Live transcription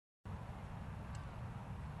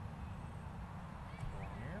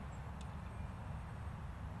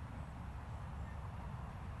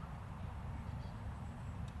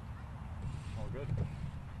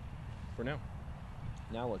for now.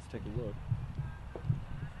 Now let's take a look.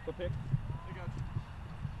 Go pick. I got you.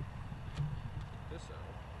 This out.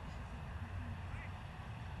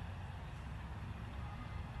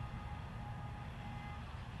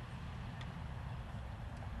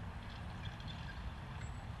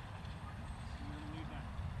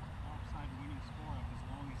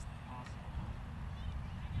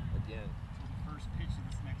 Again. So the first pitch of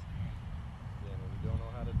this next game. Yeah, when you don't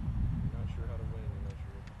know how to, you're not sure how to win, you're not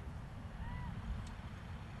sure what to do.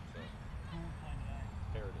 So, Who will play today?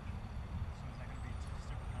 Heritage. So is that going to be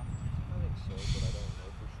super competition? I think so, but I don't know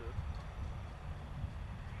for sure.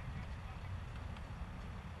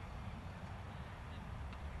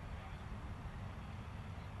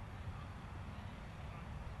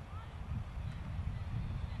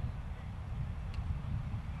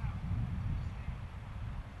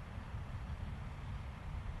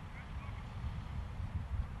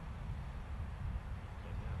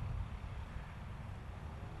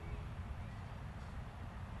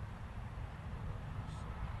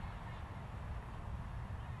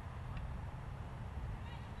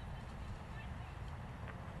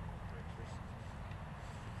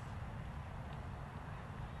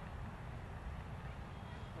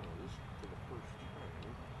 For the first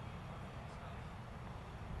time,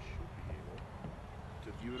 should be able to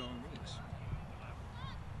view it on these.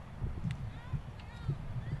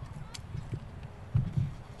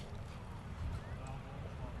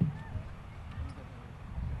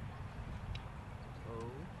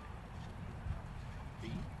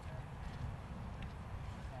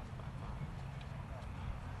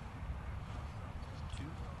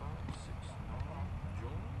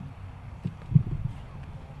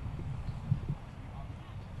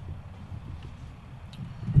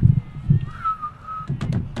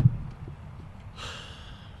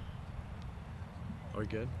 Are we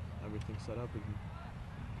good? Everything set up? We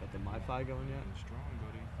got the MiFi going yet? Strong,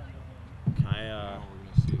 buddy. Can I, Now we're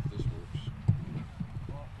gonna see if this works.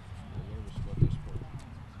 I'm a little nervous about this part.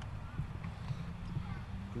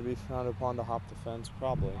 gonna be found upon to hop the fence?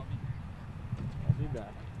 Probably. I'll be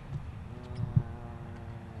back.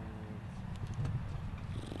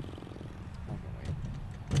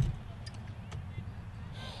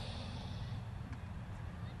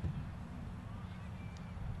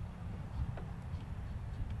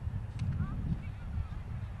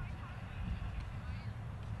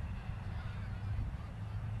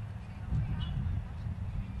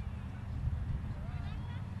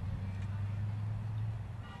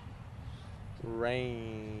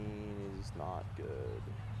 Rain is not good.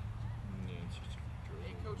 Yeah, it's just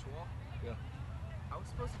Hey, Coach Wall. Yeah. I was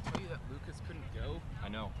supposed to tell you that Lucas couldn't go. I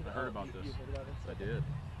know. I heard about this. You heard about this? I did.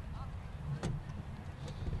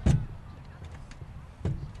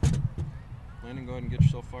 Landon, go ahead and get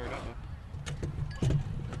yourself fired up.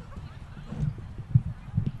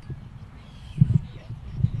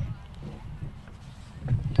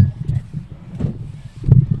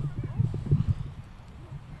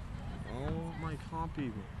 Oh, my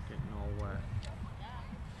compy getting all wet.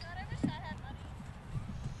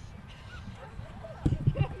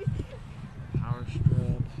 Power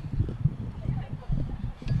strip.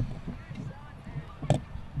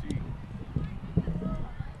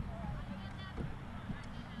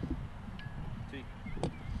 T.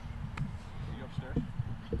 Are you upstairs?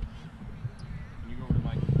 Can you go over to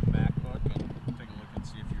my MacBook and take a look and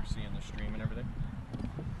see if you're seeing the stream and everything?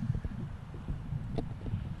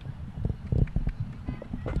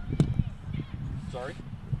 Sorry?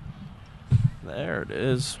 There it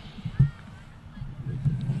is.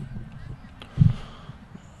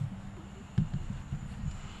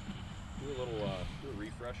 Do a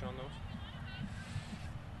refresh on those.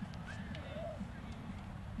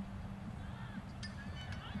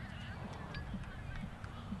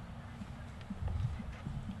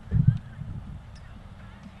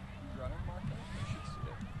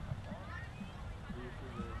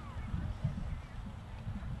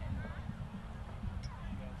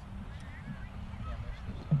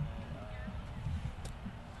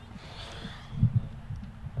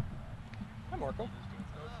 Hi, Marco.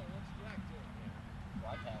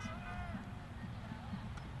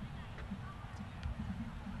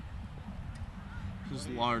 This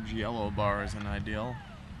large yellow bar isn't ideal.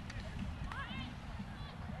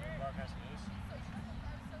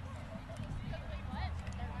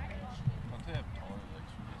 Don't they have taller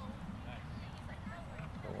legs for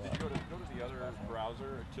this? Did you go to the other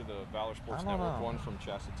browser, to the Valor Sports I don't Network know. one from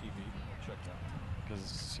Chassa TV? Check that out.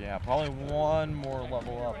 Because, yeah, probably one more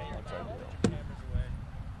level up. That's ideal.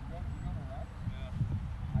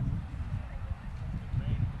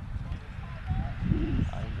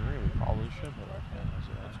 I agree. We probably should put our cameras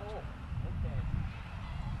in.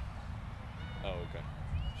 Oh, okay.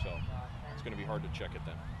 So it's going to be hard to check it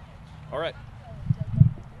then. All right.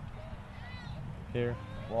 Here.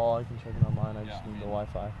 Well, I can check it online. I Yeah, just I need the mean-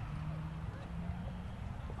 Wi-Fi.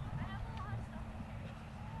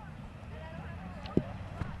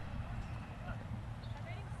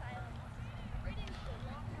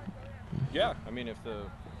 Yeah, I mean, if the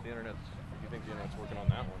internet's, if you think the internet's working on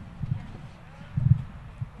that one.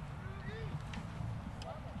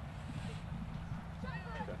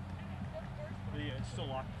 Okay. But yeah, it's still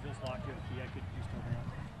locked. It feels locked. You have a key. I could use to open it up.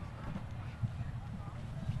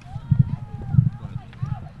 Go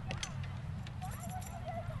ahead.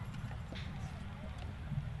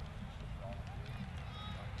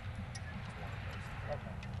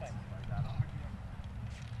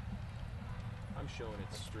 I'm showing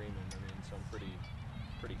it's streaming. I mean, so I'm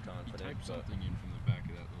pretty confident. Type but- something in from the back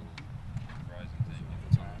of that little Verizon thing. If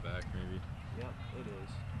it's on the back, maybe. Yep, it is.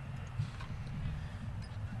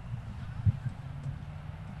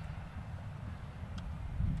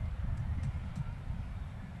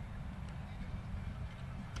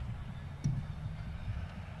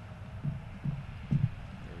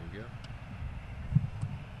 There we go.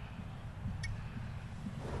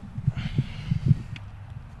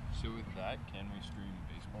 So with that, can we stream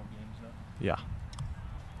baseball games now? Yeah.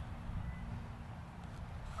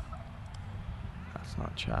 That's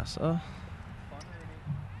not Chassa.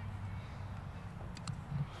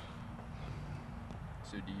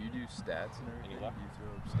 So do you do stats and everything? luck? Do you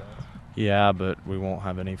throw up stats? Yeah, but we won't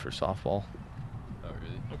have any for softball. Oh,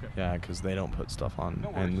 really? Okay. Yeah, because they don't put stuff on, No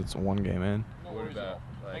and worries. it's one game in. No What worries at about, all.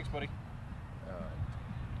 like- Thanks, buddy.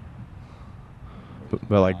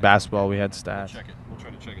 But like basketball, we had We'll stats. check it. We'll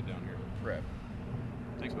try to check it down here. Prep.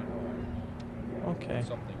 Thanks, buddy. Okay.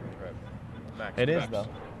 Something prep. Max. It is Max, though.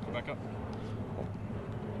 Go back up.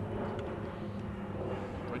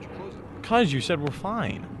 Why'd you close it? Cause you said we're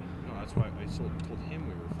fine. No, that's why I told him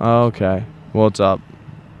we were fine. Oh, okay. Well, it's up.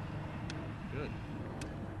 Good.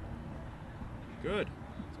 Good.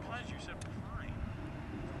 Because you said we're fine.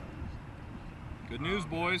 Good news,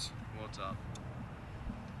 boys. Well, it's up.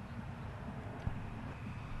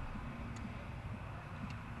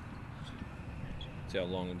 See how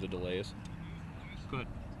long the delay is? Good.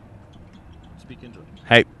 Speak into it.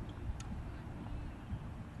 Hey.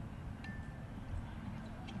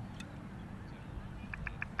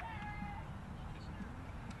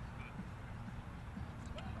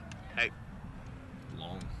 Hey.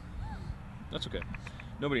 Long. That's okay.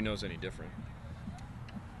 Nobody knows any different.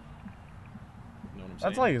 Know what I'm That's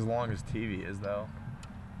saying? like as long as TV is, though.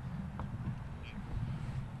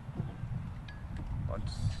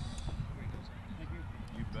 Let's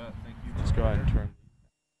You bet. Thank you. let's go ahead and turn.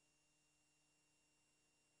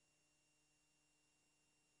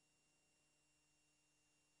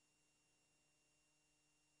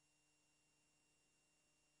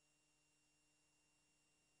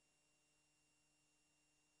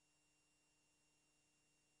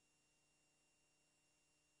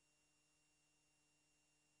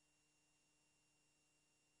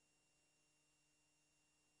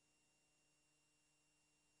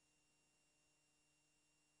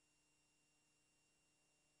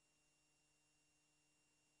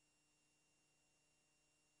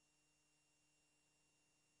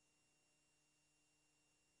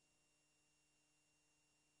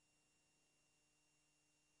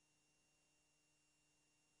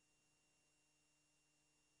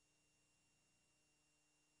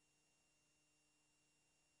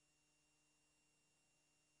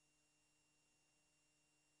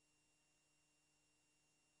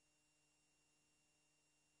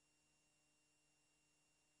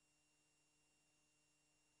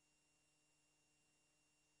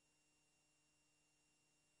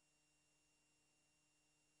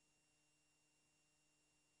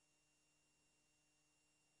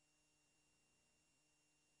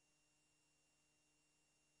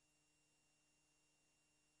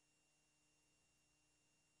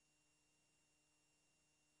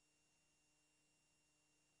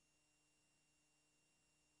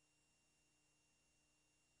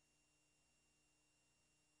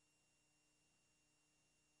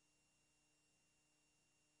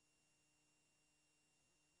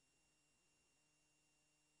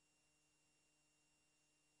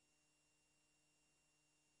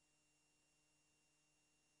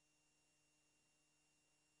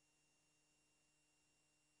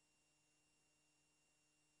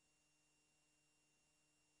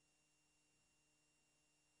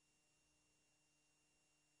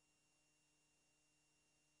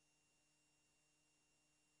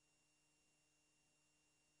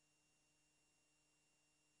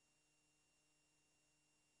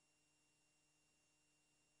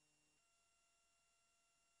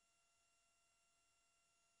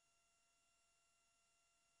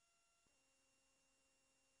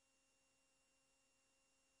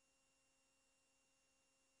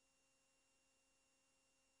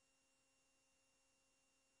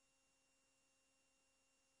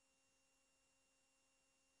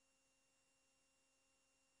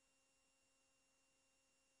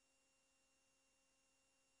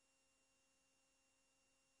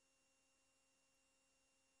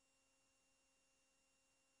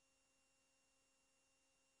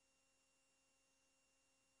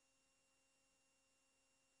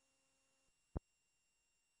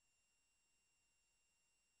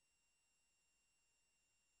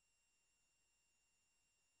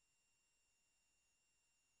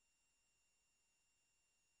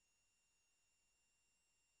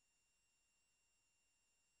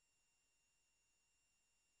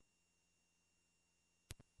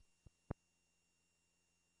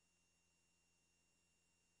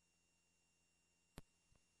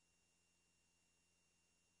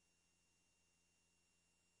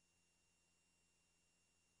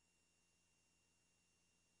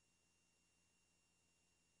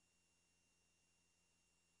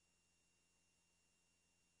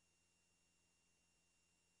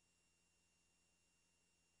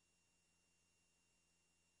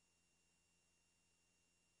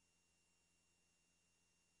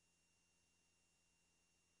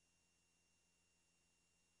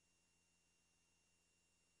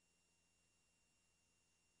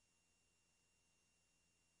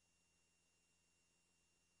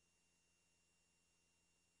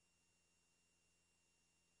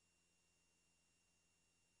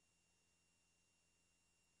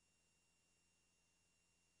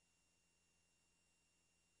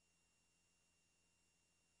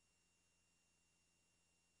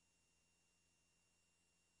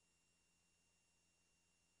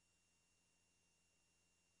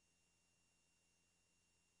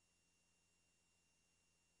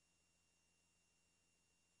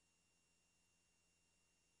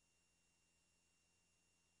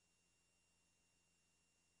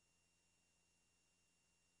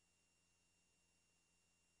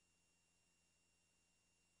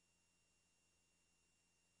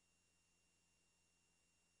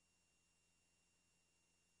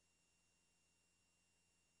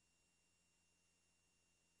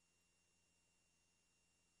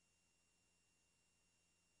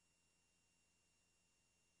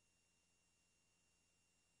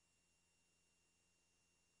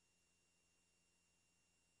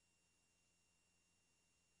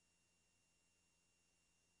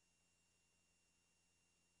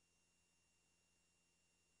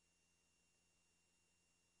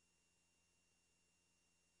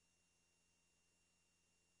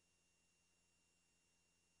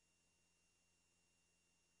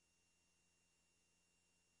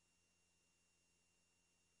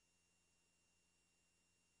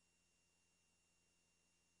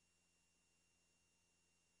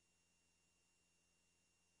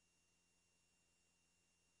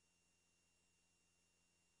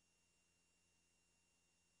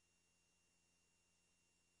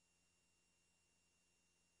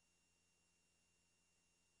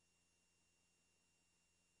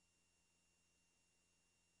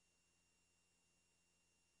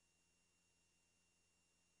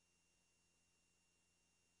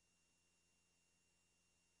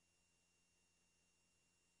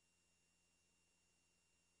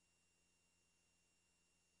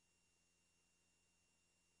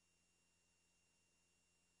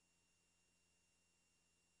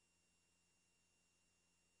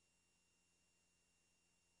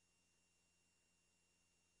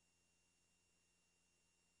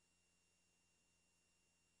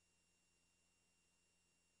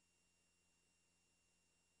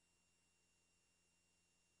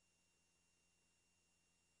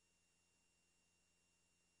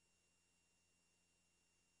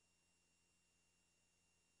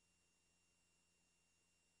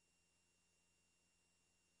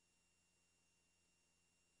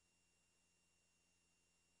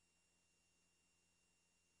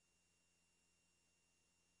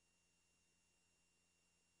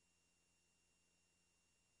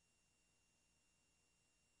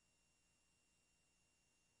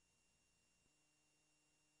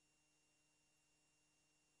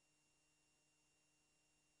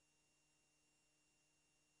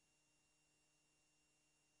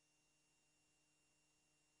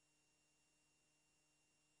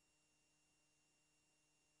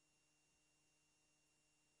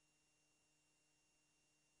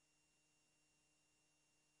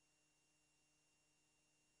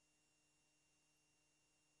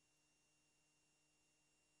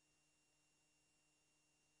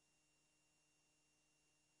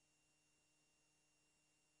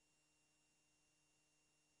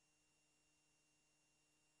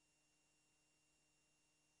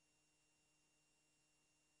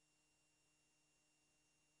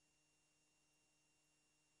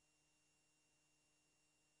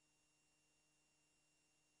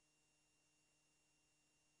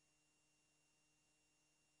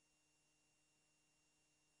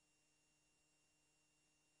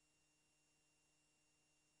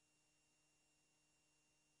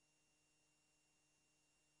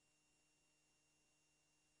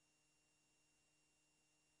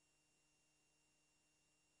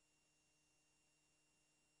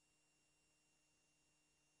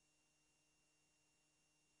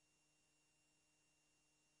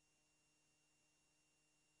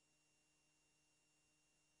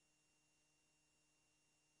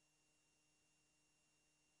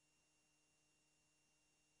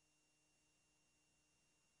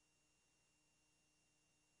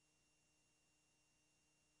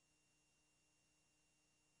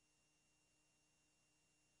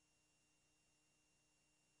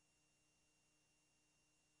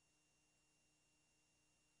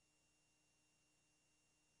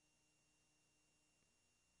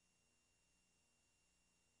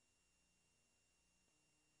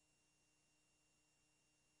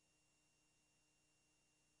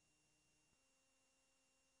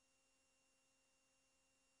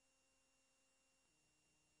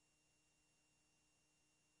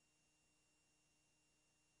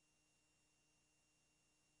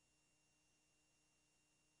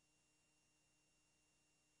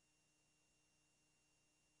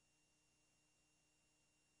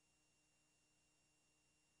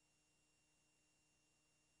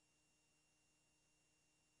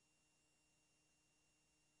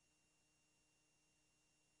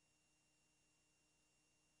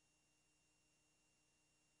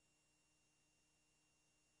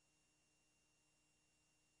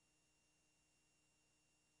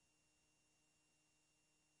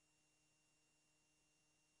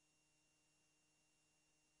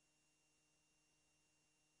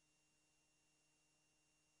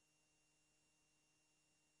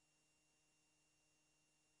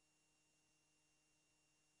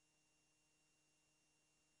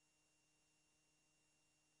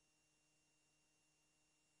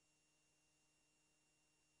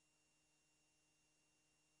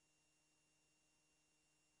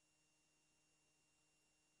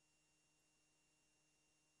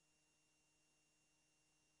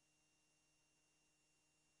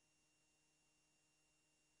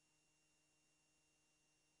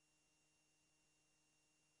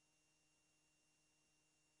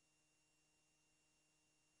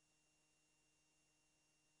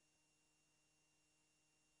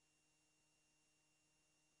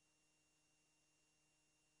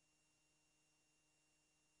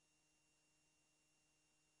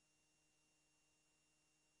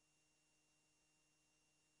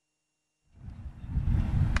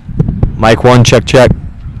 Mic 1, check, check.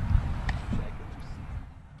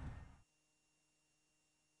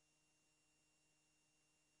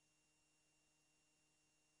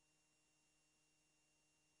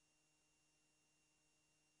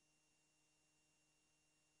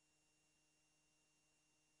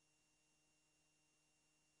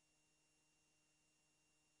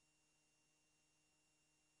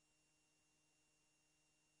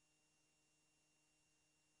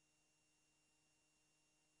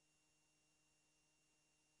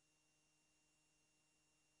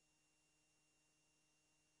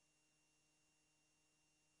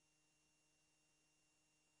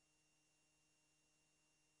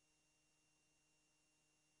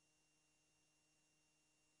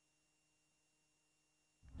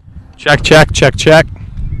 Check, check, check, check. It's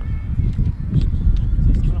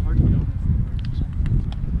kind of hard to get on this. A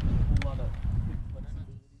whole lot of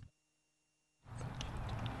flexibility.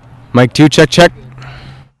 Mic 2, check, check.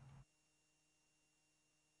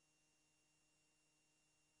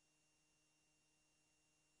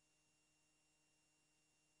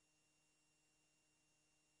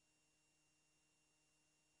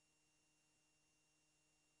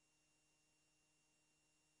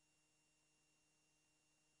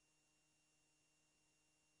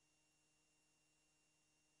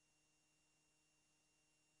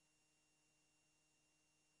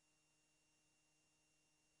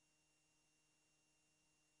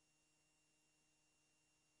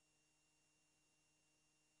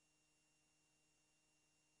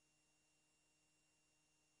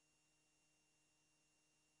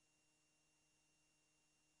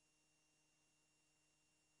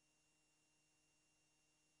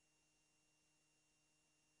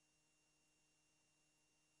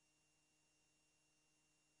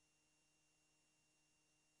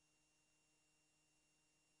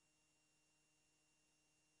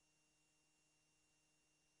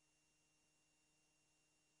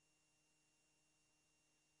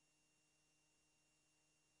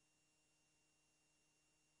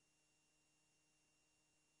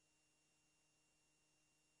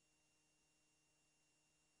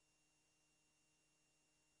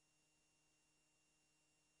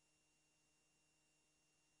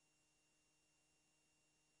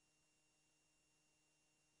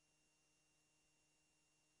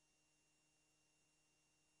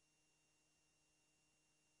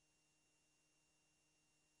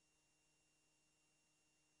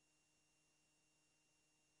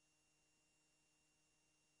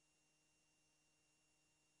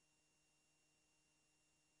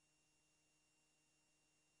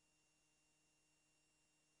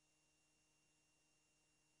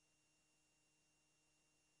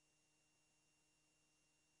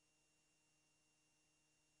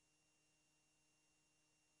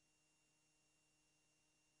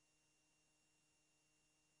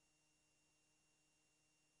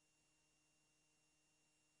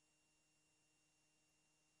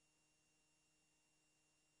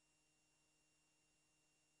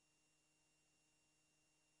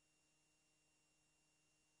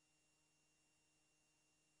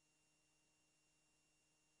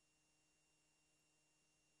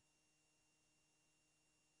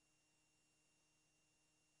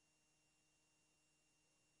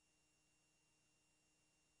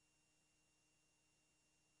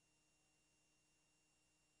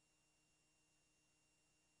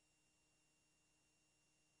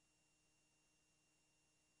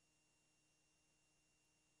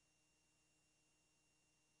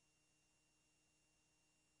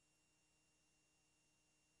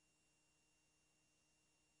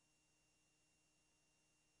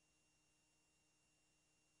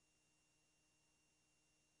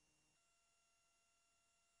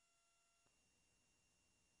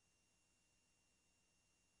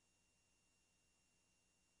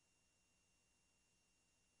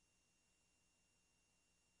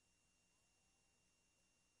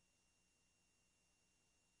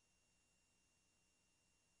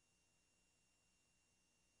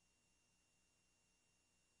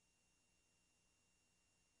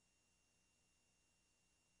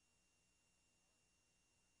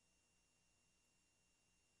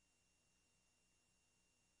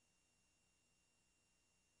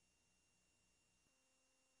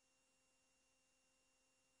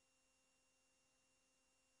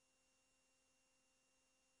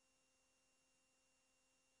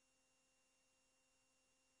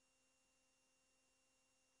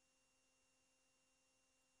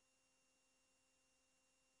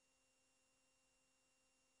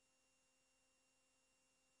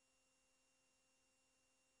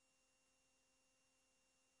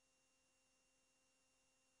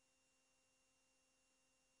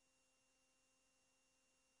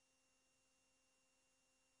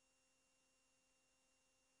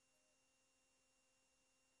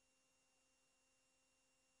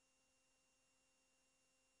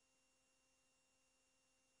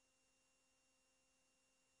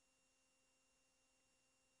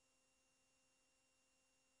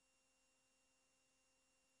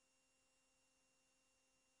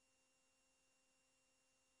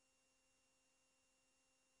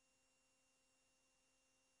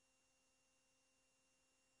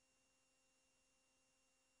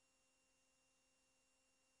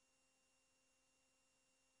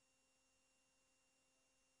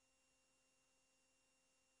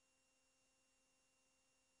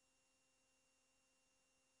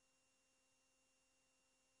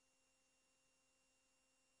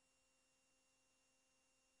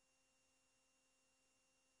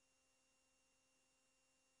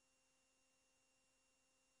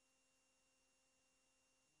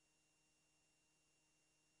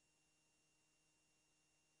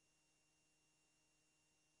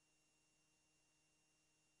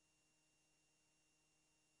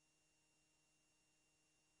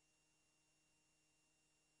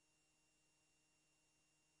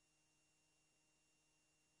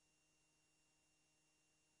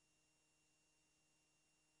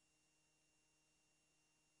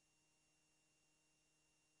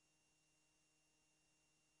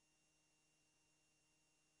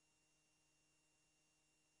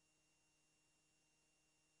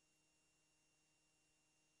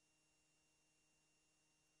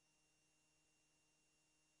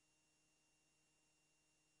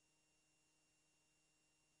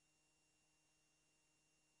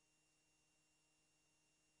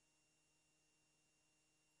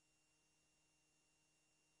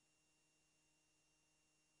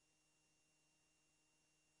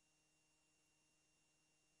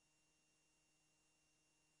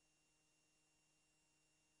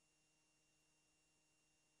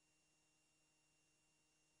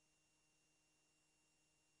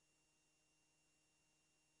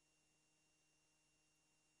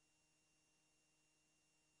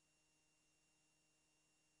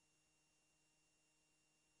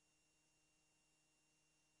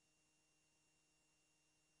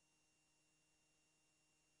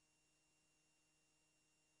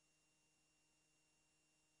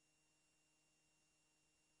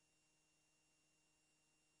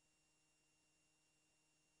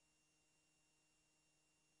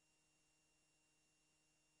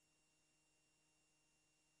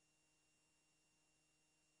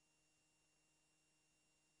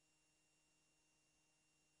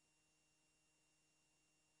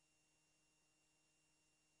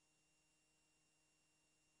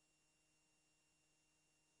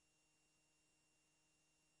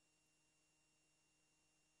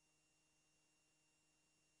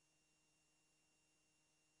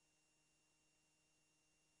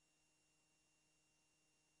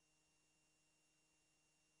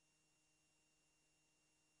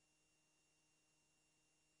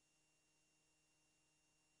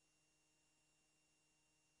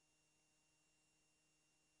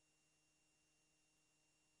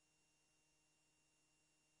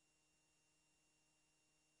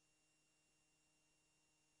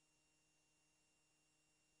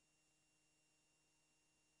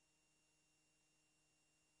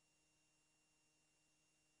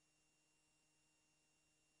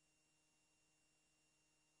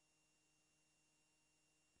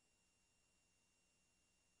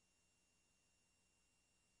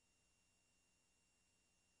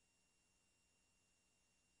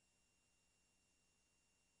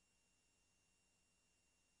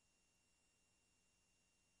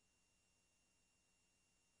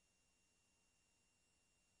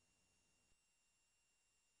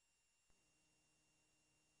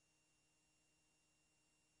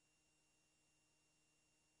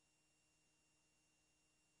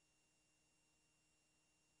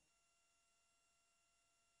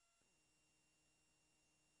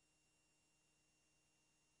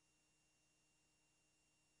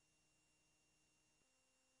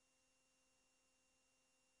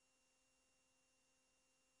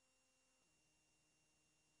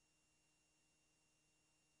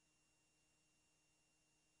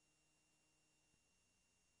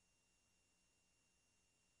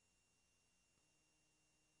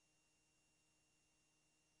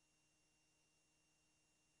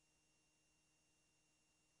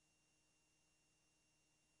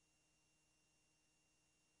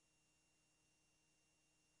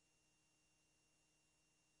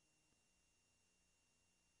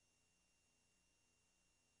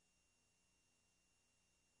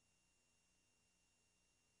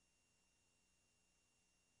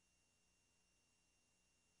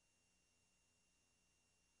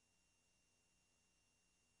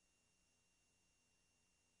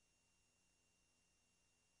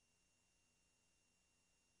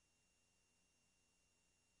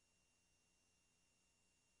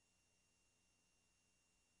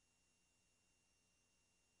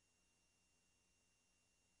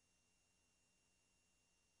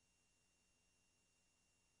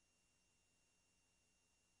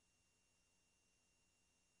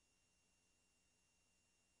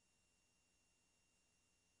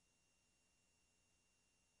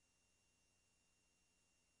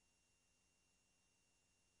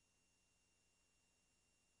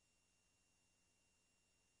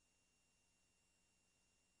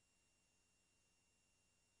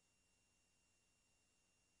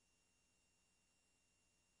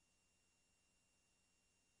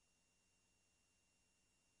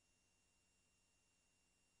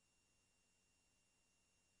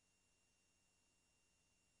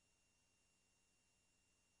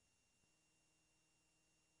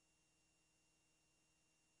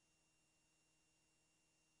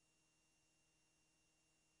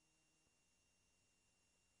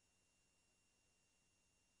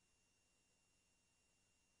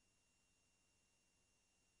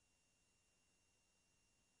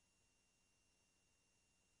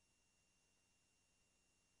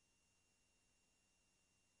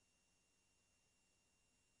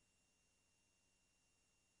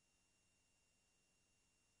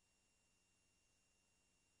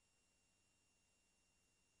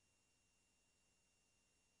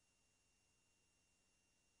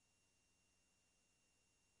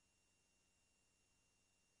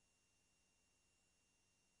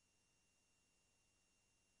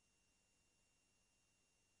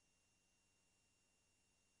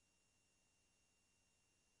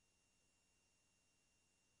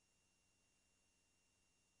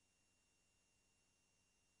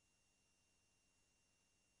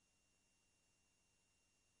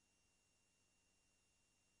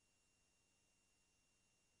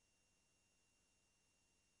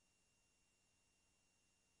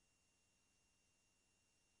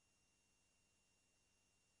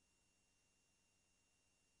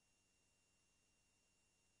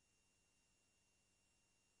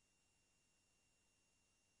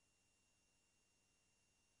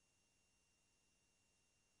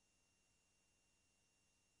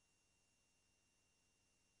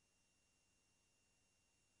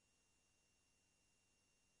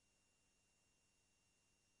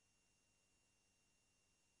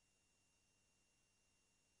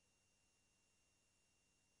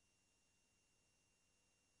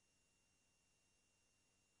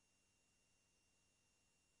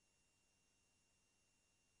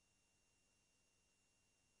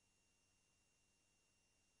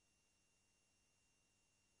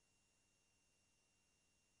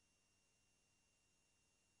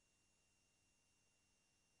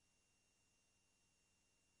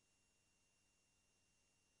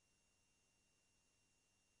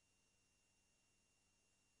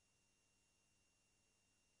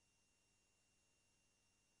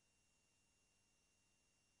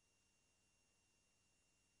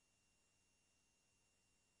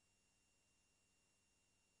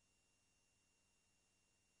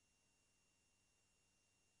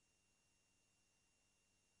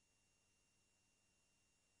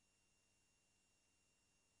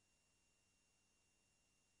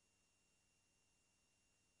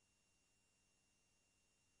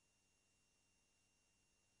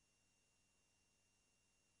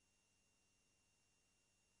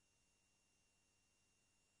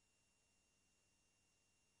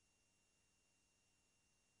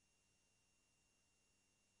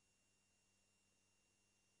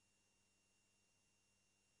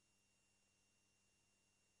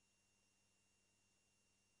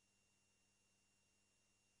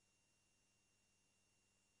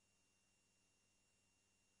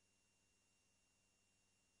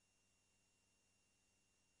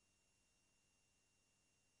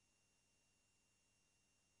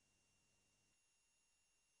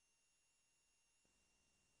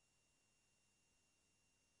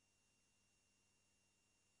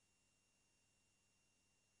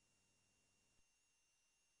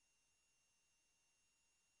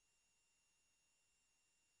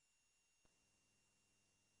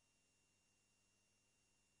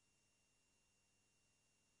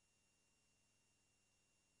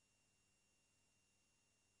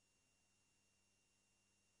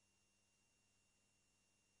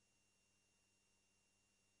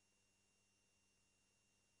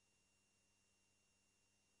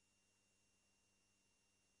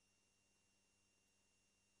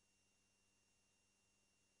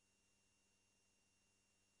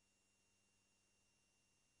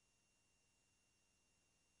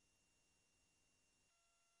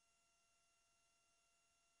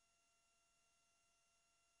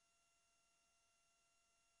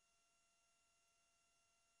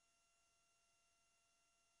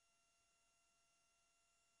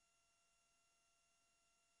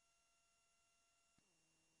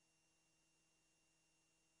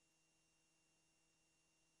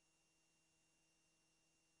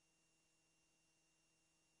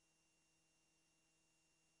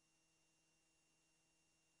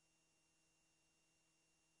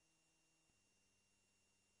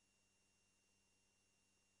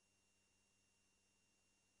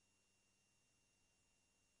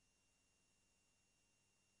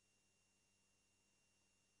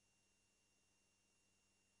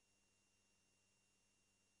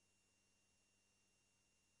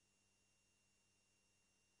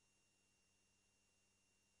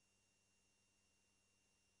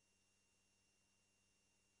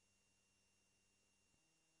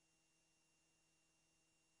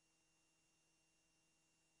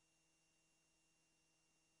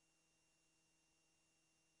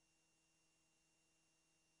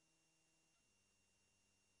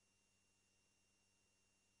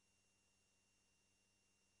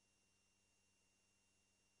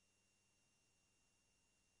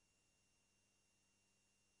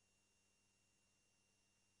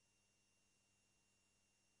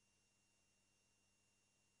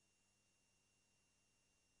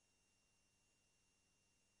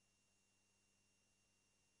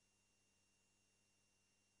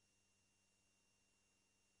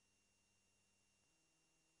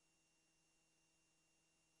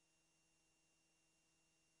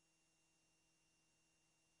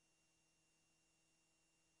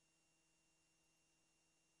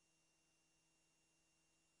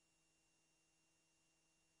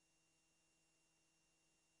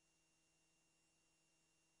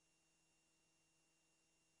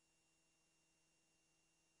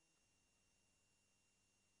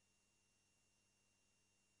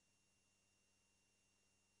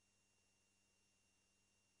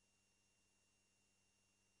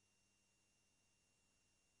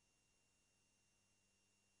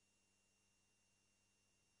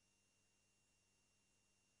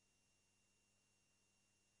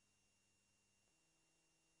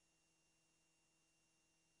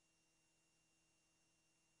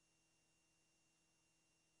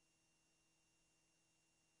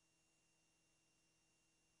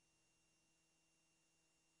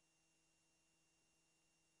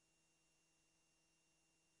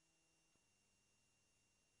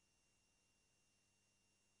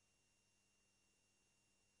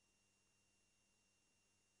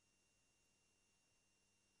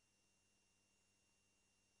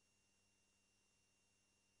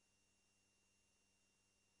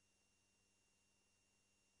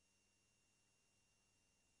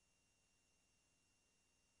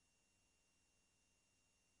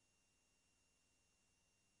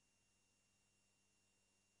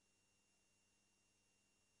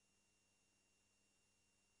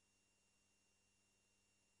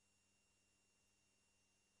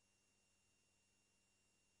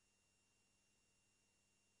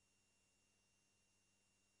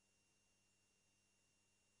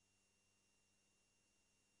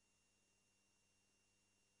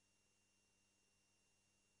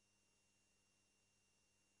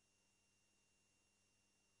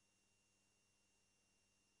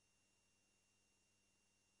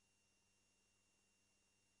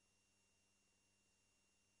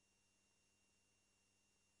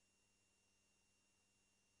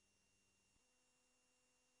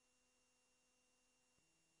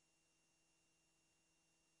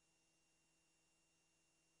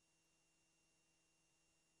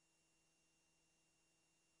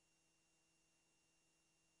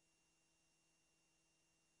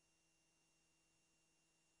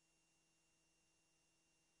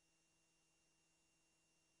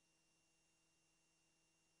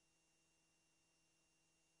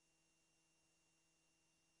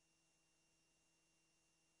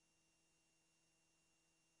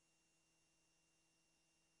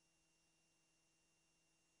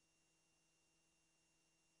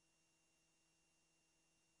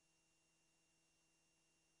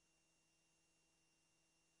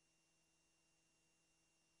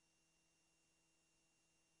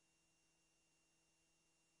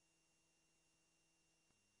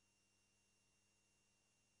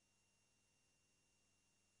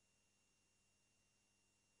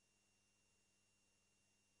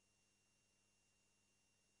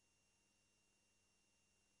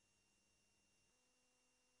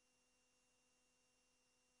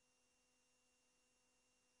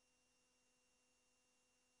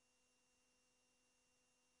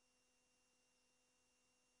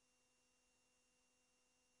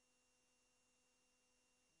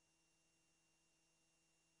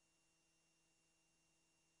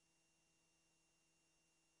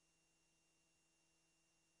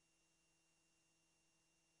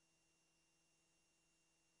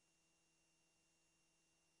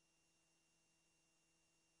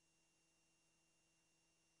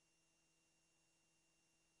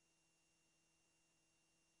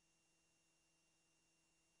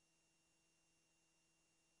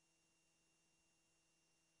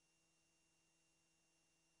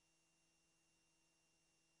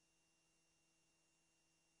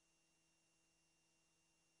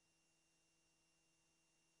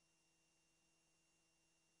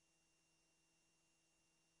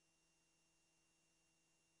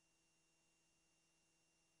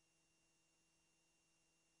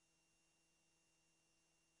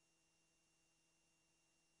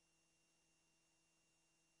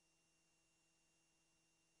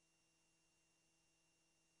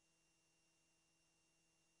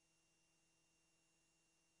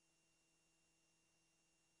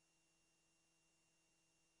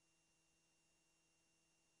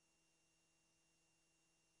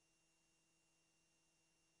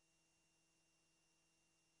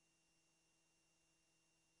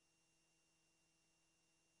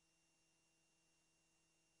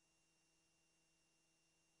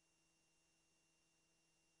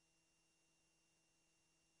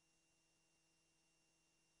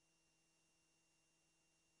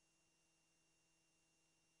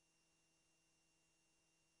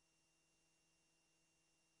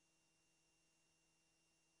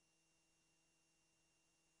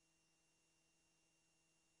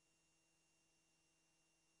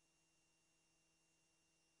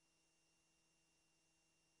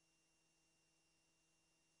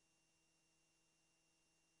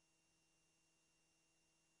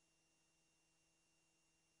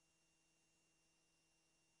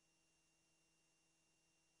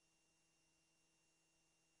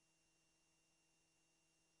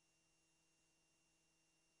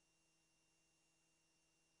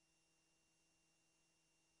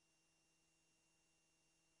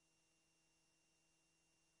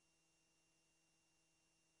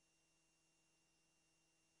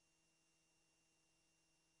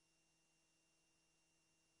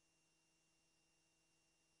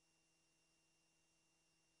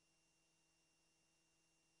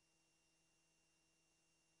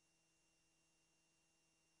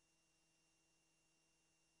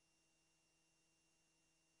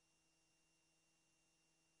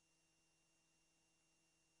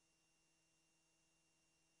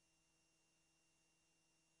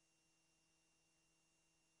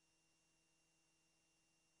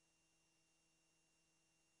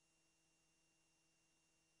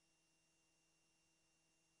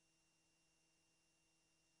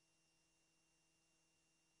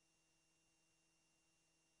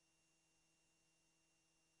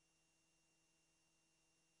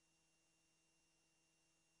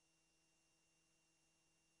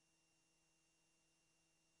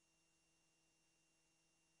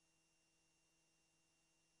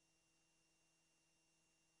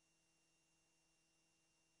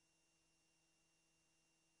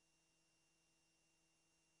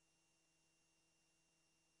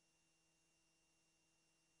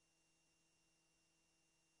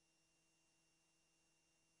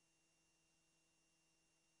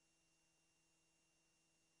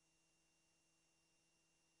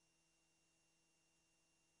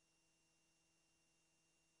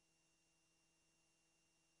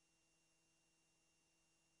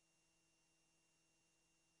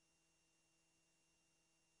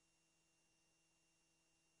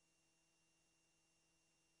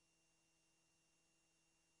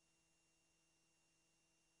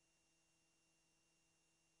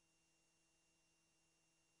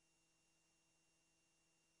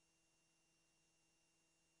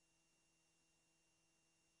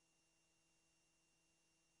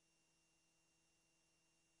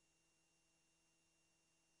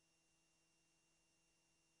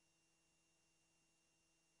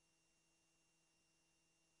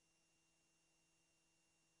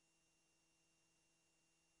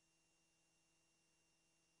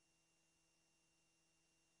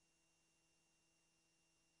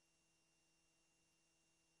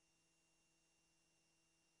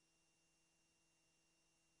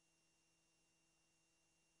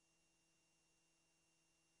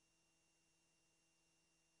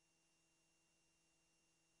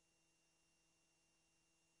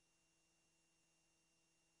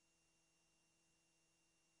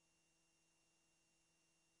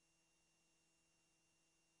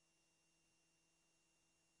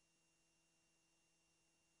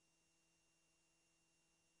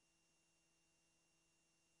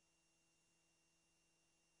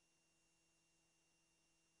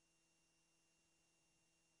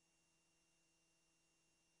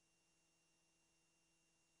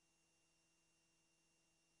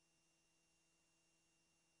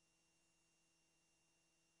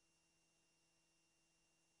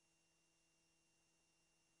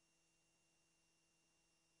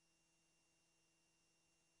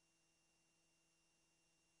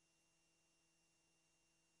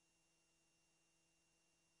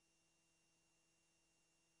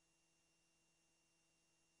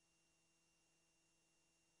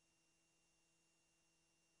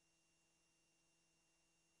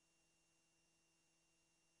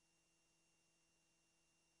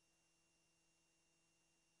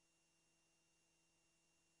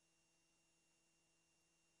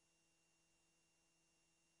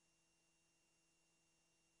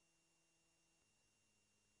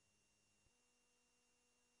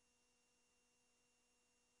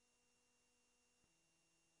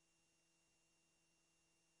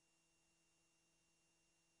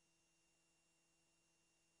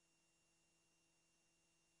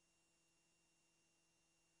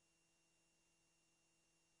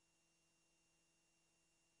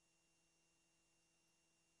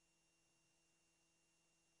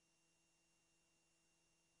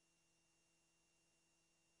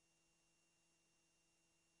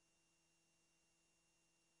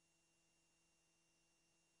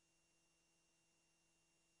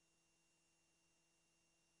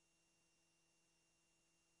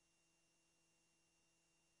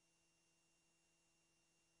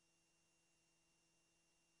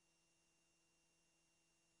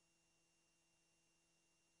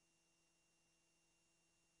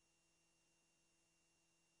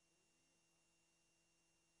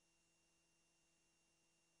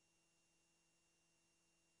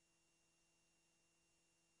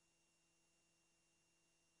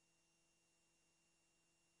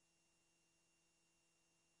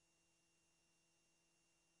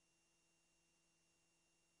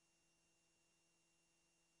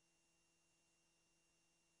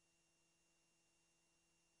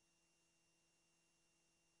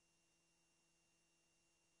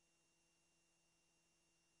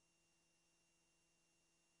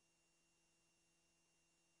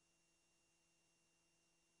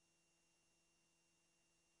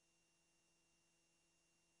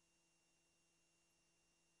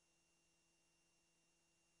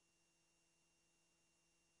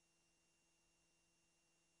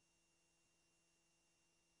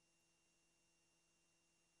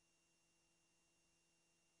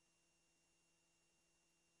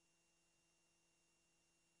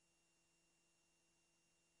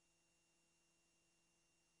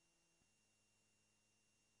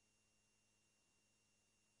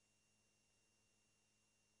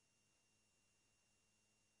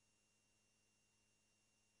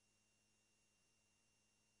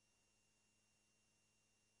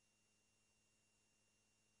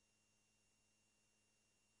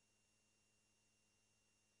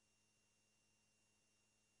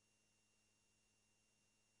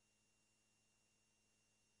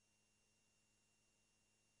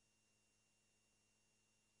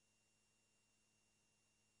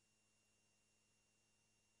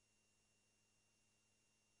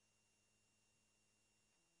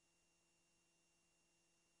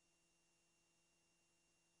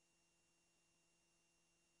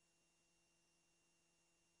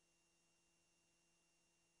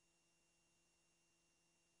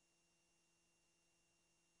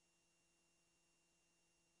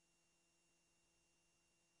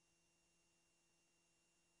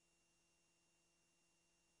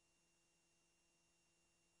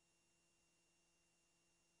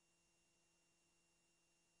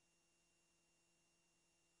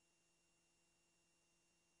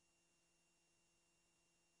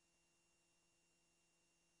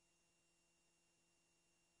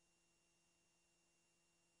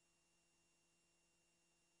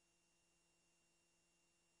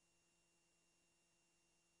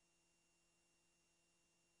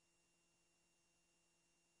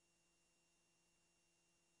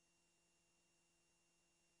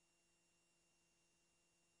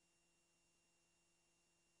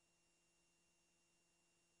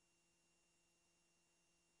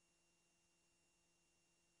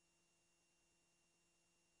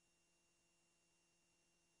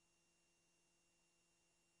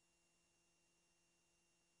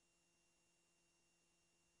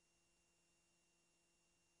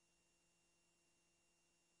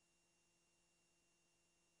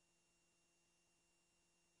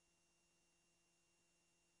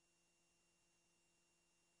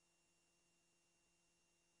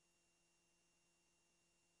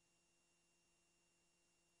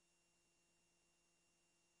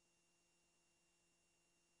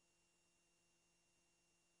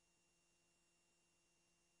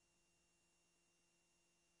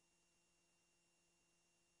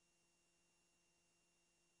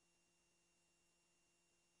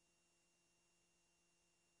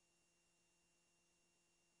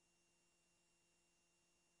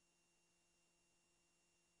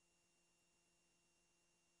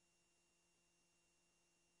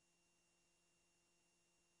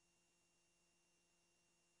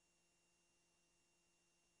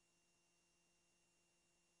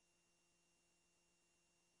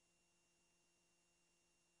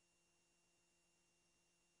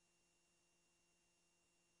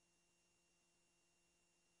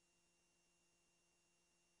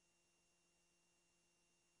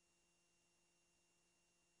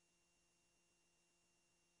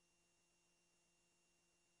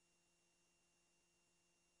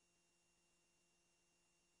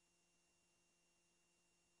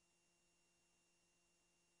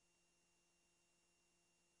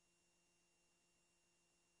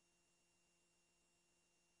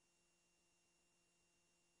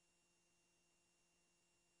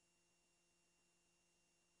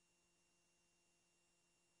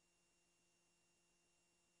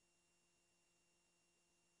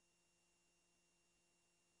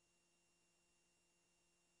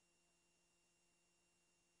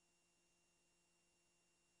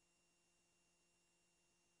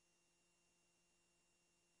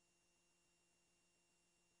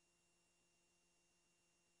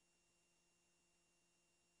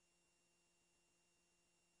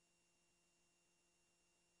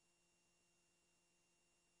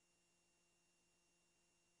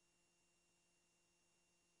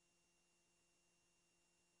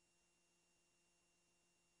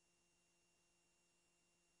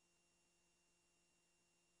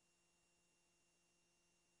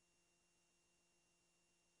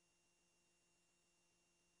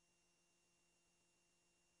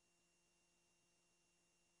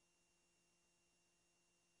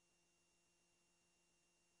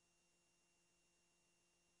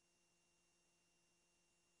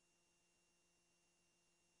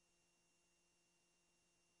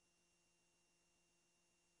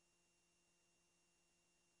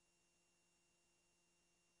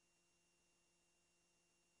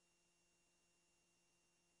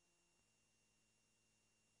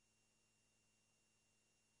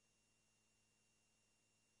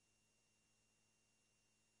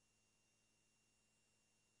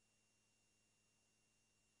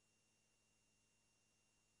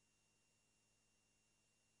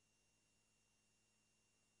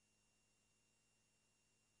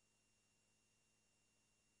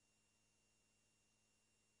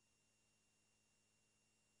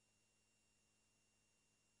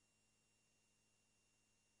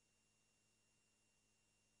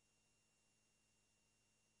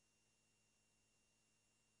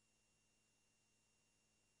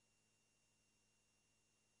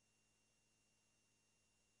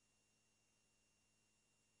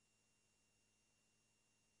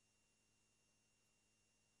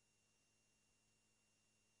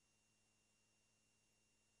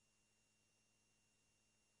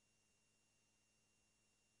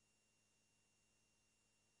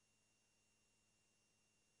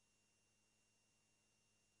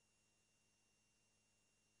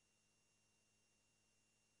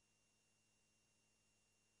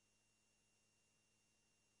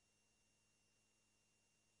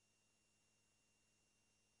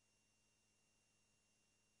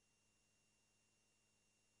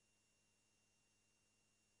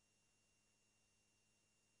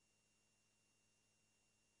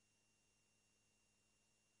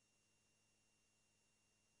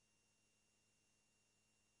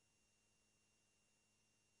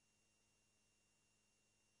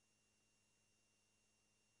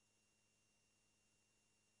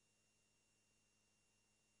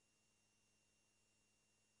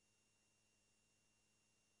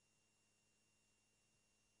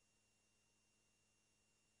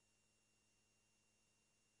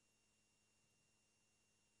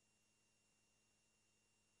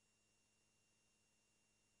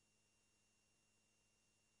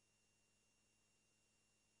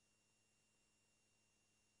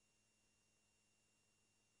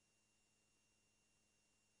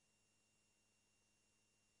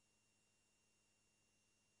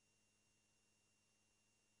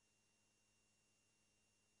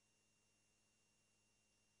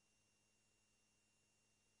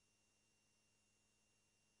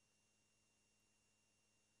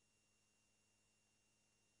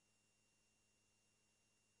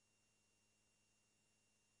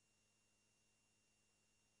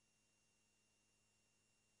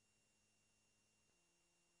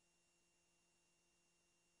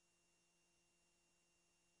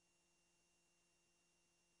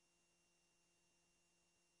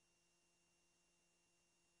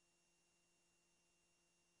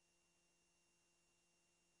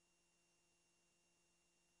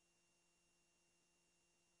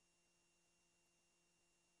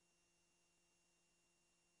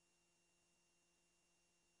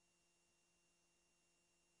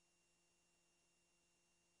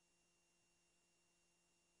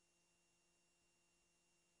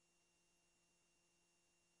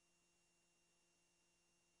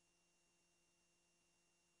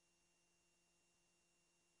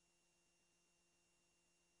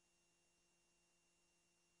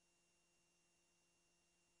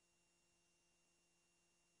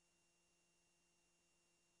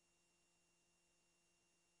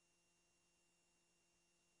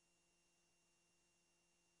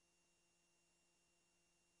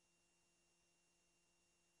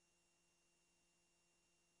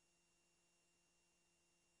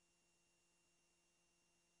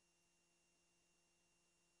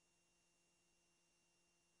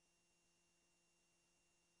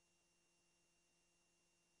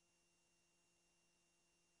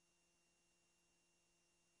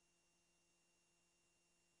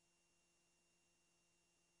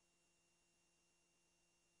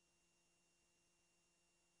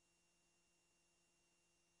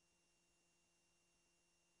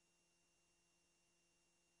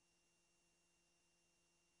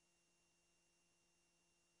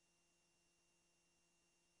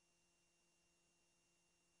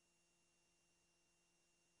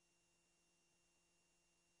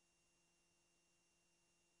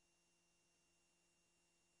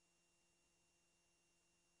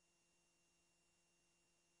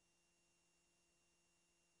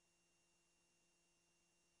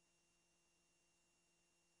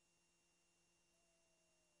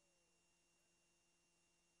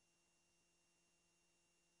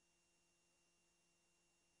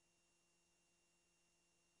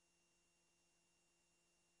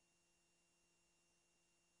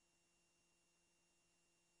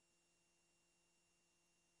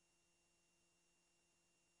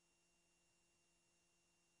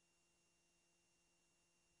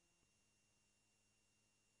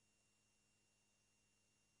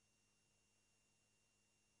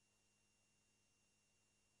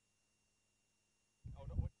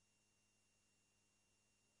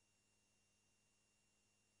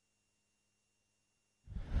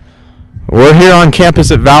 We're here on campus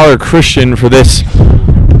at Valor Christian for this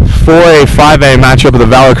 4A, 5A matchup of the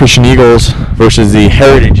Valor Christian Eagles versus the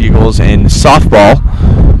Heritage Eagles in softball.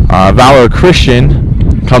 Valor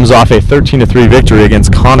Christian comes off a 13-3 victory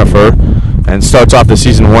against Conifer and starts off the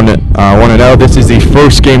season 1-0. This is the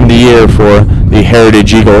first game of the year for the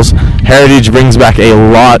Heritage Eagles. Heritage brings back a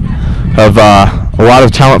lot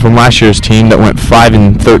of talent from last year's team that went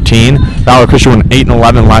 5-13. Valor Christian went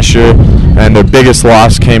 8-11 last year, and their biggest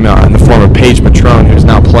loss came in the form of Paige Patrone, who's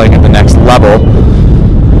now playing at the next level.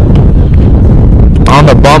 On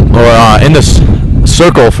the bump, or in the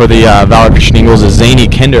circle for the Valor Christian Eagles is Zany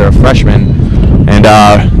Kinder, a freshman, and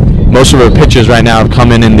most of her pitches right now have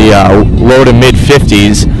come in the low to mid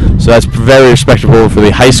 50s, so that's very respectable for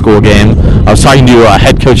the high school game. I was talking to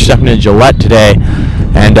head coach Stephanie Gillette today,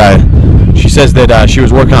 and she says that she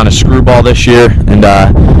was working on a screwball this year, and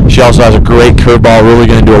she also has a great curveball, really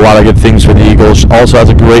going to do a lot of good things for the Eagles. She also has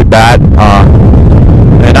a great bat,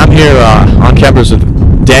 and I'm here on campus with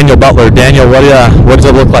Daniel Butler. Daniel, what does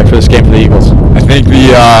it look like for this game for the Eagles? I think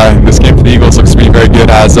this game for the Eagles looks to be very good,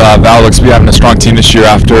 as Val looks to be having a strong team this year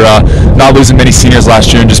after not losing many seniors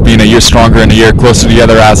last year and just being a year stronger and a year closer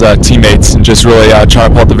together as teammates, and just really trying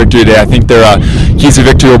to pull out the victory today. I think their keys to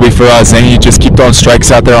victory will be for Zany. Just keep throwing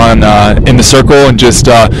strikes out there in the circle and just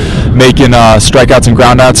making strikeouts and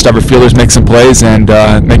groundouts to have our fielders make some plays, and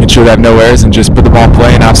making sure they have no errors and just put the ball in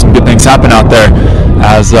play and have some good things happen out there.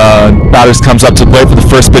 As batters comes up to the plate for the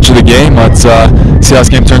first pitch of the game, let's see how this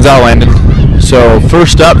game turns out, Landon. So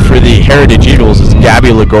first up for the Heritage Eagles is Gabby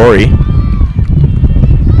Ligori.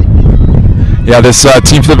 Yeah, this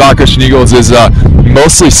team for the Valor Christian Eagles is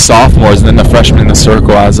mostly sophomores and then the freshmen in the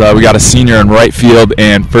circle, as we got a senior in right field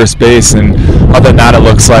and first base, and other than that it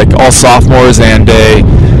looks like all sophomores and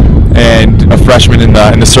a freshman in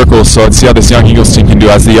the circle. So let's see how this young Eagles team can do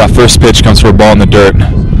as the first pitch comes for a ball in the dirt.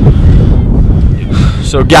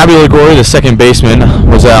 So Gabby Ligori, the second baseman,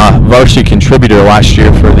 was a varsity contributor last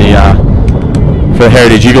year for the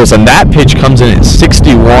Heritage Eagles, and that pitch comes in at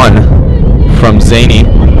 61 from Zany.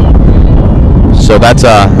 So that's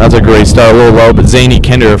a great start. A little low, but Zany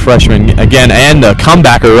Kinder, a freshman again, and a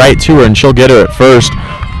comebacker right to her, and she'll get her at first.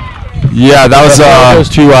 Yeah, that was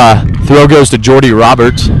throw goes to Jordy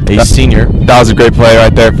Roberts, a senior. That was a great play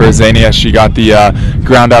right there for Zany, as she got the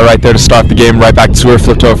ground out right there to start the game. Right back to her,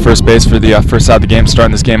 flipped over first base for the first out of the game,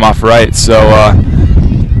 starting this game off right. So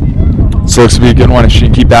looks to be a good one if she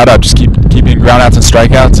can keep that up. Just keep keeping groundouts and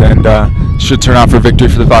strikeouts, and should turn out for victory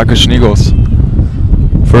for the Valor Christian Eagles.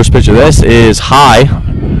 First pitch of this is high,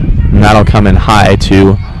 and that'll come in high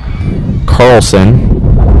to Carlson.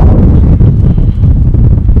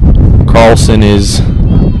 Carlson is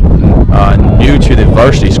new to the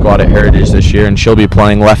varsity squad at Heritage this year, and she'll be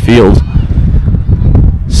playing left field.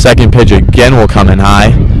 Second pitch again will come in high.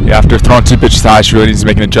 Yeah, after throwing two pitches high, she really needs to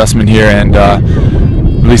make an adjustment here and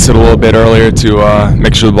release it a little bit earlier to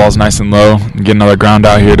make sure the ball's nice and low and get another ground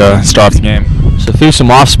out here to start off the game. So threw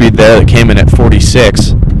some off speed there that came in at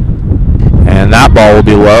 46, and that ball will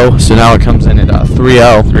be low. So now it comes in at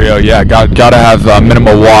 3-0. 3-0, yeah. Got to have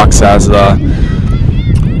minimal walks, as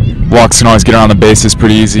walks can always get around the bases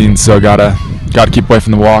pretty easy, and so gotta keep away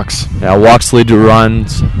from the walks. Yeah, walks lead to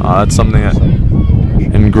runs. That's something that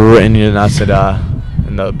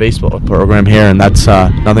in the baseball program here, and that's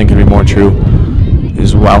nothing could be more true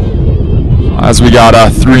as well. As we got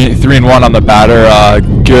 3-1 on the batter,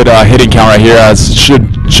 good hitting count right here. As should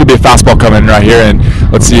be a fastball coming in right here, and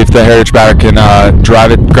let's see if the Heritage batter can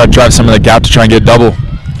drive some of the gap to try and get a double.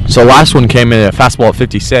 So last one came in at fastball at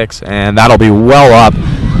 56, and that'll be well up.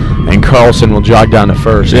 And Carlson will jog down to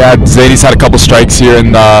first. Yeah, Zany's had a couple strikes here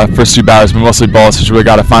in the first two batters, but mostly balls, so we really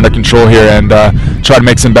got to find our control here and try to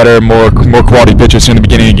make some better, more quality pitches here in the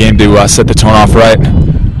beginning of the game to set the tone off right.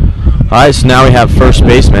 All right, so now we have first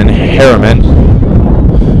baseman Harriman,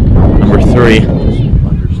 number 3.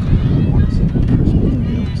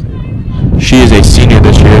 She is a senior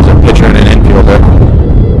this year as a pitcher and an infielder.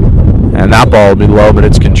 And that ball will be low, but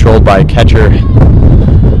it's controlled by catcher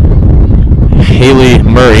Haley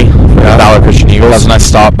Murray for the Valor Christian Eagles. That was a nice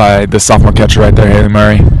stop by the sophomore catcher right there, Haley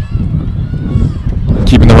Murray.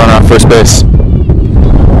 Keeping the runner on first base.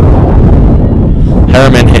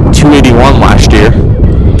 Harriman hit .281 last year.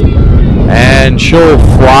 And she'll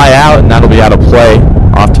fly out, and that'll be out of play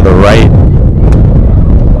off to the right.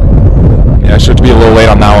 Yeah, should be a little late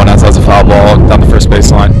on that one, as that's a foul ball down the first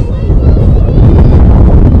baseline.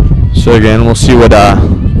 So again, we'll see what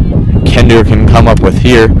Kender can come up with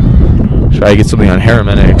here. Try to get something on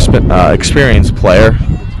Harriman, an experienced player,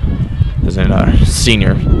 as in a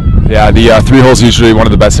senior. Yeah, the 3 hole's usually one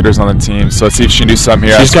of the best hitters on the team, so let's see if she can do something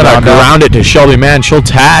here. She's going to ground it to Shelby Mann. She'll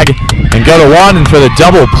tag and go to 1 for the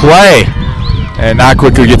double play. And that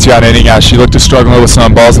quickly gets you out inning. She looked to struggle with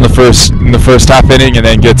some balls in the first half inning, and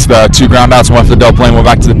then gets the 2 ground outs, 1 for the double play, and 1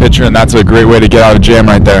 back to the pitcher, and that's a great way to get out of a jam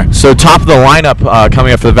right there. So top of the lineup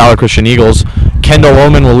coming up for the Valor Christian Eagles, Kendall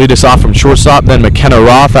Oman will lead us off from shortstop, then McKenna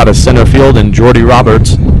Roth out of center field, and Jordy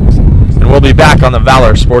Roberts. And we'll be back on the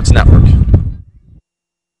Valor Sports Network.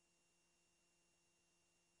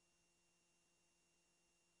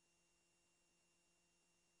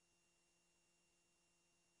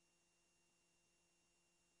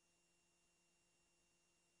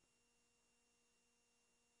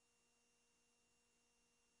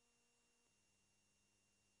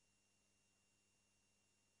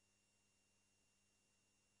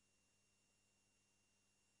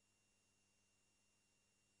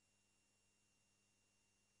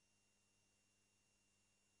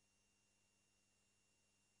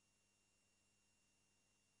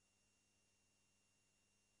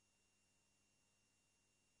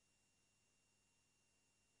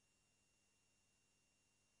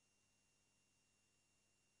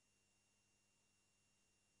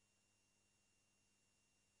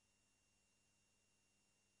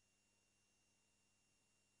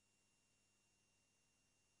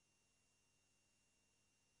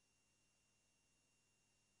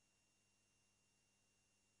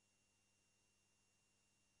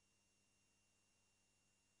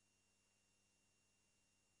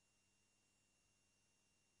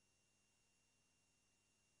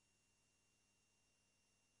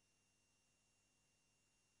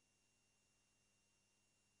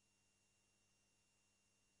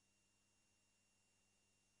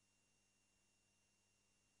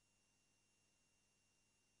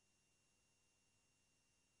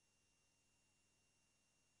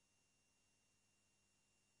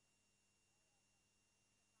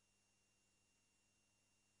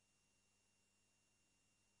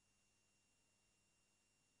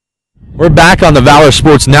 We're back on the Valor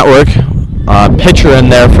Sports Network. Pitcher in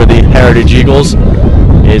there for the Heritage Eagles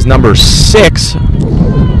is number 6,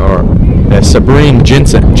 or Sabrine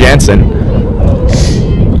Jansen.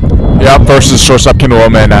 Yep, versus shortstop Kendall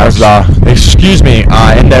Oman as excuse me,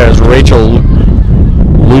 and there is Rachel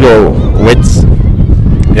Ludowitz.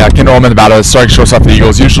 Yeah, Kendall Oman about a starting shortstop for the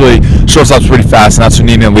Eagles. Usually shortstop's pretty fast, and that's what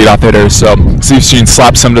needing a leadoff hitter. So see if she can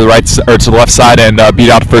slap some to the right or to the left side and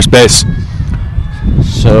beat out to first base.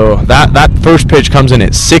 So that first pitch comes in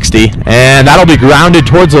at 60, and that'll be grounded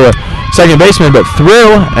towards the second baseman, but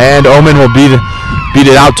through, and Oman will beat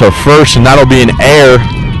it out to first, and that'll be an error,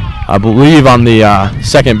 I believe, on the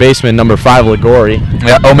second baseman, number 5, Ligori.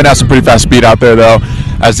 Yeah, Oman has some pretty fast speed out there, though,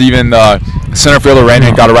 as even the center fielder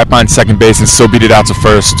Rainey got it right behind second base and still beat it out to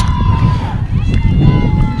first.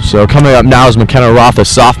 So coming up now is McKenna Roth, a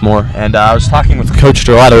sophomore, and I was talking with Coach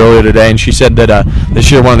Gillette earlier today, and she said that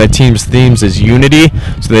this year one of the team's themes is unity,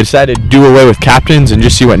 so they decided to do away with captains and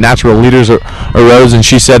just see what natural leaders arose, and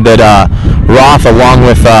she said that Roth, along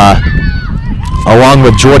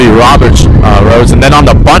with Jordy Roberts, rose, and then on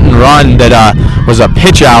the bunt and run that was a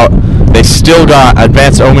pitch out, they still got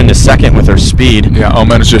advanced Oman to second with her speed. Yeah,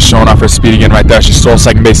 Oman is just showing off her speed again right there. She stole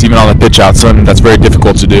second base even on the pitch out, so that's very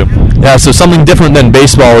difficult to do. Yeah, so something different than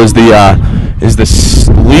baseball is the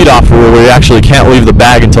leadoff rule where you actually can't leave the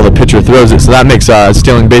bag until the pitcher throws it. So that makes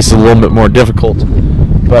stealing bases a little bit more difficult.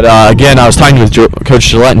 But again, I was talking with Coach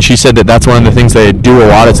Gillette, and she said that that's one of the things they do a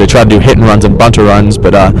lot is they try to do hit and runs and bunter runs,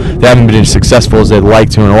 but they haven't been as successful as they'd like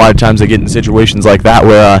to. And a lot of times they get in situations like that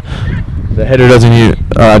where the hitter doesn't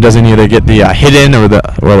either get the hit in or the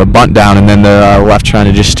bunt down, and then they're left trying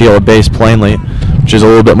to just steal a base plainly, which is a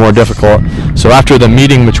little bit more difficult. So after the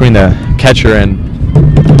meeting between the catcher and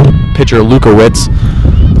pitcher Lukowitz,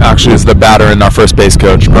 actually is the batter and our first base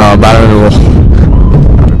coach.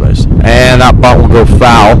 And that bunt will go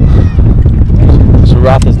foul. So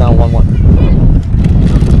Roth is now 1-1.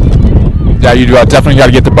 Yeah, you definitely got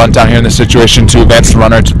to get the bunt down here in this situation to advance the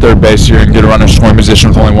runner to third base here and get a runner in scoring position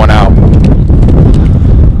with only 1 out.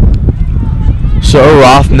 So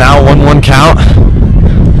Roth now 1-1 count.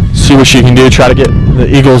 See what she can do. Try to get the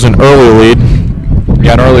Eagles an early lead.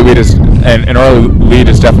 Yeah, an early lead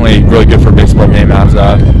is definitely really good for a baseball game. As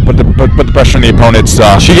put the pressure on the opponents.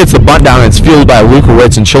 She gets the bunt down, and it's fielded by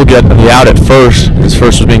Lukowitz, and she'll get the out at first. His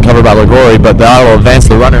first was being covered by Ligori, but that will advance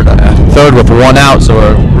the runner to third with 1 out. So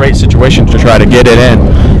a great situation to try to get it in.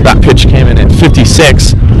 That pitch came in at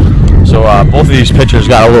 56. So both of these pitchers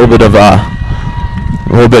got a little bit of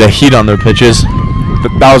heat on their pitches.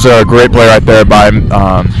 That was a great play right there by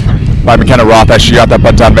McKenna Roth as she got that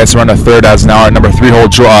bunt down base run to third, as now our number 3 hole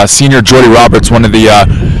senior Jordy Roberts, one of the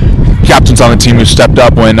captains on the team who stepped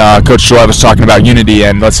up when Coach Gillette was talking about unity,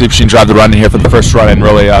 and let's see if she can drive the run in here for the first run and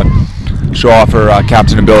really show off her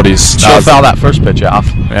captain abilities. She'll foul that first pitch off.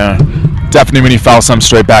 Yeah, definitely when you foul some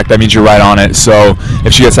straight back, that means you're right on it. So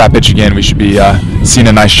if she gets that pitch again, we should be seeing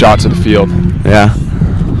a nice shot to the field. Yeah.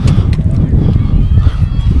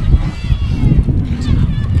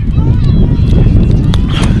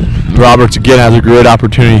 Roberts again has a great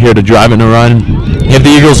opportunity here to drive in a run. Give the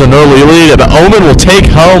Eagles an early lead, but Omen will take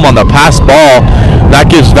home on the pass ball. That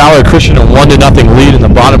gives Valor Christian a 1-0 lead in the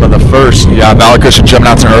bottom of the first. Yeah, Valor Christian jumping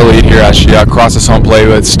out to an early lead here as she crosses home plate,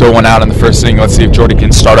 but still went out in the first inning. Let's see if Jordy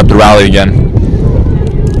can start up the rally again.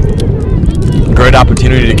 Great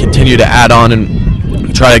opportunity to continue to add on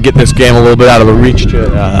and try to get this game a little bit out of the reach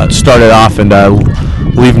to start it off and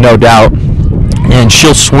leave no doubt. And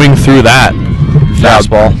she'll swing through that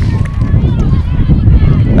fastball.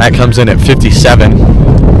 That comes in at 57.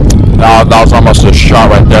 That was almost a shot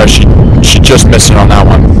right there. She just missed it on that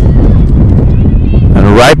one.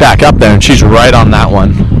 And right back up there, and she's right on that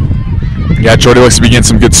one. Yeah, Jordy looks to be getting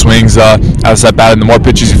some good swings as that bat. And the more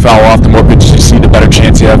pitches you foul off, the more pitches you see, the better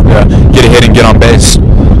chance you have to get a hit and get on base.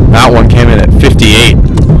 That one came in at 58.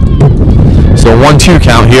 So 1-2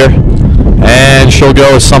 count here. And she'll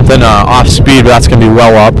go with something off speed, but that's going to be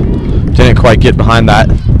well up. Didn't quite get behind that.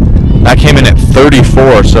 That came in at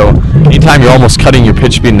 34, so anytime you're almost cutting your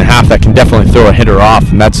pitch speed in half, that can definitely throw a hitter off,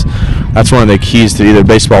 and that's one of the keys to either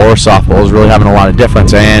baseball or softball, is really having a lot of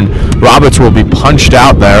difference. And Roberts will be punched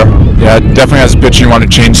out there. Yeah, definitely as a pitcher, you want to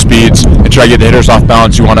change speeds and try to get the hitters off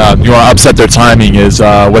balance. You want to upset their timing, is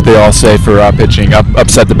what they all say for pitching.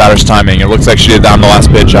 Upset the batter's timing. It looks like she did that on the last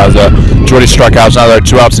pitch as Jordy struck out. Now there are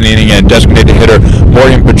 2 outs in the inning, and designated hitter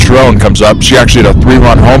Morgan Patron comes up. She actually had a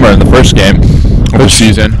 3-run homer in the first game of the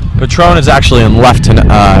season. Patron is actually in left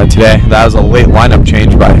today. That was a late lineup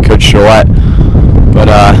change by Coach Gillette. But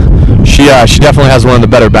she definitely has one of the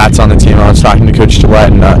better bats on the team. I was talking to Coach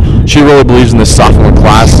Gillette, and she really believes in this sophomore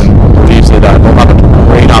class and believes that they'll have a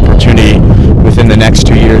great opportunity within the next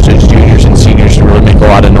 2 years as juniors and seniors to really make a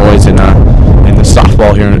lot of noise in the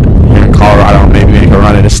softball here in Colorado, and maybe make a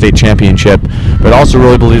run at a state championship. But also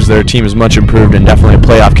really believes their team is much improved and definitely a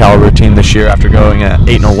playoff caliber team this year after going at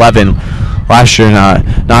 8-11. Last year, not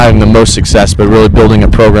having the most success, but really building a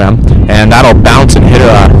program. And that'll bounce and hit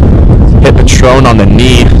Patron on the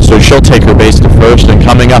knee, so she'll take her base to first. And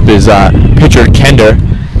coming up is pitcher Kender.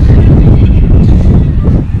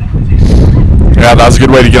 Yeah, that was a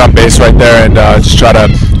good way to get on base right there, and just try to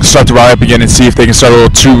start the rally up again and see if they can start a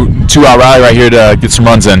little two-out rally right here to get some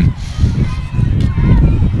runs in.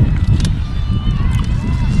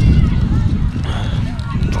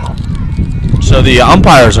 So the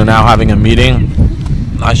umpires are now having a meeting.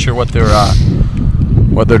 Not sure what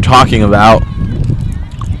they're talking about,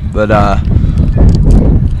 but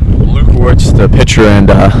Luke Wirtz, the pitcher, and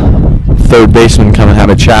third baseman come and have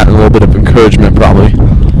a chat and a little bit of encouragement probably.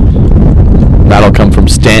 That'll come from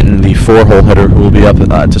Stanton, the 4-hole hitter, who will be up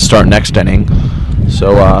to start next inning.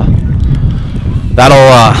 So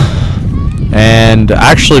and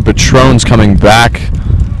actually Patron's coming back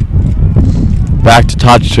to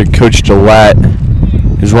talk to Coach Gillette,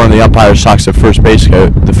 who's one of the umpires, talks to the first base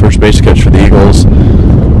coach for the Eagles.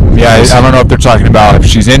 Yeah, I don't know if they're talking about if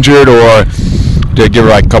she's injured or to give her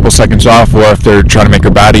like a couple seconds off, or if they're trying to make her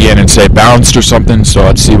bat in and say bounced or something. So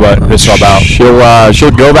let's see what this is all about.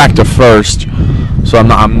 She'll go back to first. So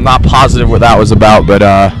I'm not positive what that was about, but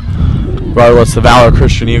regardless, the Valor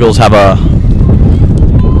Christian Eagles have a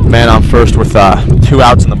man on first with 2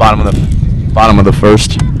 outs in the bottom of the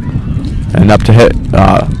first. And up to hit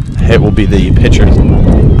will be the pitcher,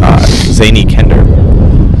 Zany Kender.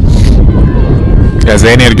 Yeah,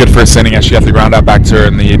 Zany had a good first inning as she got the ground out back to her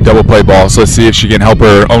in the double play ball. So let's see if she can help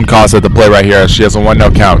her own cause at the play right here, as she has a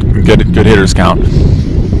 1-0 count, good hitters count.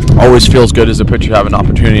 Always feels good as a pitcher to have an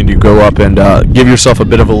opportunity to go up and give yourself a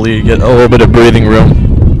bit of a lead, get a little bit of breathing room,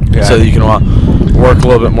 so that you can work a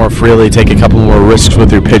little bit more freely, take a couple more risks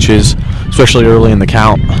with your pitches, especially early in the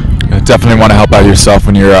count. Definitely want to help out yourself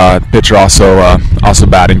when you're a pitcher also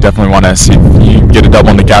batting. Definitely want to see if you can get a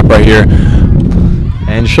double in the gap right here.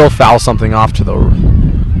 And she'll foul something off to the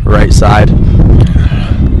right side.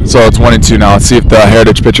 So it's 1-2 now. Let's see if the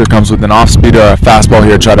Heritage pitcher comes with an off-speed or a fastball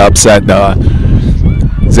here, try to upset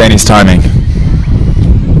Zany's timing.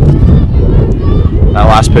 That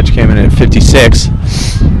last pitch came in at 56.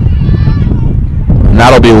 And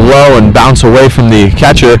that'll be low and bounce away from the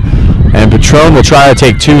catcher. And Patron will try to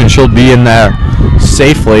take 2, and she'll be in there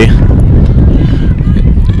safely.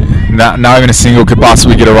 Not even a single could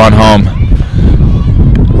possibly get a run home.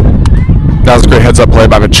 That was a great heads-up play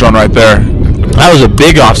by Patron right there. That was a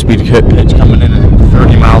big off-speed pitch coming in at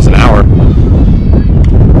 30 miles an hour.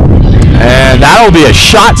 that'll be a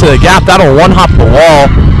shot to the gap. That'll one-hop the wall.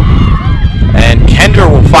 And Kendra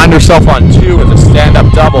will find herself on 2 with a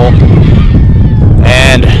stand-up double.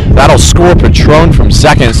 And that'll score Patron from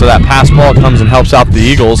second, so that pass ball comes and helps out the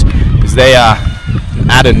Eagles as they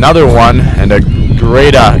add another one, and a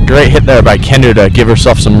great hit there by Kendra to give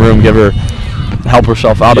herself some room, help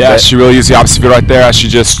herself out a bit. Yeah, she really used the opposite field right there. As she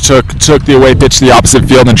just took the away pitch to the opposite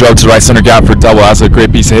field and drove to the right center gap for a double. That's a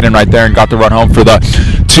great piece of hitting right there and got the run home for the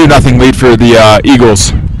 2-0 lead for the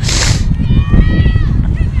Eagles.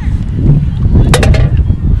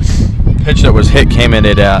 Pitch that was hit came in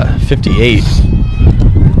at 58.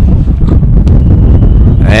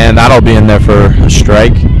 And that'll be in there for a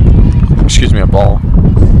strike. Excuse me, a ball.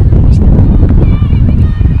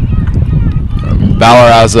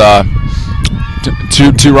 Valor has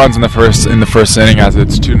two runs in the first inning as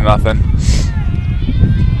it's 2-0.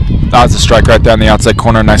 That was a strike right there in the outside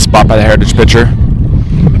corner. Nice spot by the Heritage pitcher.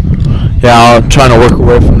 Yeah, I'm trying to work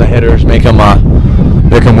away from the hitters, make them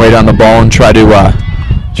way down the ball, and try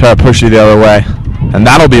to push you the other way. And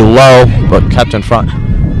that'll be low, but kept in front.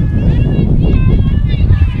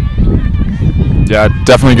 Yeah,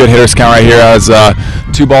 definitely good hitters count right here as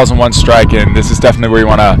 2 balls and 1 strike, and this is definitely where you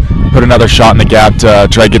want to put another shot in the gap to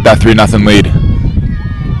try to get that 3-0 lead.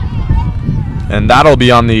 And that'll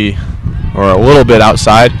be on or a little bit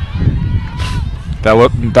outside.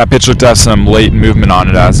 That pitch looked to have some late movement on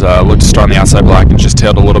it as looked to start on the outside block and just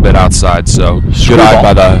tailed a little bit outside. So good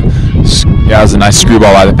eye by it was a nice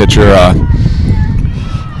screwball by the pitcher.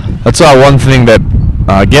 That's one thing that,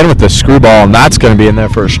 again with the screwball, and that's going to be in there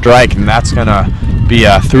for a strike, and that's going to be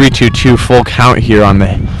a 3-2-2 full count here on the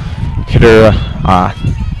hitter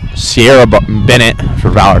Sierra Bennett for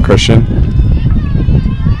Valor Christian.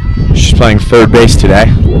 She's playing third base today.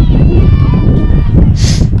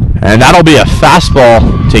 And that'll be a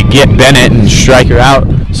fastball to get Bennett and strike her out.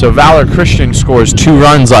 So Valor Christian scores 2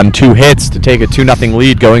 runs on 2 hits to take a 2-0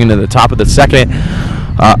 lead going into the top of the second.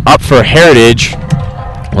 Up for Heritage,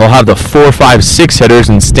 we'll have the 4, 5, 6 hitters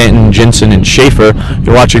in Stanton, Jensen, and Schaefer.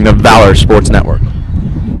 You're watching the Valor Sports Network.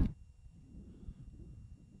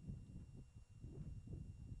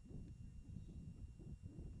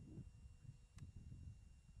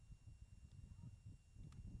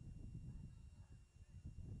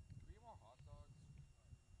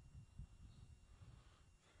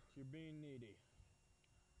 You're being needy.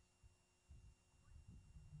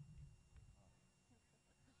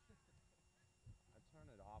 I turn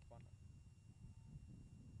it off on it.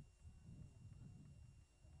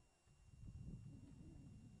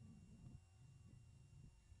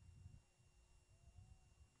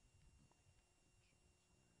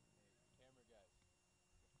 Camera guys,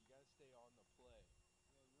 you gotta stay on the play.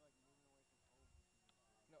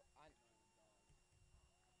 No, Well, don't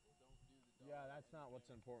do the dog. Yeah, that's not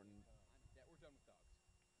what's important. yeah, we're done with dogs.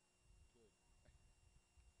 Good.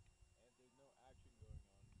 And if there's no action going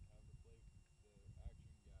on, have the action guy get something else.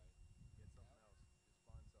 Just find something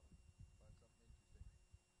interesting. Then make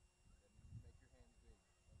your hands big. Let me know.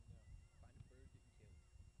 Find a bird getting killed.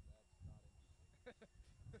 That's not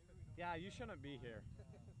interesting. Yeah, you shouldn't be here.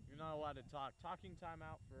 You're not allowed to talk. Talking time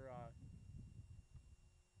out for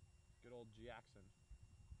good old Jackson.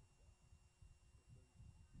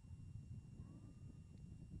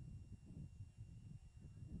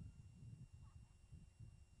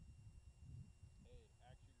 Hey,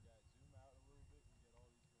 action guy, zoom out a little bit and get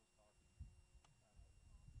all these girls talking.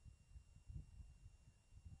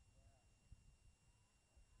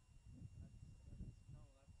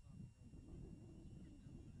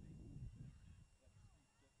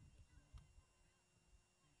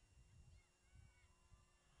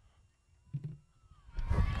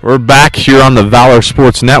 We're back here on the Valor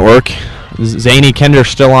Sports Network. Zany Kender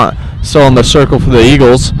still in the circle for the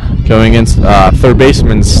Eagles, going against third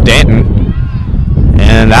baseman Stanton,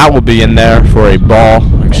 and that will be in there for a ball.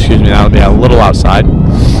 Excuse me, that will be a little outside.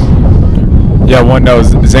 Yeah, one knows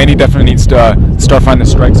Zany definitely needs to start finding the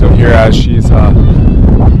strikes out here as she's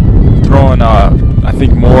throwing I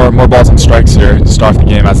think more balls and strikes here to start the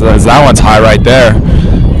game as that one's high right there.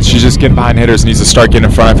 She's just getting behind hitters, needs to start getting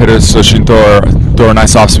in front of hitters so she can throw her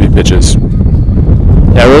nice off-speed pitches.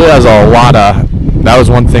 Yeah, it really has a lot of. That was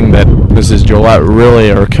one thing that Mrs. Gillette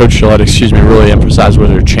or Coach Gillette, really emphasized with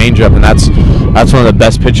her changeup, and that's one of the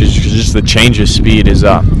best pitches because just the change of speed is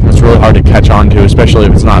it's really hard to catch on to, especially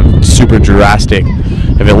if it's not super drastic.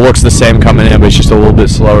 If it looks the same coming in, but it's just a little bit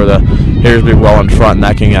slower, the hitters be well in front, and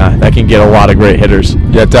that can get a lot of great hitters.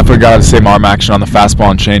 Yeah, definitely got the same arm action on the fastball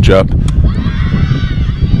and changeup.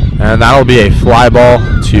 And that'll be a fly ball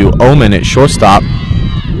to Omen at shortstop.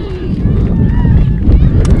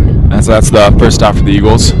 And so that's the first out for the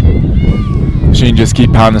Eagles. She can just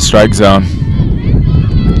keep pounding the strike zone.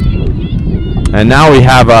 And now we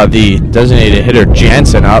have the designated hitter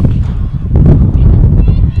Jansen up.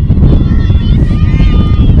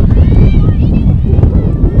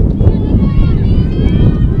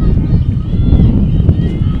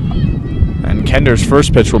 And Kender's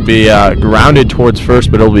first pitch will be grounded towards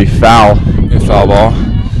first, but it'll be foul. A foul ball.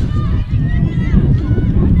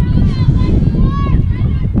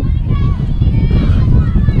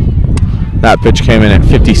 That pitch came in at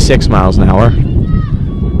 56 miles an hour.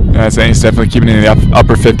 Yeah, Zany's definitely keeping it in the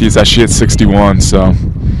upper 50s as she hits 61, so.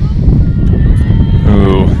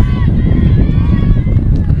 Ooh.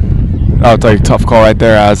 That looked like a tough call right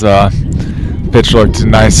there as pitch looked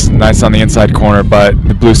nice on the inside corner, but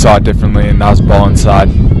the blue saw it differently, and that was ball inside.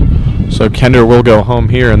 So Kender will go home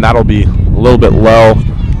here, and that'll be a little bit low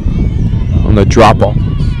on the drop ball.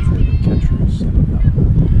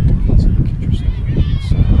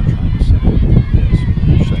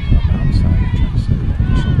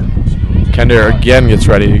 Kender again gets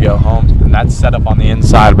ready to go home, and that's set up on the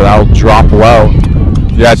inside, but that'll drop low.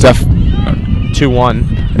 Yeah,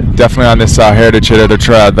 2-1. Definitely on this Heritage hitter,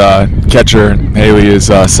 the catcher Haley is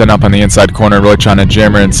setting up on the inside corner, really trying to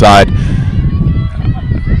jam her inside.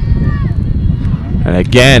 And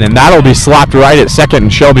again, and that'll be slapped right at second,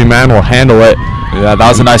 and Shelby Mann will handle it. Yeah, that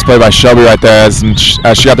was a nice play by Shelby right there. As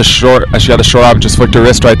she had the short up and just flicked her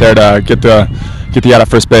wrist right there to get the out at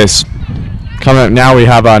first base. Coming up now, we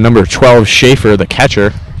have number 12 Schaefer, the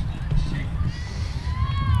catcher.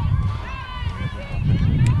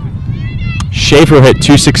 Schaefer hit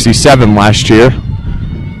 267 last year.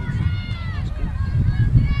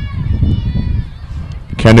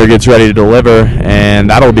 Kender gets ready to deliver, and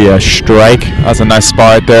that'll be a strike. That's a nice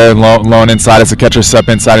spot right there, low and inside as the catcher step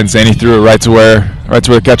inside, and Zany threw it right to where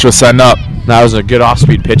the catcher was setting up. That was a good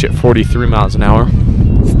off-speed pitch at 43 miles an hour.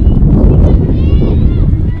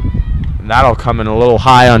 And that'll come in a little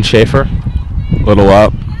high on Schaefer. A little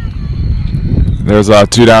up. There's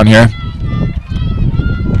 2 down here.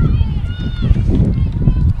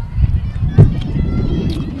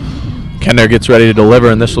 Kender gets ready to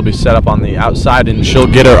deliver, and this will be set up on the outside, and she'll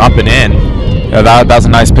get her up and in. Yeah, that's a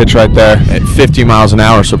nice pitch right there. At 50 miles an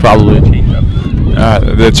hour, so probably a changeup.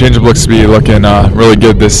 The changeup looks to be looking really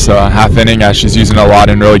good this half inning, as she's using it a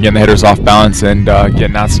lot and really getting the hitters off balance and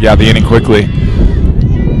getting out of the inning quickly.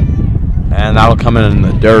 And that'll come in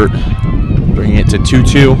the dirt, bringing it to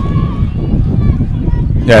 2-2.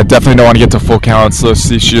 Yeah, definitely don't want to get to full count, so let's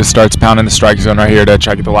see if she just starts pounding the strike zone right here to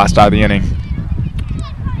try to get the last out of the inning.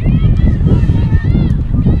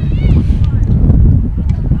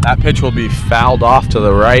 That pitch will be fouled off to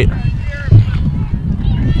the right.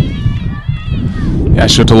 Yeah,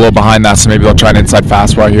 she looked a little behind that, so maybe they'll try an inside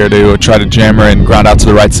fastball here to try to jam her and ground out to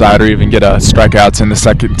the right side, or even get a strikeouts in the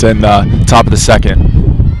top of the second.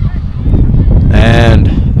 And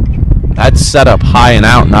that's set up high and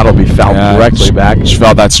out, and that'll be fouled directly back. She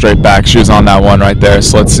fouled that straight back. She was on that one right there.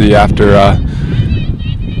 So let's see after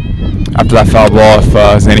that foul ball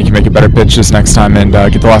if Zany can make a better pitch this next time and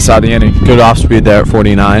get the last out of the inning. Good off speed there at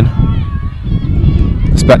 49.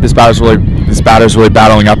 This batter's really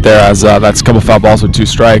battling up there, as that's a couple foul balls with 2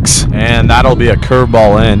 strikes. And that'll be a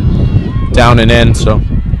curveball in, down and in. So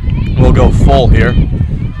we'll go full here.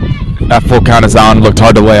 That full count is on. Looked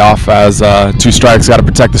hard to lay off as 2 strikes. Got to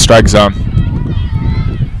protect the strike zone.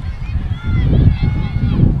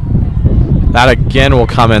 That again will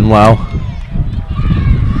come in low.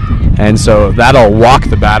 And so that'll walk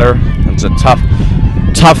the batter. It's a tough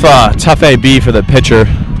AB for the pitcher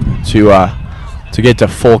to get to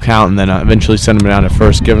full count, and then eventually send him down to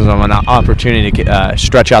first, gives them an opportunity to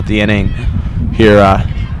stretch out the inning here,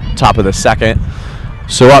 top of the second.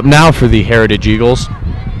 So up now for the Heritage Eagles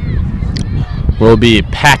will be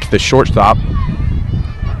Peck, the shortstop.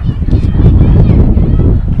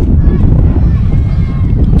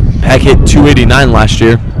 Peck hit 289 last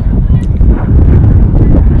year.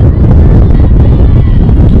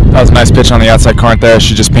 That was a nice pitch on the outside corner there.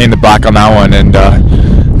 She just painted the black on that one, and the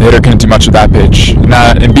hitter couldn't do much with that pitch.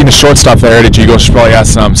 And being a shortstop for the Heritage Eagles, she probably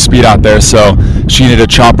has some speed out there, so she needed a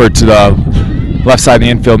chopper to the left side of the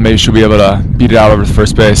infield. Maybe she'll be able to beat it out over to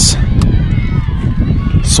first base.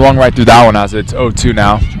 Swung right through that one as it's 0-2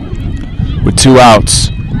 now with 2 outs.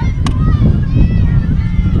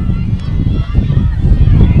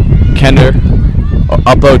 Kender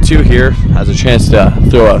up 0-2 here, has a chance to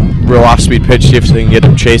throw a real off-speed pitch, see if they can get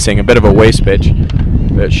him chasing, a bit of a waste pitch.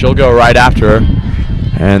 But she'll go right after her,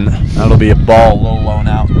 and that'll be a ball, low and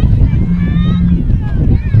out.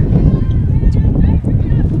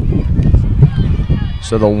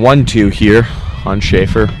 So the 1-2 here on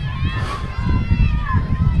Schaefer.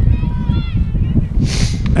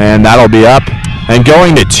 And that'll be up. And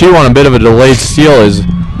going to 2 on a bit of a delayed steal is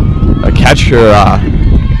a catcher,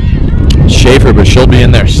 Schaefer, but she'll be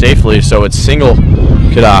in there safely, so it's single.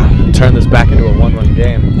 Could turn this back into a 1-run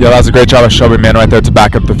game. Yeah, that was a great job of Shelby Man right there to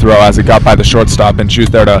back up the throw as it got by the shortstop, and she was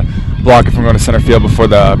there to block it from going to center field before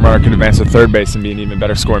the runner could advance to third base and be in even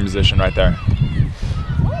better scoring position right there.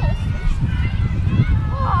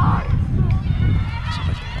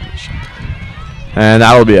 And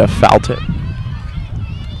that'll be a foul tip.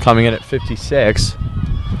 Coming in at 56.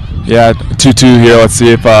 Yeah, 2-2 here. Let's see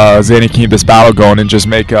if Zany can keep this battle going and just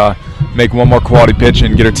make one more quality pitch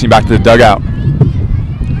and get her team back to the dugout.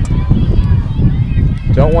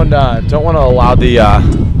 Don't want to allow the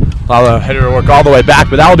hitter to work all the way back,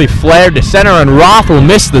 but that will be flared to center, and Roth will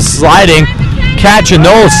miss the sliding catch, and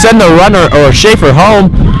they'll send the runner or Schaefer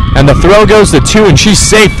home, and the throw goes to 2, and she's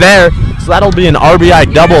safe there. So that'll be an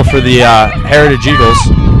RBI double for the Heritage Eagles.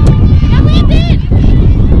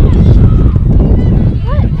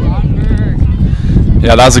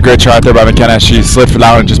 Yeah, that was a great try out there by McKenna. She slid for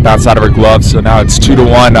that one and just bounced out of her glove. So now it's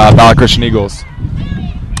 2-1 Valor Christian Eagles.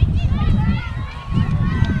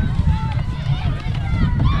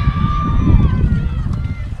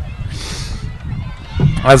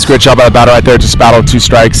 That's a great job by the batter right there. Just battled 2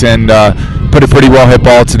 strikes and put a pretty well hit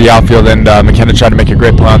ball to the outfield. And McKenna tried to make a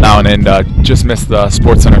great play on that one and just missed the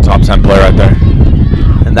Sports Center top 10 play right there.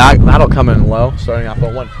 And that'll come in low, starting off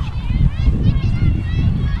at 1.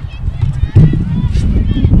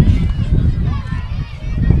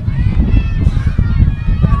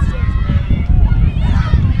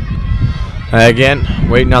 Again,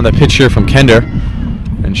 waiting on the pitch here from Kender,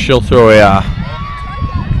 and she'll throw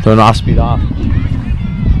an off-speed off.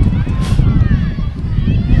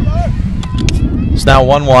 It's now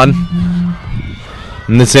 1-1.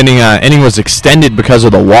 And this inning was extended because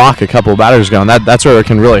of the walk a couple of batters ago, and that's where it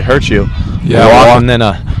can really hurt you. Yeah, walk and then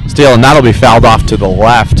a steal, and that'll be fouled off to the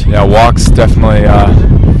left. Yeah, walks definitely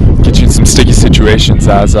get you in some sticky situations,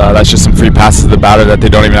 as that's just some free passes to the batter that they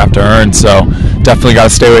don't even have to earn. So definitely got to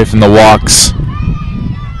stay away from the walks.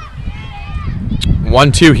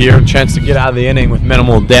 1-2 here, chance to get out of the inning with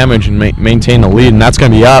minimal damage and maintain the lead, and that's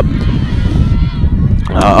going to be up.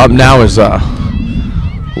 Up now is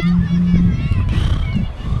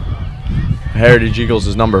Heritage Eagles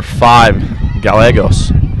is number 5,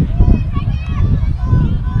 Gallegos.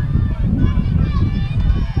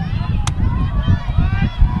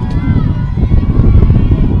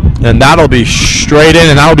 And that'll be straight in,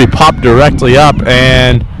 and that'll be popped directly up,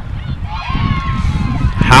 and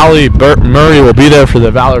Hallie Murray will be there for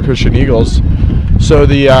the Valor Christian Eagles. So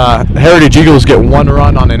the Heritage Eagles get 1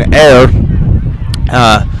 run on an error.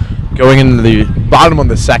 Going into the bottom of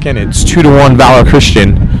the second, it's 2-1 Valor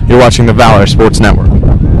Christian. You're watching the Valor Sports Network.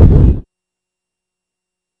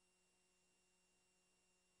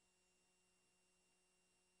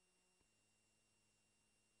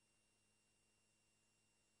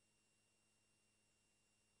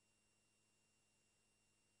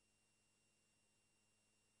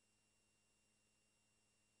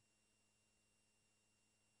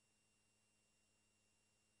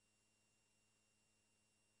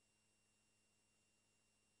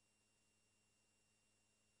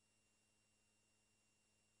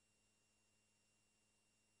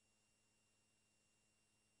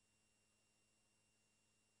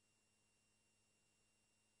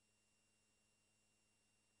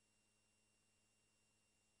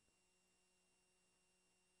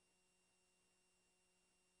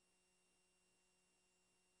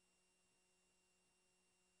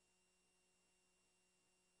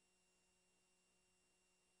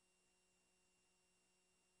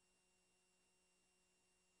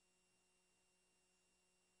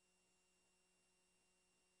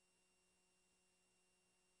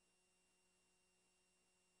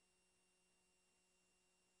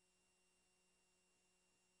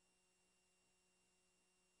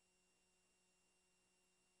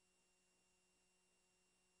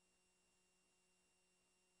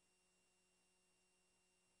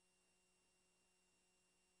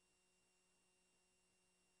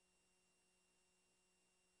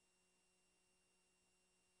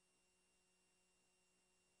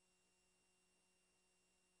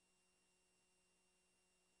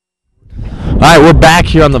 All right, we're back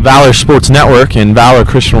here on the Valor Sports Network, and Valor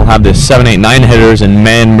Christian will have this 7, 8, 9 hitters in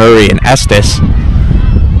Man, Murray, and Estes,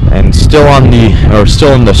 and still in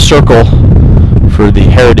the circle for the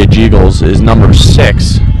Heritage Eagles is number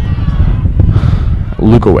 6,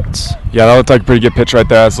 Lukowitz. Yeah, that looked like a pretty good pitch right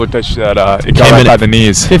there. It looked like it got right by the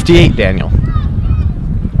knees. 58, Daniel.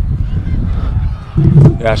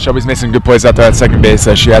 Yeah, Shelby's made some good plays out there at second base.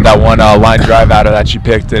 She had that one line drive out of that she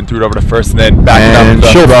picked and threw it over to first, and then back And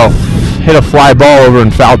up. she'll hit a fly ball over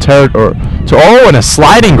in foul territory. And a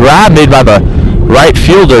sliding grab made by the right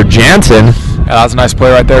fielder, Jansen. Yeah, that was a nice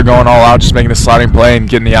play right there, going all out, just making the sliding play and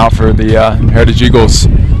getting the out for the Heritage Eagles.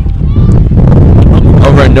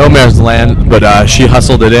 Over in no man's land, but she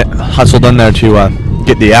hustled in there to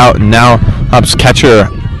get the out, and now helps catcher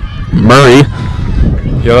Murray.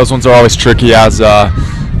 Yeah, those ones are always tricky, as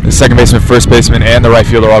the second baseman, first baseman, and the right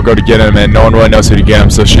fielder all go to get him, and no one really knows who to get him.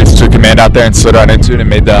 So she just took command out there and slid right into it and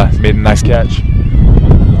made a nice catch.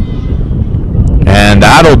 And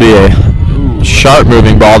that'll be a sharp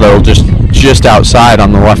moving ball that'll just outside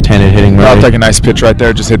on the left-handed hitting Murray. That'll take a nice pitch right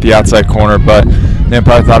there, just hit the outside corner, but then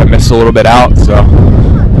probably thought it missed a little bit out. So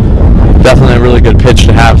definitely a really good pitch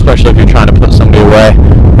to have, especially if you're trying to put somebody away.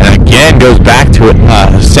 And again, goes back to it.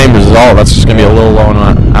 Same result. That's just going to be a little low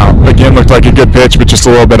and out. Again, looked like a good pitch, but just a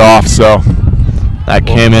little bit off. So that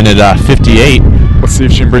came in at 58. Let's see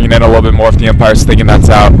if she can bring it in a little bit more if the umpire's thinking that's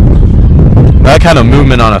out. That kind of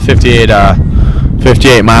movement on a 58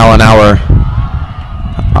 mile an hour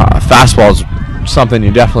fastball is something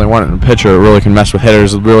you definitely want in a pitcher. It really can mess with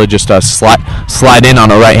hitters. Really just slide in on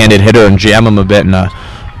a right-handed hitter and jam them a bit, and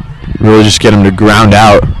really just get them to ground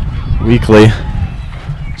out weakly.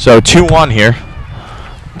 So 2-1 here.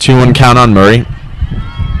 2-1 count on Murray.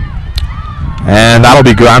 And that'll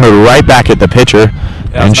be grounded right back at the pitcher.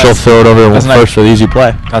 Yeah, and she'll nice. Throw it over first for the easy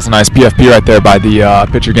play. That's a nice PFP right there by the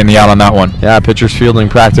pitcher getting the out on that one. Yeah, pitcher's fielding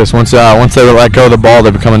practice. Once they let go of the ball, they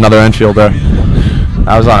become another infielder.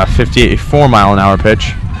 That was on a 54 mile an hour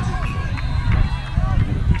pitch.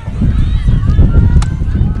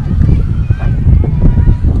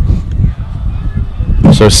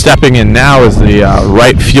 So stepping in now is the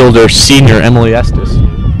right fielder, senior Emily Estes.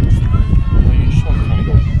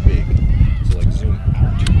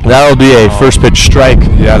 That'll be a first pitch strike.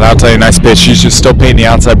 Yeah, that'll tell you a nice pitch. She's just still painting the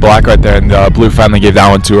outside black right there, and Blue finally gave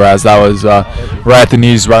that one to her, as that was right at the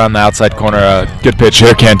knees, right on the outside corner. Good pitch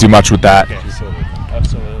here, can't do much with that.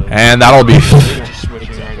 And that'll be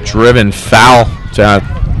driven foul to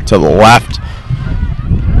the left.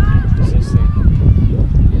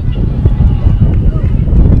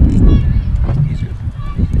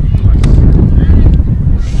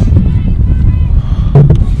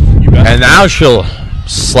 And now she'll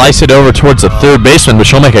slice it over towards the third baseman, but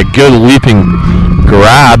she'll make a good leaping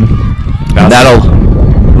grab. And that'll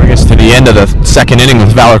bring us to the end of the second inning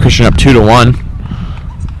with Valor Christian up 2-1.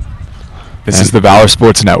 This is the Valor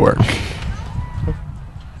Sports Network.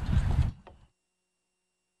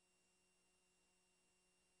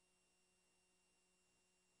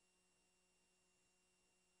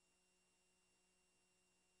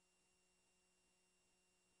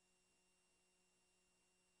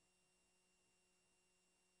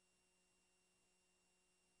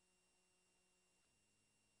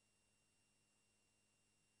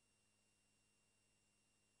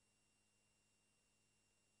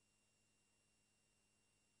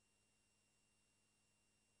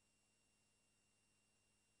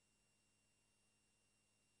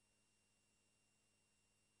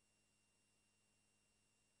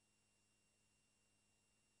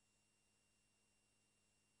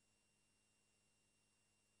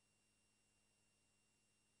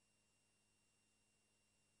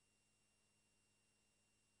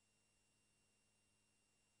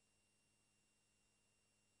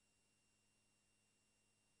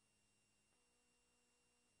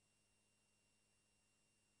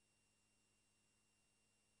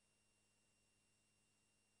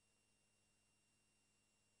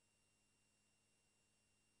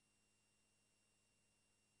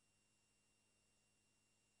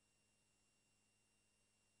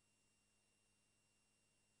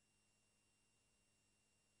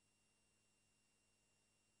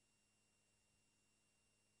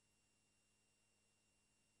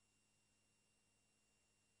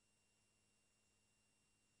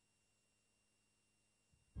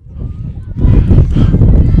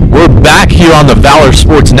 We're back here on the Valor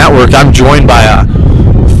Sports Network. I'm joined by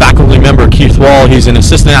faculty member Keith Wall. He's an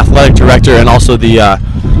assistant athletic director and also the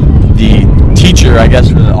teacher, I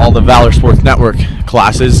guess, for all the Valor Sports Network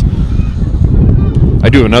classes. I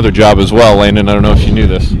do another job as well, Landon. I don't know if you knew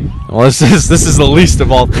this. Well, this is the least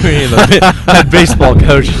of all being the head baseball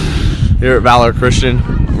coach here at Valor Christian.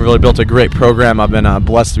 We really built a great program. I've been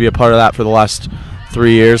blessed to be a part of that for the last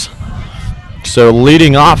 3 years. So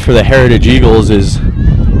leading off for the Heritage Eagles is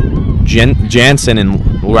Jansen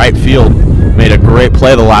in right field. Made a great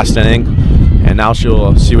play the last inning, and now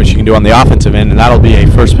she'll see what she can do on the offensive end, and that'll be a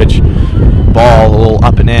first pitch ball a little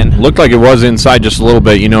up and in. Looked like it was inside just a little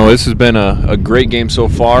bit. You know, this has been a great game so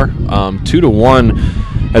far.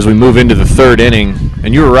 2-1 as we move into the third inning.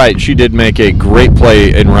 And you were right, she did make a great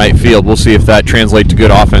play in right field. We'll see if that translates to good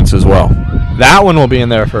offense as well. That one will be in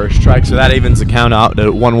there for a strike, so that evens the count out at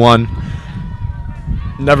 1-1.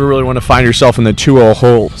 Never really want to find yourself in the 2-0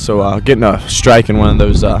 hole, so getting a strike in one of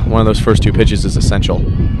those first two pitches is essential.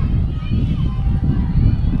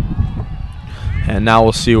 And now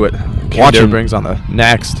we'll see what Kinder brings on the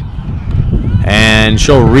next. And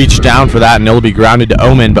she'll reach down for that, and it'll be grounded to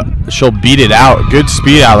Omen, but she'll beat it out. Good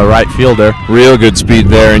speed out of the right fielder. Real good speed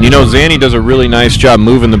there. And you know, Zanny does a really nice job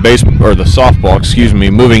moving the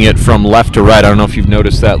softball, moving it from left to right. I don't know if you've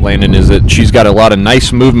noticed that, Landon, is that she's got a lot of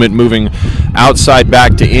nice movement moving outside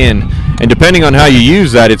back to in. And depending on how you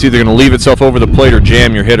use that, it's either going to leave itself over the plate or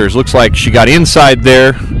jam your hitters. Looks like she got inside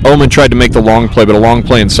there. Omen tried to make the long play, but a long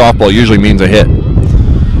play in softball usually means a hit.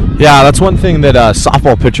 Yeah, that's one thing that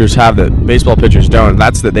softball pitchers have that baseball pitchers don't, and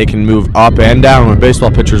that's that they can move up and down, where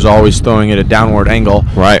baseball pitchers are always throwing at a downward angle.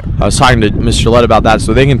 Right. I was talking to Ms. Gillette about that,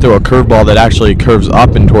 so they can throw a curveball that actually curves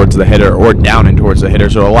up and towards the hitter or down and towards the hitter,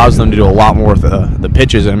 so it allows them to do a lot more with the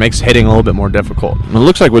pitches, and it makes hitting a little bit more difficult. It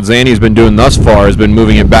looks like what Zanny's been doing thus far has been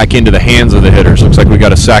moving it back into the hands of the hitters. Looks like we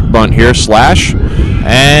got a sack bunt here, slash.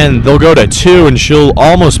 And they'll go to 2, and she'll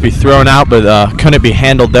almost be thrown out, but couldn't be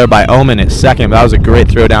handled there by Omen at second. But that was a great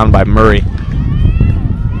throw down by Murray.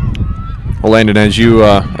 Well, Landon, as you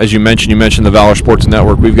mentioned the Valor Sports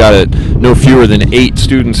Network. We've got no fewer than 8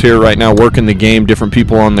 students here right now working the game. Different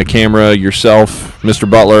people on the camera, yourself, Mr.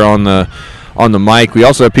 Butler on the mic. We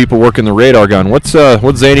also have people working the radar gun. What's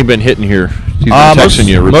Zanny been hitting here? He's been texting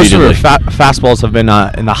you repeatedly. Most of her fastballs have been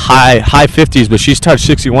in the high 50s, but she's touched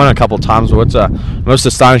 61 a couple times. But what's most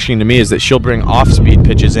astonishing to me is that she'll bring off-speed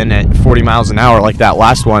pitches in at 40 miles an hour like that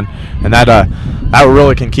last one, and that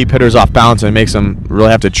really can keep hitters off balance and makes them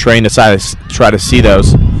really have to train to try to see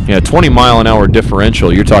those. Yeah, 20-mile-an-hour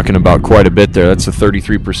differential. You're talking about quite a bit there. That's a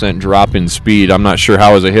 33% drop in speed. I'm not sure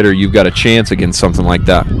how, as a hitter, you've got a chance against something like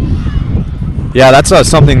that. Yeah, that's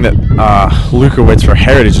something that Lukowitz for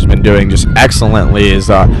Heritage has been doing just excellently. Is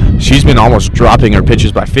she's been almost dropping her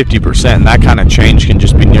pitches by 50%, and that kind of change can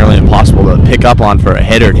just be nearly impossible to pick up on for a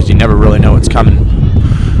hitter because you never really know what's coming.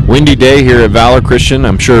 Windy day here at Valor Christian.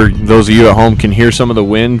 I'm sure those of you at home can hear some of the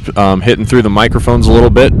wind hitting through the microphones a little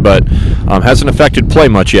bit, but hasn't affected play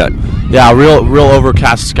much yet. Yeah, real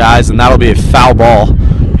overcast skies, and that'll be a foul ball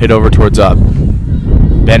hit over towards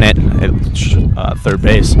Bennett at third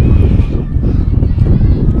base.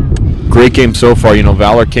 Great game so far. You know,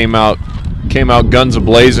 Valor came out guns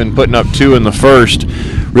a-blazing, putting up 2 in the first,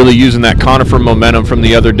 really using that conifer momentum from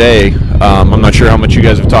the other day. I'm not sure how much you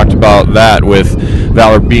guys have talked about that, with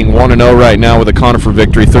Valor being 1-0 right now with a conifer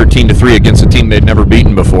victory, 13-3 against a team they'd never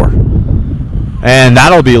beaten before. And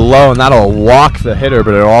that'll be low, and that'll walk the hitter,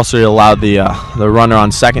 but it'll also allow the runner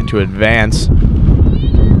on second to advance.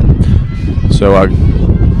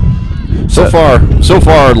 So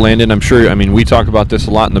far, Landon, I'm sure, I mean, we talk about this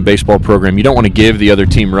a lot in the baseball program. You don't want to give the other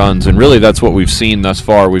team runs, and really that's what we've seen thus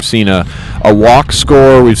far. We've seen a walk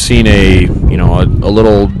score, we've seen a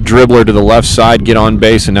little dribbler to the left side get on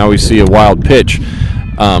base, and now we see a wild pitch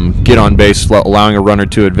get on base, allowing a runner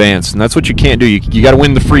to advance. And that's what you can't do. You got to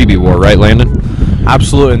win the freebie war, right, Landon?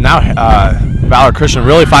 Absolutely. Now Valor Christian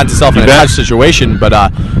really finds itself in a tough situation, but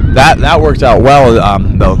that worked out well.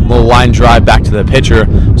 The little line drive back to the pitcher,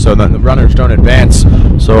 so that the runners don't advance.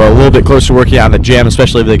 So a little bit closer working out the jam,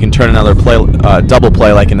 especially if they can turn another double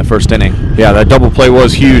play like in the first inning. Yeah, that double play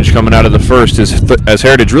was huge coming out of the first, as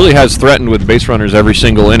Heritage really has threatened with base runners every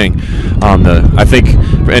single inning. I think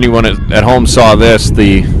for anyone at home saw this,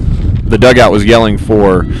 the dugout was yelling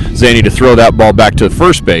for Zanny to throw that ball back to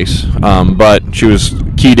first base, but she was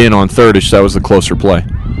keyed in on third, so that was the closer play.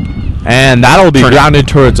 And that'll be grounded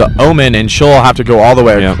towards Omen, and she'll have to go all the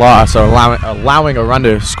way across, so allowing a run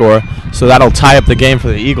to score. So that'll tie up the game for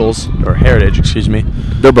the Eagles, or Heritage, excuse me.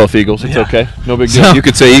 They're both Eagles. It's okay. No big deal. You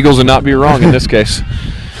could say Eagles and not be wrong in this case.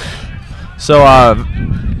 So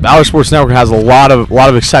Valor Sports Network has a lot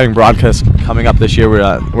of exciting broadcasts coming up this year.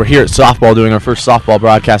 We're here at softball doing our first softball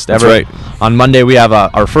broadcast ever. That's right. On Monday we have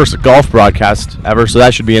our first golf broadcast ever, so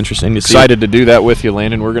that should be interesting to see. Excited to do that with you,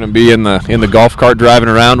 Landon. We're going to be in the golf cart driving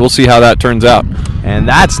around. We'll see how that turns out. And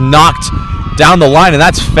that's knocked down the line, and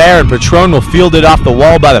that's fair. And Patron will field it off the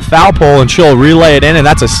wall by the foul pole, and she'll relay it in, and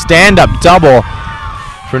that's a stand-up double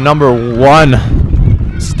for number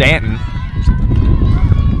 1, Stanton.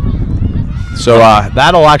 So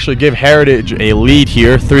that'll actually give Heritage a lead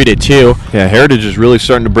here, 3-2. Yeah, Heritage is really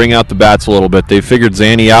starting to bring out the bats a little bit. They figured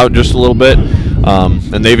Zanny out just a little bit.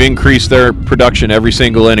 And they've increased their production every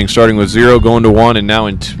single inning, starting with 0, going to 1, and now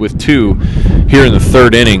with 2 here in the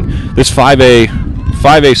 3rd inning. This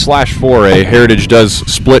 5A/4A, Heritage does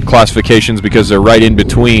split classifications because they're right in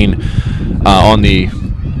between on the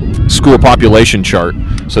school population chart.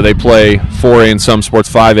 So they play 4A in some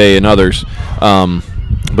sports, 5A in others.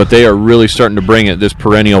 But they are really starting to bring it, this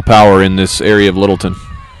perennial power in this area of Littleton.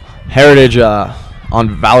 Heritage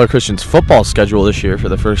on Valor Christian's football schedule this year for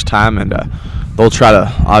the first time, and they'll try to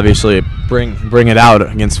obviously bring it out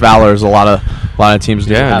against Valor. There's a lot of teams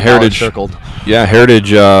that have Heritage Valor circled. Yeah,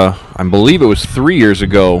 Heritage, I believe it was 3 years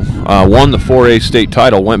ago, won the 4A state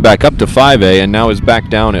title, went back up to 5A, and now is back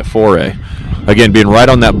down at 4A. Again, being right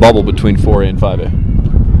on that bubble between 4A and 5A.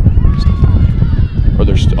 Or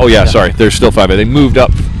they're they're still 5A. They moved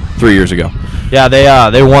up 3 years ago. Yeah,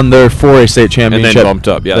 they won their 4A state championship. And then bumped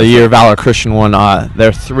up, yeah. The year Valor Christian won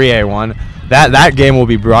their 3A one. That game will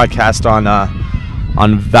be broadcast on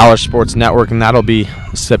Valor Sports Network, and that'll be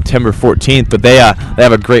September 14th. But they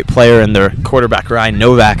have a great player in their quarterback, Ryan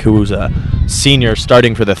Novak, who's a senior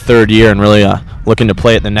starting for the 3rd year and really looking to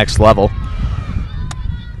play at the next level.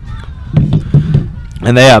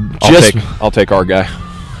 And they I'll take our guy.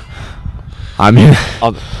 I mean,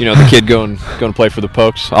 the kid going to play for the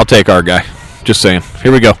Pokes. I'll take our guy. Just saying.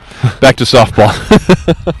 Here we go. Back to softball.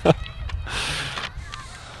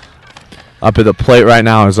 Up at the plate right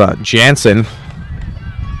now is Jansen.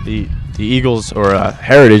 The Eagles, or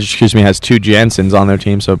Heritage, has 2 Jansens on their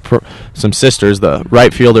team, so some sisters. The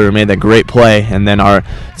right fielder who made that great play, and then our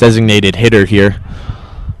designated hitter here.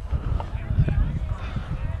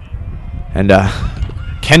 And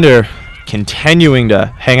Kender continuing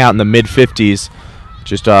to hang out in the mid-50s.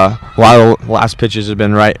 Just a lot of the last pitches have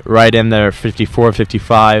been right in there, 54,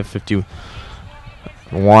 55,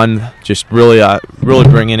 51. Just really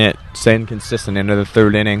bringing it, staying consistent into the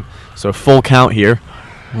 3rd inning. So full count here.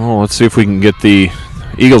 Oh, let's see if we can get the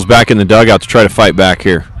Eagles back in the dugout to try to fight back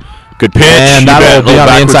here. Good pitch. And that'll be on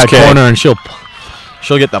the inside corner, and she'll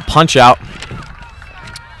get the punch out.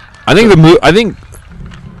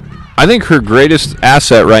 I think her greatest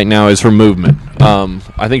asset right now is her movement.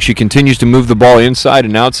 I think she continues to move the ball inside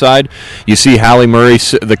and outside. You see Hallie Murray,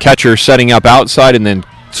 the catcher, setting up outside and then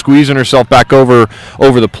squeezing herself back over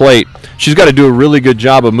the plate. She's got to do a really good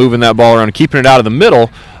job of moving that ball around and keeping it out of the middle,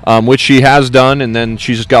 which she has done, and then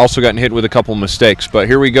she's also gotten hit with a couple mistakes. But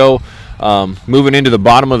here we go, moving into the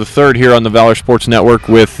bottom of the 3rd here on the Valor Sports Network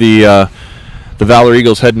with the Valor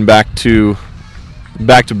Eagles heading back to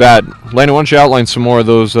bat. Landon, why don't you outline some more of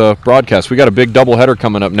those broadcasts? We got a big doubleheader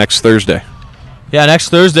coming up next Thursday. Yeah, next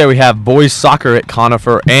Thursday we have boys soccer at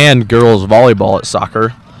Conifer and girls volleyball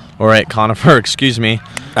at Conifer, excuse me.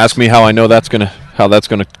 Ask me how I know how that's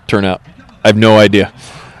gonna turn out. I have no idea.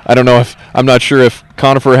 I'm not sure if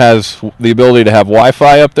Conifer has the ability to have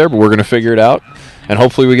Wi-Fi up there, but we're gonna figure it out, and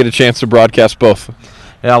hopefully we get a chance to broadcast both.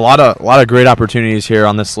 Yeah, a lot of great opportunities here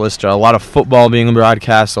on this list. A lot of football being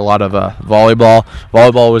broadcast, a lot of volleyball.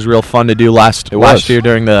 Volleyball was real fun to do last year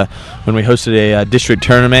when we hosted a district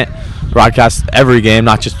tournament. Broadcast every game,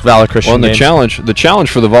 not just Valor Christian games. The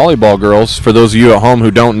challenge for the volleyball girls, for those of you at home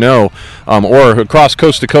who don't know, or across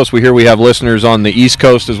coast to coast, we have listeners on the East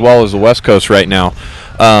Coast as well as the West Coast right now.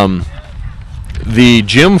 The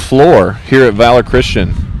gym floor here at Valor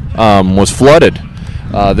Christian was flooded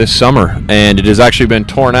this summer, and it has actually been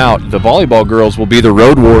torn out. The volleyball girls will be the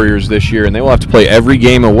road warriors this year, and they will have to play every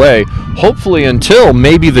game away, hopefully until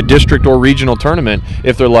maybe the district or regional tournament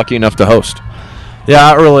if they're lucky enough to host.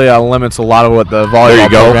 Yeah, that really limits a lot of what the volleyball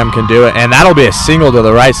program can do, and that'll be a single to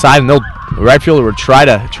the right side, and the right fielder would try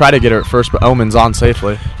to get her at first, but Omen's on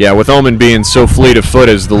safely. Yeah, with Omen being so fleet of foot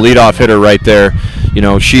as the leadoff hitter right there,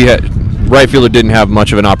 right fielder didn't have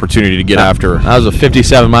much of an opportunity to get after her. That was a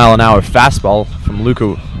 57-mile-an-hour fastball from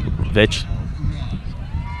Lukovic.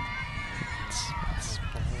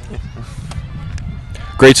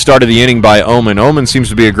 Great start of the inning by Omen. Omen seems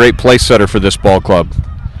to be a great place setter for this ball club.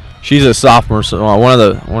 She's a sophomore, so one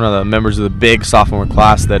of the members of the big sophomore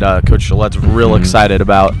class that Coach Gillette's real excited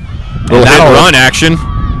about. Little hit and run action.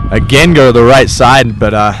 Again, go to the right side,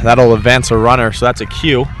 but that'll advance a runner, so that's a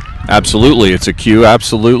cue. Absolutely, it's a cue.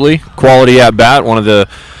 Absolutely, quality at bat. One of the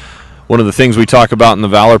things we talk about in the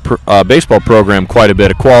Valor baseball program quite a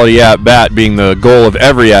bit. A quality at bat being the goal of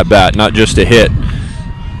every at bat, not just a hit.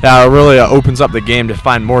 Yeah, it really opens up the game to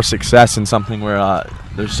find more success in something where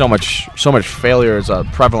there's so much failure is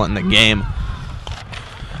prevalent in the game.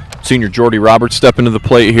 Senior Jordy Roberts stepping to the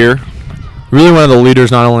plate here. Really one of the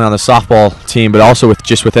leaders not only on the softball team but also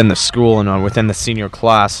within the school and within the senior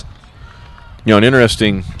class. You know, an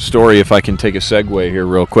interesting story, if I can take a segue here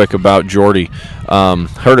real quick, about Jordy.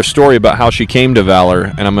 Heard a story about how she came to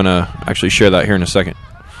Valor, and I'm going to actually share that here in a second.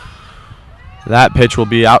 That pitch will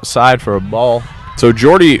be outside for a ball. So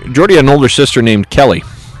Jordy had an older sister named Kelly.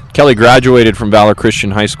 Kelly graduated from Valor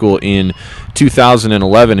Christian High School in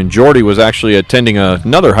 2011, and Jordy was actually attending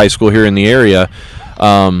another high school here in the area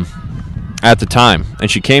at the time.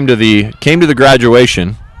 And she came to the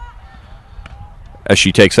graduation, as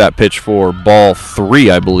she takes that pitch for ball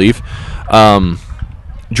 3, I believe.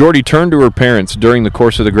 Jordy turned to her parents during the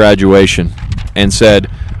course of the graduation and said,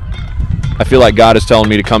 "I feel like God is telling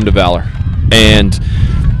me to come to Valor." And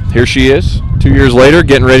here she is, 2 years later,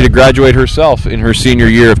 getting ready to graduate herself in her senior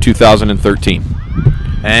year of 2013.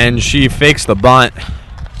 And she fakes the bunt.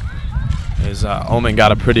 As Omen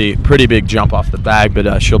got a pretty big jump off the bag,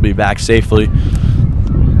 but she'll be back safely.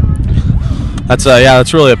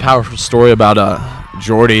 That's really a powerful story about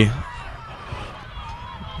Jordy.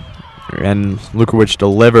 And Lukowicz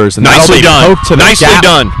delivers. And Nicely done. To the Nicely gap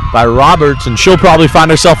done by Roberts, and she'll probably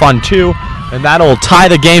find herself on 2, and that'll tie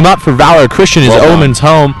the game up for Valor Christian as Omen's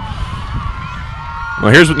home.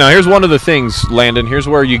 Well, here's one of the things, Landon. Here's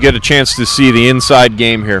where you get a chance to see the inside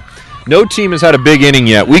game here. No team has had a big inning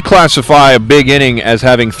yet. We classify a big inning as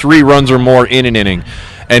having 3 runs or more in an inning.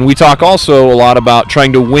 And we talk also a lot about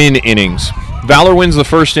trying to win innings. Valor wins the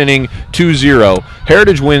first inning 2-0.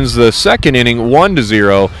 Heritage wins the second inning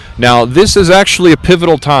 1-0. Now, this is actually a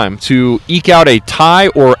pivotal time to eke out a tie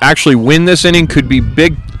or actually win this inning. Could be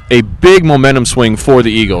a big momentum swing for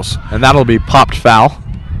the Eagles. And that'll be popped foul.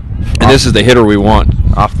 And this is the hitter we want.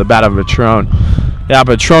 Off the bat of Patron. Yeah,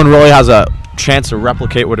 Patron really has a chance to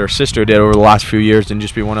replicate what her sister did over the last few years and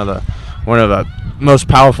just be one of the most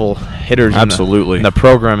powerful hitters in the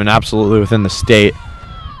program and absolutely within the state.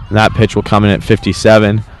 And that pitch will come in at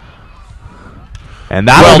 57. And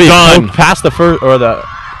that'll be poked past the first, or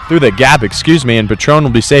through the gap, and Patron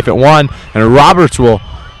will be safe at 1, and Roberts will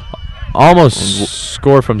almost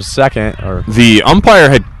score from second. Or the umpire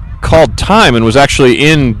had called time and was actually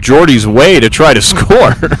in Jordy's way to try to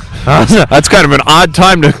score. That's kind of an odd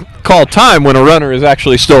time to call time when a runner is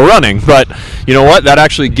actually still running. But you know what? That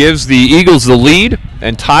actually gives the Eagles the lead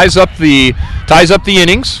and ties up the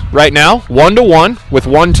innings right now, 1-1 with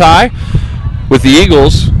 1 tie, with the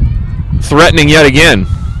Eagles threatening yet again.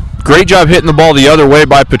 Great job hitting the ball the other way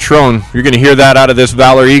by Patron. You're going to hear that out of this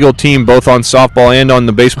Valor Eagle team, both on softball and on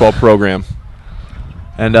the baseball program.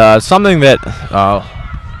 And something that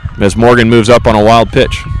as Morgan moves up on a wild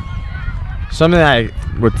pitch. Something that I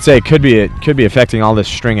would say could be affecting all this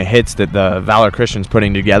string of hits that the Valor Christian's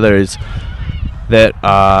putting together is that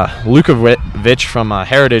Lukowicz from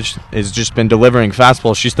Heritage has just been delivering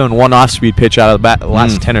fastballs. She's thrown 1 off-speed pitch out of the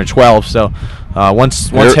last 10 or 12. So once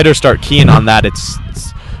hitters start keying on that, it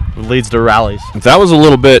leads to rallies. That was a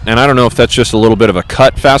little bit, and I don't know if that's just a little bit of a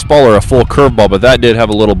cut fastball or a full curveball, but that did have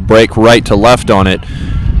a little break right to left on it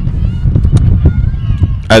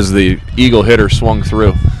as the Eagle hitter swung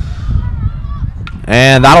through.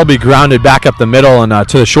 And that'll be grounded back up the middle and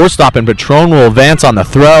to the shortstop, and Patron will advance on the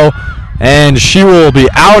throw, and she will be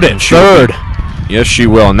out at third. Yes, she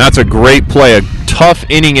will, and that's a great play, a tough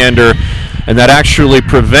inning ender, and that actually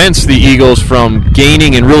prevents the Eagles from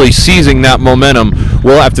gaining and really seizing that momentum.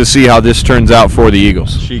 We'll have to see how this turns out for the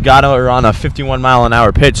Eagles. She got her on a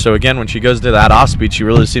 51-mile-an-hour pitch, so again, when she goes to that off-speed, she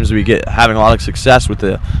really seems to be having a lot of success with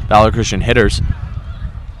the Valor Christian hitters.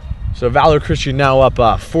 So Valor Christian now up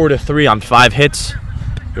 4-3 on 5 hits.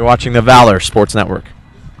 You're watching the Valor Sports Network.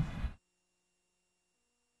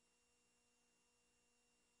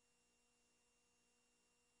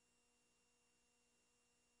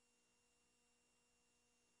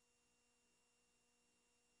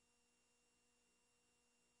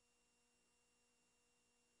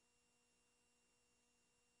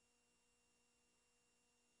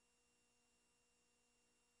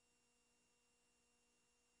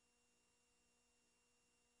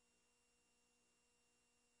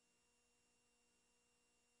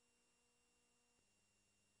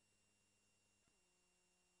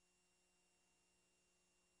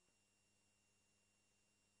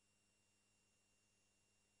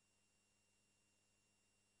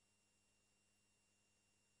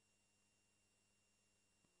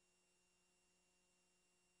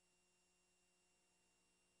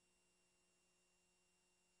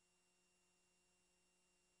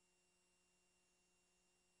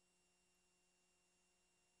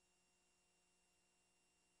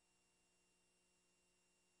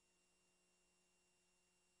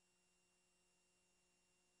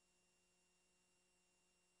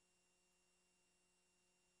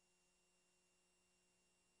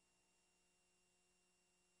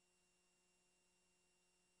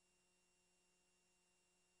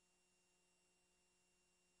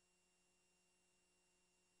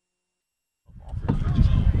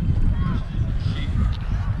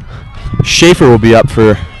 Schaefer will be up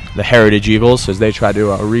for the Heritage Eagles as they try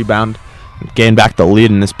to rebound and gain back the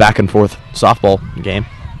lead in this back-and-forth softball game.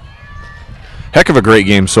 Heck of a great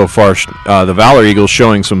game so far. The Valor Eagles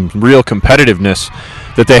showing some real competitiveness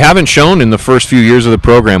that they haven't shown in the first few years of the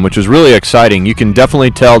program, which is really exciting. You can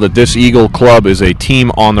definitely tell that this Eagle club is a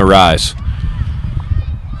team on the rise.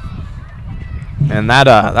 And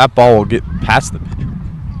that ball will get past the pitcher.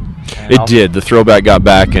 It did. The throwback got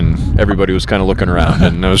back, and everybody was kind of looking around,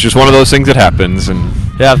 and it was just one of those things that happens. And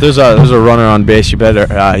yeah, if there's a runner on base, you got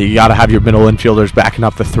to have your middle infielders backing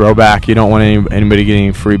up the throwback. You don't want anybody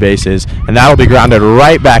getting free bases, and that'll be grounded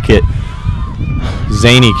right back at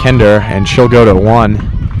Zany Kinder, and she'll go to 1.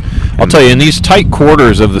 I'll tell you, in these tight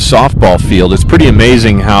quarters of the softball field, it's pretty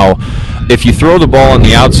amazing how if you throw the ball in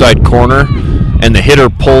the outside corner and the hitter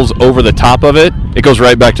pulls over the top of it, it goes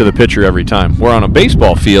right back to the pitcher every time. Where on a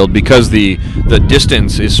baseball field, because the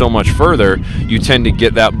distance is so much further, you tend to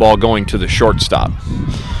get that ball going to the shortstop.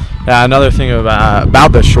 Another thing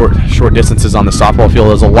about the short distances on the softball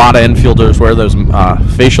field is a lot of infielders wear those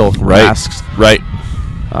facial masks. Right.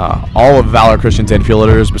 All of Valor Christian's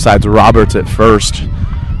infielders, besides Roberts at first,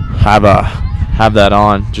 have that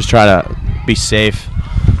on. Just try to be safe.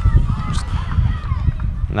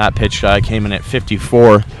 And that pitch came in at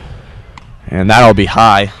 54, and that'll be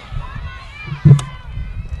high.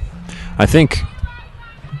 I think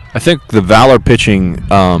the Valor pitching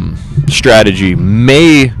strategy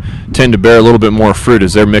may tend to bear a little bit more fruit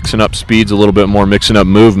as they're mixing up speeds a little bit more, mixing up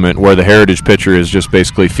movement, where the Heritage pitcher is just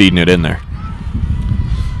basically feeding it in there.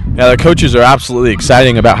 Yeah, the coaches are absolutely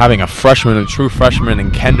exciting about having a true freshman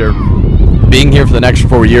in Kender being here for the next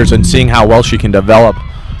 4 years and seeing how well she can develop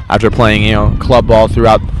after playing, club ball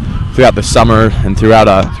throughout the summer and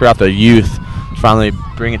throughout the youth. Finally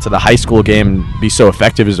bring it to the high school game and be so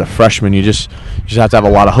effective as a freshman. You just have to have a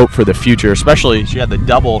lot of hope for the future, especially she had the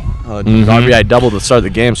double, RBI double to start the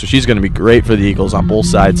game, so she's going to be great for the Eagles on both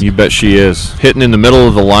sides. You bet she is. Hitting in the middle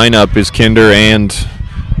of the lineup is Kinder and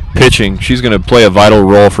pitching. She's going to play a vital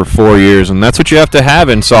role for 4 years, and that's what you have to have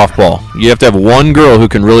in softball. You have to have one girl who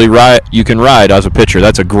can really ride as a pitcher.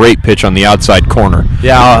 That's a great pitch on the outside corner.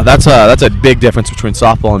 Yeah, that's a big difference between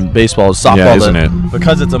softball and baseball. Softball, yeah, isn't it?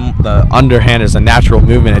 Because the underhand is a natural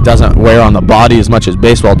movement, it doesn't wear on the body as much as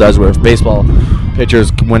baseball does, where if baseball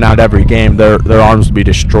pitchers went out every game, their arms would be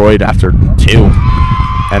destroyed after 2.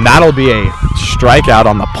 And that'll be a strikeout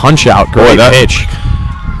on the punch-out. Great pitch.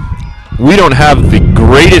 We don't have the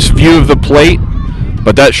greatest view of the plate,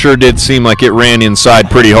 but that sure did seem like it ran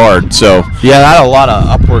inside pretty hard. So yeah, that had a lot of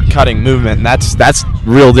upward cutting movement, and that's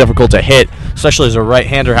real difficult to hit, especially as a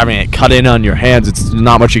right-hander having it cut in on your hands. It's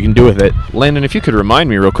not much you can do with it. Landon, if you could remind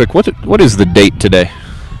me real quick, what is the date today?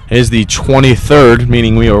 It is the 23rd,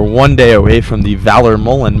 meaning we are 1 day away from the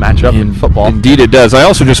Valor-Mullen matchup in football. Indeed it does. I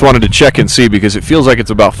also just wanted to check and see because it feels like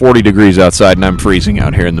it's about 40 degrees outside and I'm freezing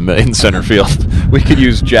out here in center field. We could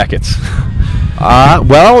use jackets.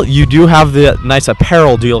 Well, you do have the nice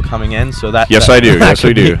apparel deal coming in, so that. Yes, I do. Yes,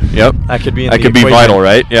 we do. Yep. That could be. That could be vital,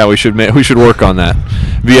 right? Yeah, we should work on that.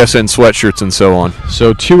 VSN sweatshirts and so on.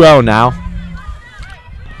 So 2-0 now,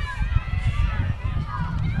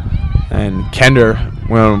 and Kender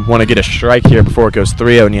want to get a strike here before it goes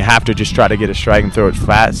 3-0, and you have to just try to get a strike and throw it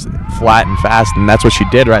flat and fast, and that's what she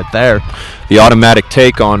did right there. The automatic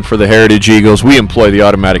take on for the Heritage Eagles. We employ the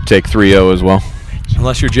automatic take 3-0 as well.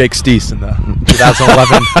 Unless you're Jake Steese in the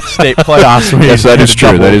 2011 state playoffs. Yes, that is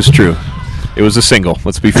true. That is true. It was a single.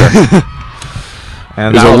 Let's be fair.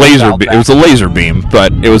 And it was a laser. It was a laser beam,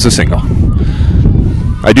 but it was a single.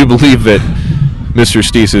 I do believe that Mr.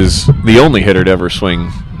 Steese is the only hitter to ever swing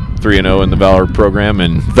 3-0 in the Valor program,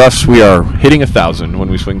 and thus we are hitting 1,000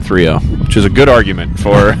 when we swing 3-0, which is a good argument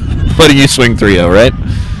for letting you swing 3-0, right?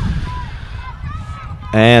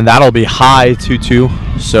 And that'll be high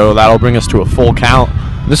 2-2, so that'll bring us to a full count.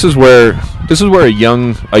 This is where a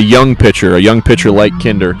young pitcher like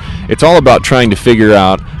Kinder, it's all about trying to figure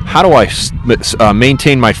out how do I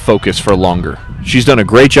maintain my focus for longer. She's done a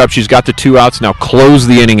great job. She's got the 2 outs. Now close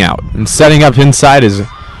the inning out. And setting up inside is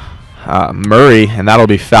Murray, and that'll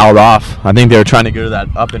be fouled off. I think they were trying to go to that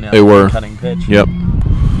up and cutting pitch. Yep.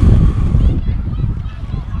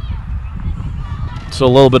 So a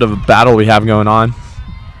little bit of a battle we have going on.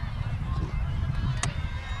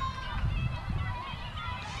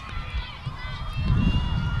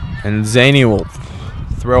 And Zany will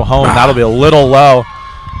throw home. That'll be a little low.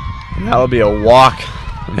 And that'll be a walk,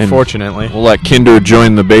 unfortunately. And we'll let Kinder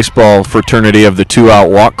join the baseball fraternity of the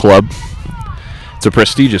 2-out walk club. It's a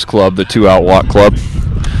prestigious club, the 2-out walk club.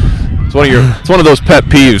 It's one of those pet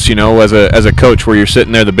peeves, as a coach, where you're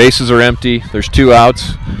sitting there, the bases are empty, there's 2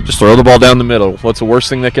 outs, Just throw the ball down the middle. What's the worst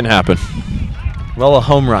thing that can happen? Well, a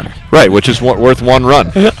home run. Right, which is worth one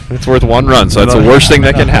run. It's worth one run, so that's the worst thing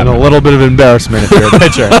that can And happen. a little bit of embarrassment if you're a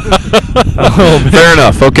pitcher. Fair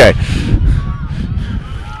enough. Okay.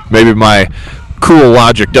 Maybe my cool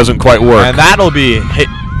logic doesn't quite work. And that'll be hit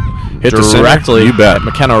the center? directly You bet. at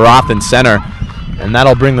McKenna Roth in center. And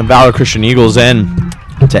that'll bring the Valor Christian Eagles in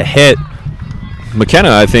to hit.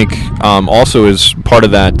 McKenna, I think, also is part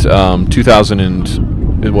of that 2000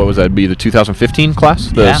 and what was that? Be the 2015 class,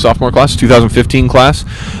 the Yeah. sophomore class, 2015 class.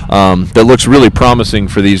 That looks really promising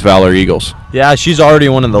for these Valor Eagles. Yeah, she's already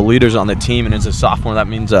one of the leaders on the team, and as a sophomore, that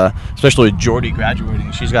means, especially with Jordy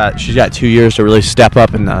graduating, she's got 2 years to really step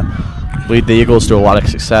up and lead the Eagles to a lot of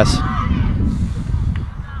success.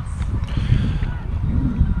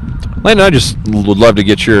 Landon, I just would love to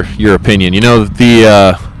get your opinion. You know,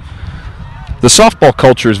 the softball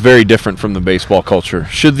culture is very different from the baseball culture.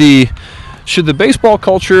 Should the baseball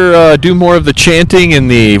culture do more of the chanting and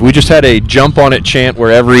we just had a jump on it chant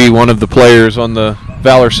where every one of the players on the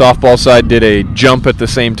Valor softball side did a jump at the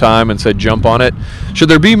same time and said jump on it? Should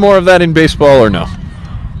there be more of that in baseball or no?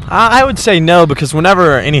 I would say no, because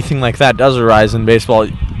whenever anything like that does arise in baseball,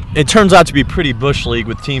 it turns out to be pretty bush league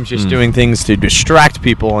with teams just doing things to distract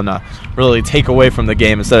people and really take away from the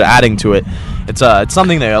game instead of adding to it. It's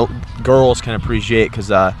something that girls can appreciate because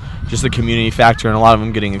just the community factor and a lot of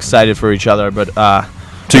them getting excited for each other. But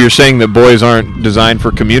So you're saying that boys aren't designed for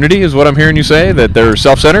community is what I'm hearing you say? That they're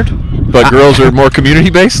self-centered? But girls are more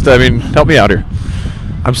community-based? I mean, help me out here.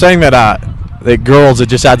 I'm saying that the girls, it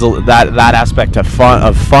just adds that aspect of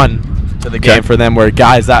fun to the game for them, where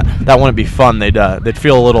guys that wouldn't be fun. They'd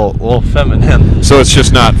feel a little feminine. So it's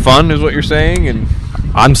just not fun is what you're saying? And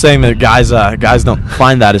I'm saying that guys don't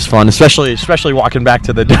find that as fun, especially walking back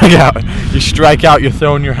to the dugout. You strike out, you're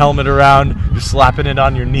throwing your helmet around, you're slapping it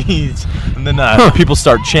on your knees, and then people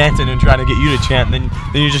start chanting and trying to get you to chant, and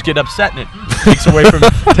then you just get upset, and it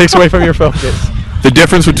takes away from your focus. The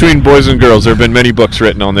difference between boys and girls, there have been many books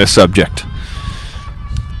written on this subject.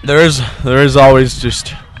 There is always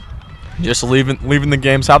just leaving the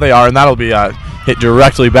games how they are, and that'll be hit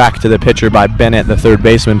directly back to the pitcher by Bennett, the third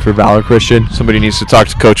baseman for Valor Christian. Somebody needs to talk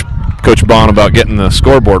to Coach Bond about getting the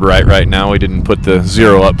scoreboard right now. He didn't put the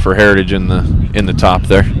 0 up for Heritage in the top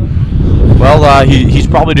there. Well, he's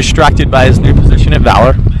probably distracted by his new position at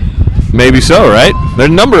Valor. Maybe so, right? There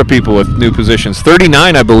are a number of people with new positions.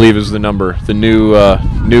 39, I believe, is the number. The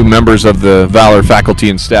new members of the Valor faculty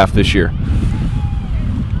and staff this year.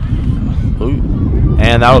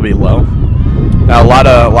 And that'll be low. Now, a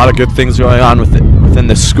lot of good things going on within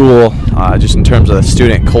the school, just in terms of the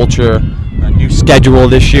student culture, a new schedule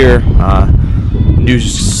this year, new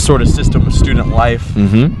sort of system of student life.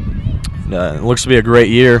 Mm-hmm. It looks to be a great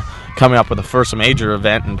year, coming up with the first major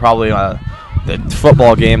event, and probably the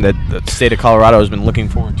football game that the state of Colorado has been looking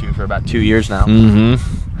forward to for about 2 years now. Mm-hmm.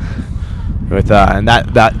 And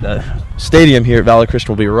that stadium here at Valor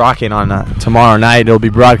Christian will be rocking on tomorrow night. It'll be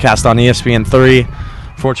broadcast on ESPN3.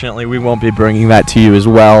 Fortunately, we won't be bringing that to you as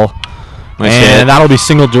well. And that'll be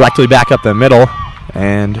singled directly back up the middle.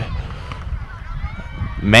 And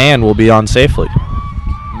Mann will be on safely.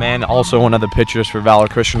 Mann, also one of the pitchers for Valor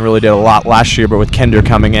Christian, really did a lot last year, but with Kender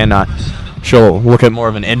coming in, she'll look at more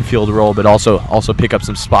of an infield role, but also pick up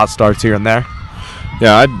some spot starts here and there.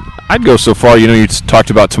 Yeah, I'd go so far. You know, you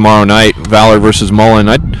talked about tomorrow night, Valor versus Mullen.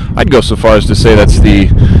 I'd go so far as to say that's the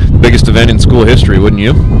biggest event in school history, wouldn't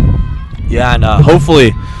you? Yeah, and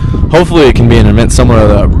hopefully it can be an event similar to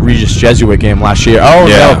the Regis Jesuit game last year. Oh,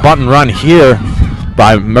 yeah, a bunt and run here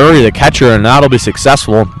by Murray, the catcher, and that'll be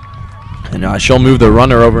successful. And she'll move the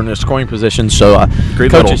runner over into scoring position. So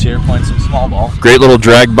coaches here playing some small ball. Great little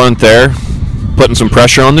drag bunt there, putting some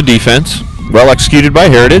pressure on the defense. Well executed by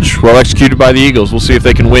Heritage, well executed by the Eagles. We'll see if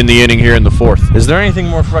they can win the inning here in the fourth. Is there anything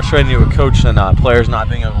more frustrating to a coach than players not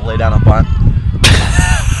being able to lay down a bunt?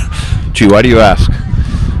 Gee, why do you ask?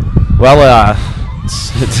 Well,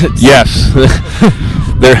 yes.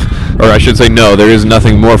 Or I should say no, there is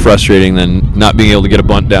nothing more frustrating than not being able to get a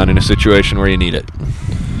bunt down in a situation where you need it.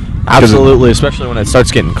 Absolutely, especially when it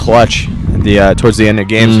starts getting clutch towards the end of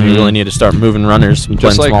games, and you really need to start moving runners and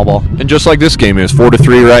playing small ball. And just like this game is,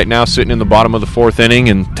 4-3 right now, sitting in the bottom of the fourth inning,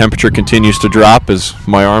 and temperature continues to drop as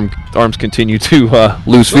my arms continue to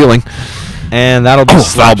lose feeling. And that'll be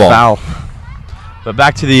foul. But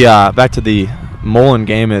back to the Mullen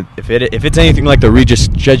game. If it's anything like the Regis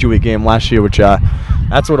Jesuit game last year, which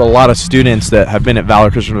that's what a lot of students that have been at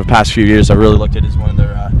Valor Christian for the past few years have really looked at as one of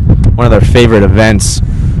their favorite events.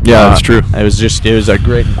 Yeah, that's true. It was a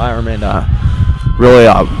great environment. Really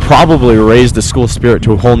probably raised the school spirit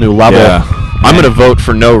to a whole new level. Yeah. I'm going to vote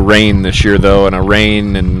for no rain this year, though, and a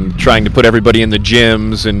rain and trying to put everybody in the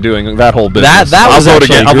gyms and doing that whole business. That was I'll vote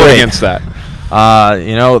great. against that.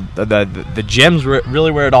 The gyms were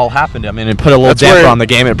really where it all happened. I mean, it put a little That's damper where- on the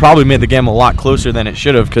game. It probably made the game a lot closer than it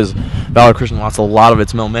should have because Valor Christian lost a lot of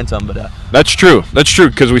its momentum. But That's true. That's true,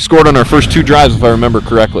 because we scored on our first 2 drives, if I remember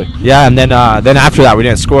correctly. yeah, and then after that, we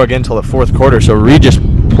didn't score again until the fourth quarter. So Regis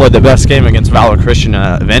played the best game against Valor Christian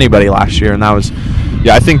of anybody last year, and that was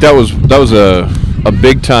Yeah, I think that was a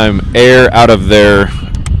big time air out of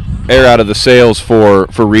the sails for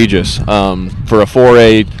Regis, for a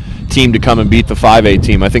 4A team to come and beat the 5A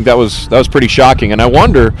team. I think that was pretty shocking, and I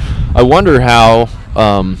wonder how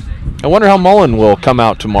Mullen will come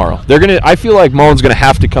out tomorrow. I feel like Mullen's gonna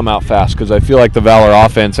have to come out fast because I feel like the Valor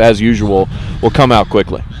offense, as usual, will come out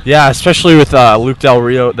quickly. yeah, especially with Luke Del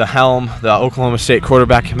Rio at the helm, the Oklahoma State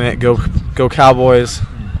quarterback commit. Go Cowboys!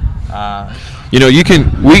 I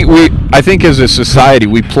think as a society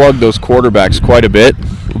we plug those quarterbacks quite a bit,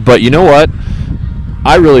 but you know what?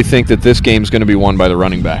 I really think that this game's going to be won by the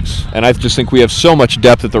running backs. And I just think we have so much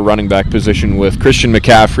depth at the running back position with Christian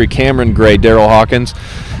McCaffrey, Cameron Gray, Daryl Hawkins.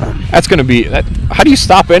 That's going to be how do you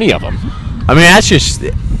stop any of them? I mean, that's just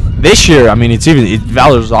this year. I mean,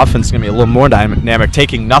 Valor's offense is going to be a little more dynamic,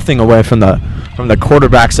 taking nothing away from the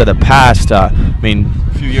quarterbacks that have passed. I mean,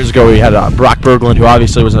 a few years ago we had Brock Berglund, who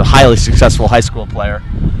obviously was a highly successful high school player,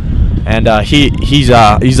 and he's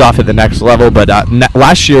off at the next level. But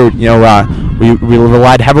last year, we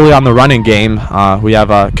relied heavily on the running game. We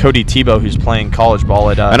have Cody Tebow, who's playing college ball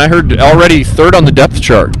at. And I heard already 3rd on the depth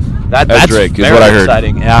chart. That's Drake is very what I heard.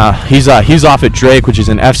 exciting. Yeah, he's off at Drake, which is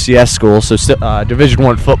an FCS school, so Division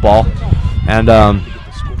I football, and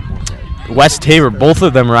West Tabor. Both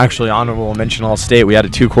of them are actually honorable mention All State. We had a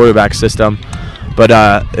 2 quarterback system, but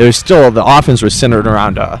it was still the offense was centered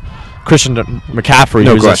around Christian McCaffrey,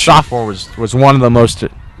 No who's a question. sophomore, was one of the most,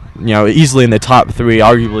 easily in the top 3,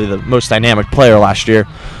 arguably the most dynamic player last year.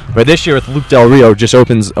 But this year with Luke Del Rio, just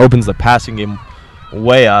opens the passing game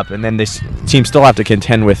way up, and then this team still have to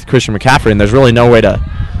contend with Christian McCaffrey, and there's really no way to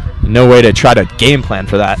try to game plan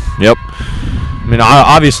for that. Yep. I mean,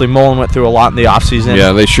 obviously Mullen went through a lot in the offseason.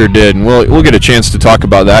 Yeah, they sure did, and we'll get a chance to talk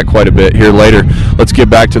about that quite a bit here later. Let's get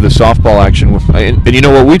back to the softball action. And you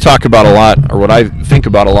know what we talk about a lot, or what I think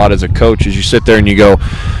about a lot as a coach, is you sit there and you go,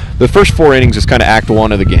 the first 4 innings is kind of act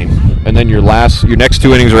 1 of the game, and then your next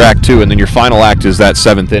 2 innings are act 2, and then your final act is that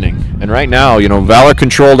 7th inning. And right now, Valor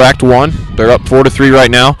controlled act 1. They're up 4-3 right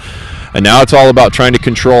now. And now it's all about trying to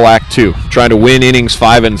control Act 2, trying to win innings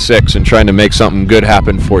 5 and 6, and trying to make something good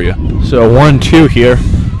happen for you. So 1-2 here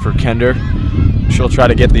for Kender. She'll try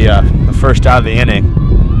to get the first out of the inning.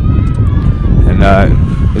 And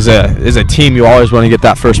as a team, you always want to get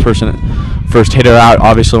that first hitter out.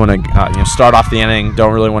 Obviously, want to start off the inning.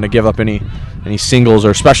 Don't really want to give up any singles or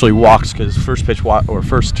especially walks, because first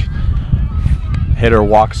hitter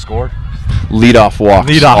walk scored. Leadoff walks.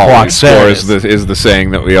 Leadoff walks. Score is the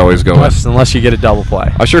saying that we always go with. Unless you get a double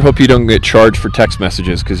play. I sure hope you don't get charged for text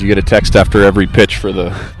messages, because you get a text after every pitch for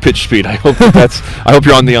the pitch speed. I hope I hope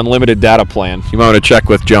you're on the unlimited data plan. You might want to check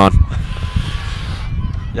with John.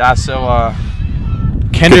 Yeah. So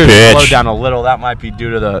Kender's slowed down a little. That might be due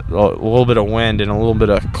to a little bit of wind and a little bit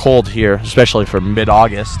of cold here, especially for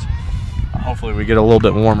mid-August. Hopefully we get a little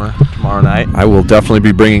bit warmer tomorrow night. I will definitely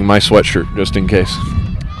be bringing my sweatshirt just in case.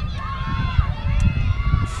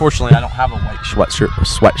 Fortunately, I don't have a white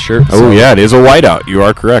sweatshirt. Oh, yeah, it is a whiteout. You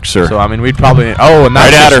are correct, sir. So, I mean, we'd probably... Oh, and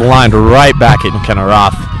that's just lined right back in kind of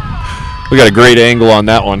rough. We got a great angle on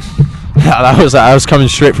that one. Yeah, I was coming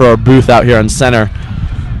straight for our booth out here on center.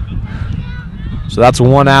 So that's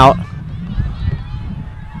 1 out.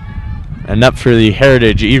 And up for the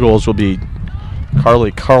Heritage Eagles will be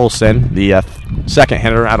Carly Carlson, the second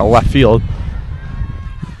hitter out of left field.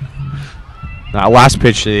 Last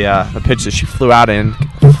pitch, the pitch that she flew out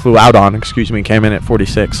on, came in at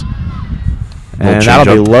 46. And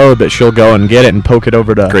that'll be low, but she'll go and get it and poke it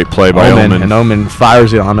over to great play by Omen. And Omen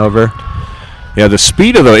fires it on over. Yeah, the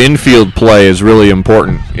speed of the infield play is really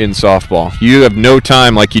important in softball. You have no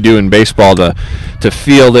time like you do in baseball to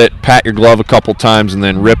field it, pat your glove a couple times, and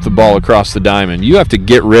then rip the ball across the diamond. You have to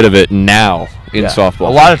get rid of it now in softball.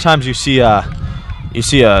 A lot of times you see a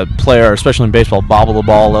player, especially in baseball, bobble the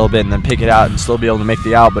ball a little bit and then pick it out and still be able to make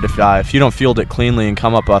the out. But if you don't field it cleanly and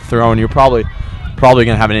come up throwing, you're probably going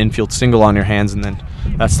to have an infield single on your hands, and then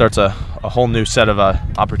that starts a whole new set of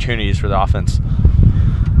opportunities for the offense.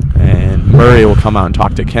 And Murray will come out and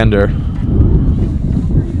talk to Kender.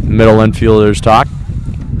 Middle infielders talk.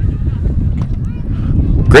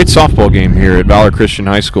 Great softball game here at Valor Christian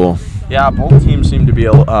High School. Yeah, both teams seem to be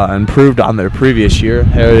improved on their previous year.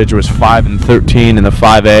 Heritage was 5-13 in the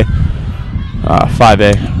 5A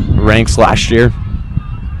ranks last year,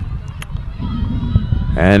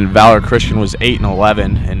 and Valor Christian was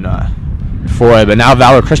 8-11 in 4A. But now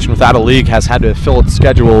Valor Christian, without a league, has had to fill its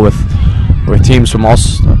schedule with teams from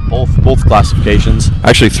both classifications.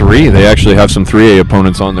 Actually, 3. They actually have some 3A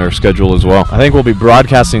opponents on their schedule as well. I think we'll be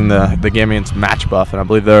broadcasting the game against Match Buff, and I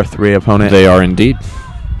believe they're a 3A opponent. They are indeed.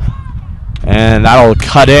 And that'll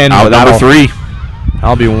cut in. Out number 3.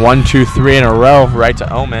 That'll be 1, 2, 3 in a row, right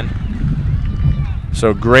to Omen.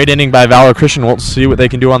 So great inning by Valor Christian. We'll see what they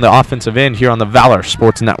can do on the offensive end here on the Valor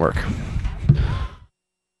Sports Network.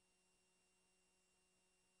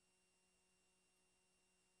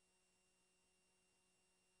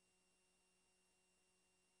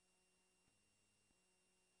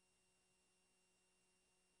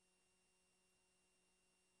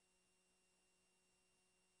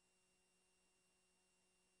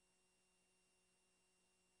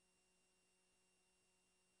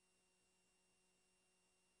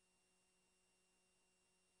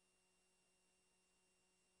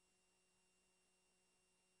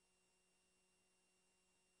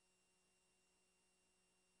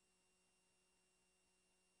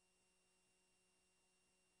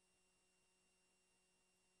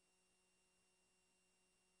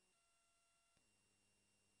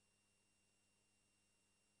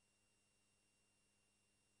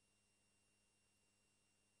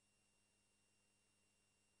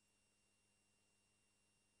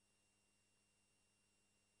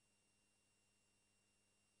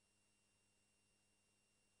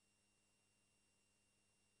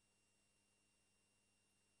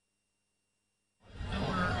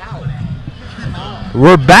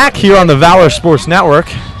 We're back here on the Valor Sports Network.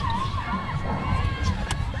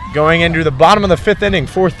 Going into the bottom of the 5th inning,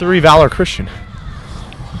 4-3 Valor Christian.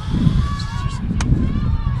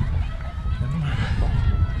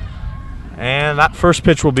 And that first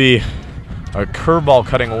pitch will be a curveball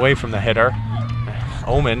cutting away from the hitter,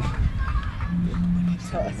 Omen.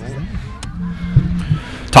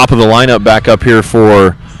 Top of the lineup back up here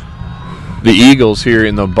for the Eagles here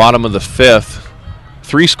in the bottom of the 5th.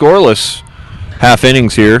 3 scoreless half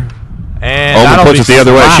innings here. And Omen puts it the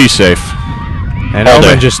other way. She's safe. And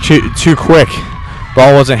Omen just too quick.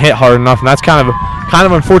 Ball wasn't hit hard enough, and that's kind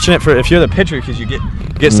of unfortunate for if you're the pitcher, because you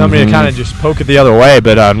get somebody to kind of just poke it the other way.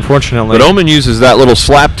 But unfortunately, but Omen uses that little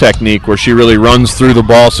slap technique where she really runs through the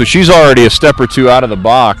ball, so she's already a step or 2 out of the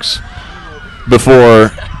box before,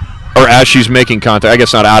 or as she's making contact. I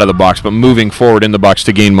guess not out of the box, but moving forward in the box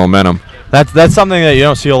to gain momentum. That's something that you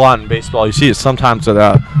don't see a lot in baseball. You see it sometimes with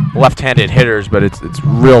left-handed hitters, but it's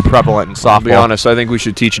real prevalent in softball. To be honest, I think we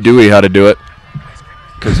should teach Dewey how to do it,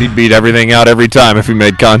 because he'd beat everything out every time if he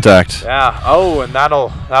made contact. Yeah. Oh, and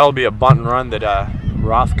that'll be a bunt and run that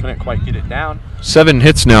Roth couldn't quite get it down. 7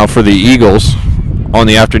 hits now for the Eagles on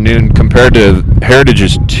the afternoon compared to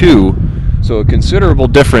Heritage's 2. So a considerable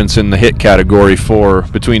difference in the hit category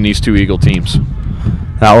between these 2 Eagle teams.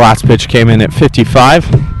 That last pitch came in at 55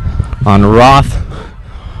 on Roth.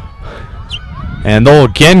 And they'll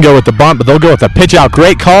again go with the bunt, but they'll go with the pitch out.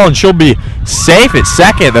 Great call, and she'll be safe at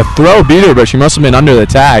second. The throw beat her, but she must have been under the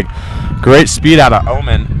tag. Great speed out of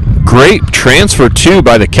Omen. Great transfer, too,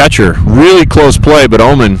 by the catcher. Really close play, but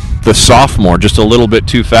Omen, the sophomore, just a little bit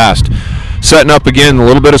too fast. Setting up again, a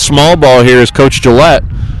little bit of small ball here is Coach Gillette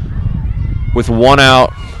with 1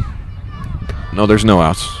 out. No, there's no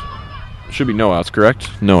outs. Should be no outs, correct?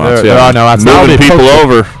 No outs, There are no outs. Moving people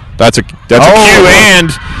over. That's a cue,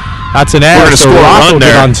 and that's an we're error. going to score a run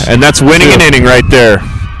there, and that's winning an inning right there.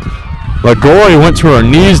 Lagori went to her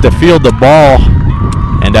knees to field the ball,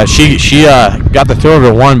 and she got the throw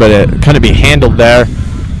over 1, but it couldn't be handled there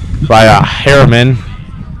by Harriman.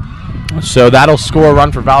 So that'll score a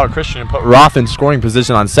run for Valor Christian and put Roth in scoring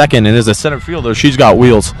position on second. And as a center fielder, she's got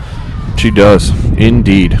wheels. She does,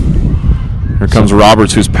 indeed. Here comes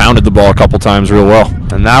Roberts, who's pounded the ball a couple times real well.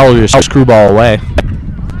 And that will be a screwball away.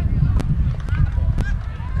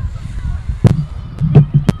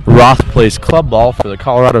 Roth plays club ball for the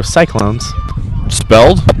Colorado Cyclones.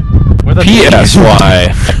 Spelled with a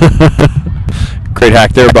P-S-Y. Great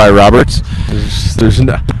hack there by Roberts. There's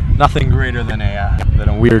nothing greater than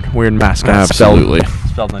a weird mascot. Absolutely.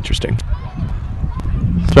 Spelled interesting.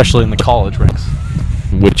 Especially in the college ranks.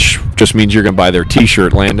 Which just means you're going to buy their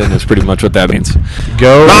T-shirt, Landon. Is pretty much what that means.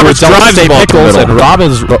 Go Roberts drives the ball Pickles, and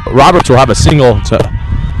Roberts will have a single to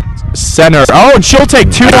center. Oh, and she'll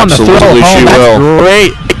take 2 on the throw home.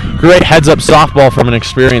 That's great heads-up softball from an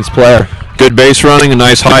experienced player. Good base running, a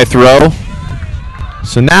nice high throw.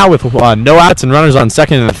 So now with no outs and runners on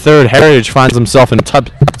second and third, Heritage finds himself in a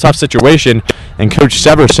tough situation and Coach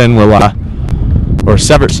Severson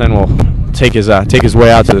will take his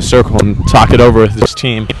way out to the circle and talk it over with his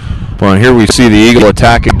team. Well, here we see the Eagle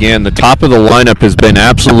attack again. The top of the lineup has been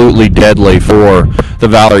absolutely deadly for the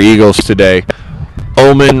Valor Eagles today.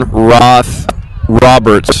 Omen, Roth,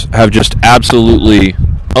 Roberts have just absolutely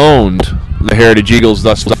owned the Heritage Eagles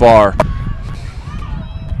thus far,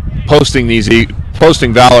 posting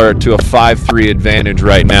Valor to a 5-3 advantage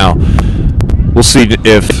right now. We'll see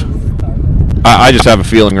if I just have a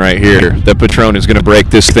feeling right here that Patron is going to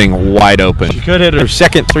break this thing wide open. She could hit her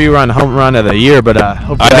second 3-run home run of the year, but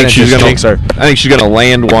I think she's going to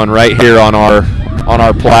land one right here on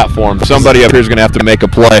our platform. Somebody up here is going to have to make a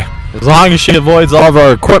play. As long as she avoids all of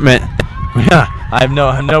our equipment, yeah, I have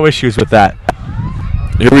no issues with that.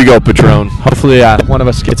 Here we go, Patron. Hopefully, one of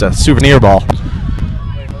us gets a souvenir ball.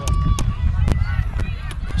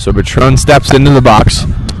 So Patron steps into the box.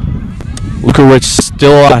 Lukowicz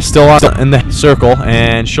still in the circle,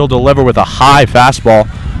 and she'll deliver with a high fastball,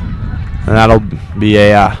 and that'll be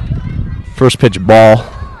a first pitch ball.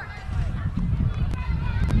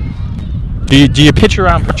 Do you pitch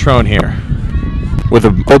around Patron here? With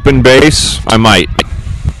an open base, I might.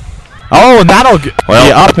 Oh, and that'll be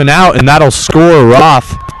up and out, and that'll score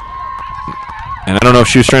Roth. And I don't know if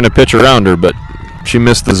she was trying to pitch around her, but she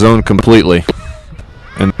missed the zone completely.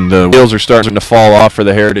 And the wheels are starting to fall off for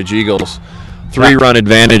the Heritage Eagles. 3-run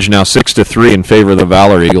advantage now, 6-3 in favor of the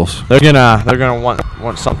Valor Eagles. They're gonna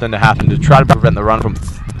want something to happen to try to prevent the run from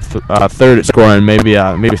third at scoring. Maybe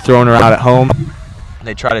throwing her out at home.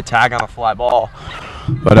 They try to tag on a fly ball,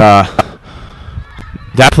 but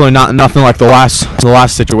definitely nothing like the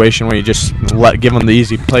last situation where you just give them the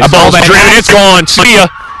easy place. A ball's driven, it's gone. See ya.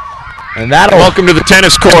 And welcome to the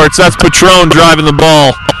tennis courts. That's Patron driving the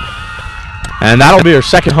ball. And that'll be her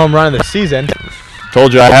second home run of the season.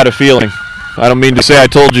 Told you I had a feeling. I don't mean to say I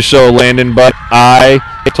told you so, Landon, but I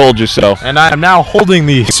told you so. And I am now holding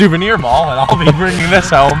the souvenir ball, and I'll be bringing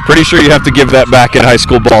this home. Pretty sure you have to give that back in high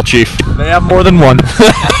school ball, Chief. They have more than one.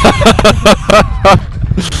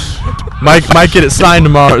 Might get it signed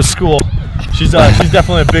tomorrow at school. She's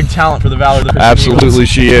definitely a big talent for the Valor. Absolutely,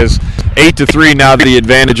 she is. 8-3 now, the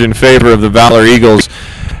advantage in favor of the Valor Eagles,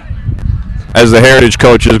 as the Heritage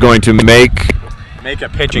coach is going to make a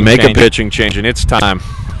pitching change, and it's time.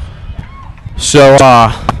 So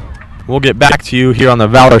we'll get back to you here on the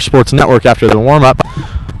Valor Sports Network after the warm-up.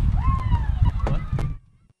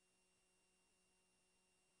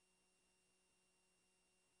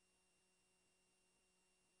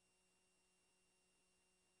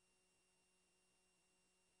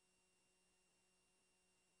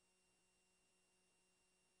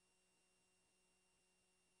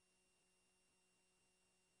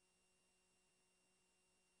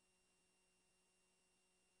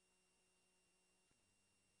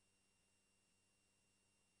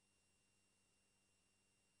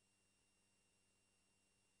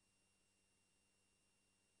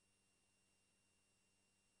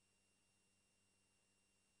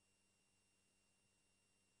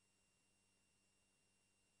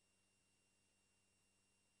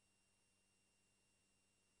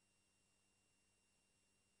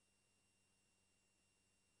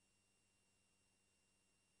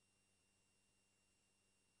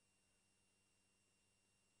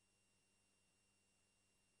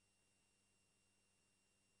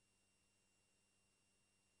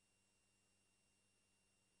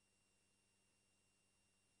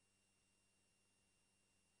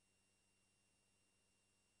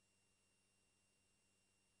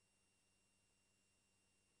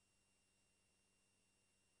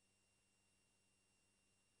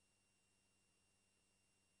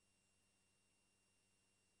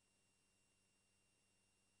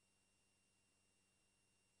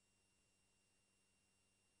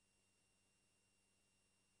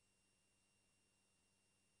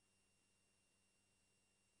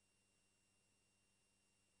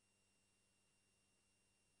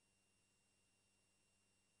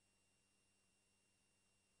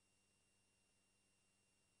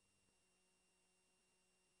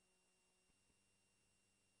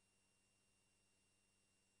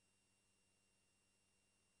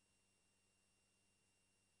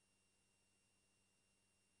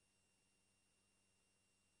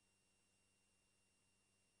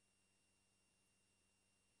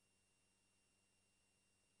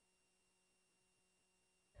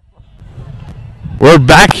 We're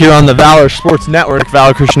back here on the Valor Sports Network.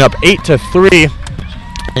 Valor Christian up 8-3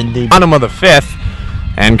 in the bottom of the fifth.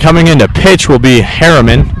 And coming into pitch will be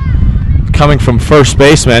Harriman, coming from first,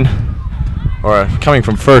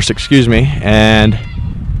 excuse me. And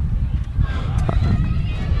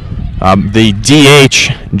The DH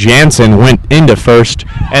Jansen went into first,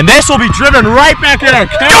 and this will be driven right back in.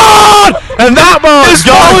 Gone! And that ball is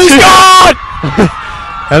gone.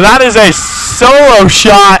 And that is a solo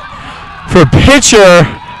shot for pitcher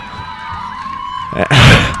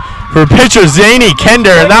Zany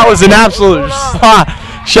Kender, and that was an absolute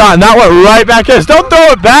shot, and that went right back in. Don't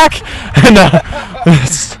throw it back. And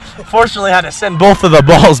fortunately, had to send both of the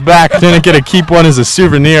balls back. Didn't get to keep one as a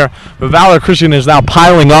souvenir. But Valor Christian is now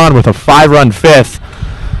piling on with a 5-run fifth,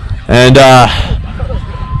 and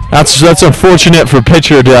that's unfortunate for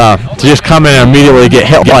pitcher to just come in and immediately get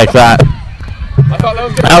hit like that.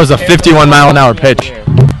 That was a 51-mile-an-hour pitch.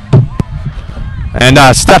 And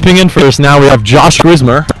stepping in first now, we have Josh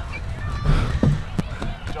Grismer.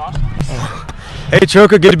 Hey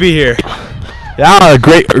Choka, good to be here. Yeah, a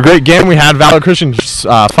great game we had. Valor Christian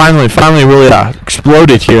finally really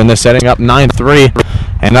exploded here in this setting, up 9-3,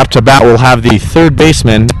 and up to bat we'll have the third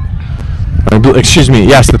baseman.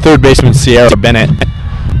 The third baseman Sierra Bennett.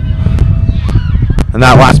 And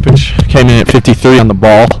that last pitch came in at 53 on the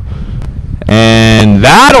ball, and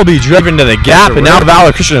that'll be driven to the gap. And now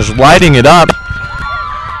Valor Christian is lighting it up,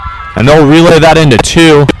 and they'll relay that into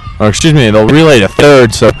they'll relay to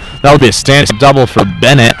third. So that'll be a stand-up double for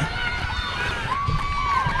Bennett.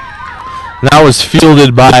 That was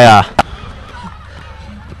fielded by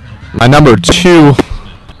my number 2,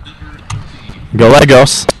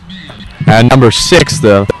 Gallegos, and number 6,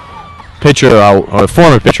 the pitcher, or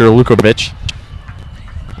former pitcher, Lukovic.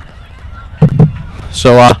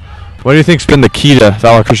 So, what do you think's been the key to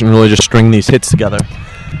Valor Christian really just string these hits together?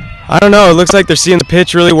 I don't know. It looks like they're seeing the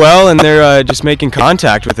pitch really well, and they're just making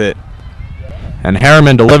contact with it. And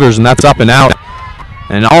Harriman delivers, and that's up and out,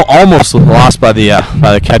 and almost lost by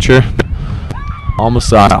the catcher.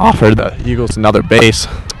 Almost offered the Eagles another base.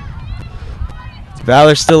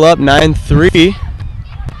 Valor still up 9-3.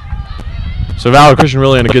 So Valor Christian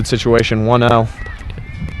really in a good situation, 1-0.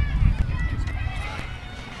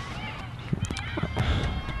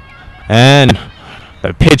 And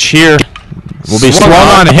the pitch here will be swung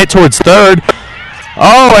on and hit towards third.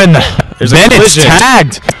 Oh, and Bennett's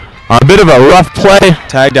tagged. A bit of a rough play.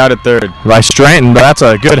 Tagged out at third by Stratton, but that's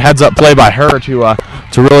a good heads-up play by her to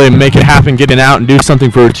really make it happen, getting out and do something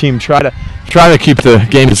for her team. Try to keep the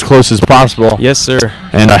game as close as possible. Yes, sir.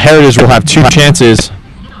 And Heritage will have two chances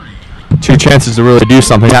to really do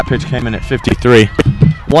something. That pitch came in at 53.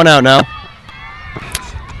 1 out now.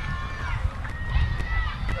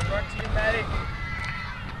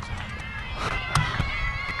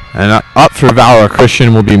 And up for Valor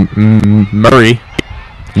Christian will be Murray.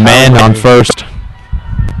 Man on first.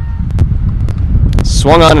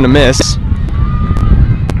 Swung on and a miss.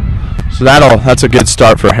 So that's a good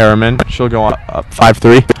start for Harriman. She'll go up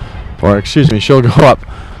 5-3. Or excuse me, she'll go up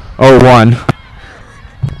 0-1.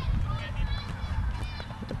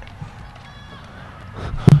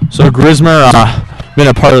 So Grismer been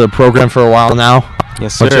a part of the program for a while now.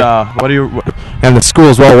 Yes, sir. And the school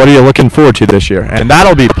as well. What are you looking forward to this year? And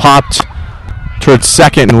that'll be popped towards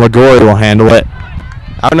second, and Lagori will handle it.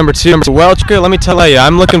 Out number 2. Well, let me tell you,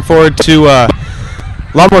 I'm looking forward to a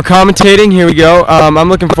lot more commentating. Here we go. I'm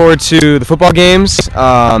looking forward to the football games,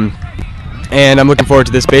 and I'm looking forward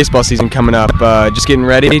to this baseball season coming up. Just getting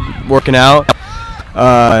ready, working out,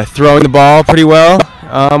 throwing the ball pretty well.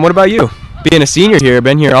 What about you? Being a senior here,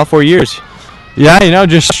 been here all 4 years. Yeah,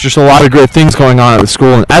 just a lot of great things going on at the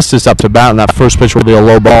school. And Estes up to bat, and that first pitch will be a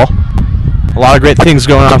low ball. A lot of great things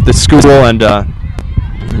going on at the school, and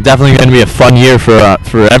definitely going to be a fun year for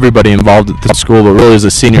everybody involved at the school. But really, as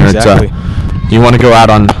a senior, exactly. You want to go out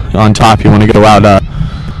on top. You want to go out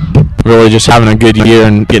really just having a good year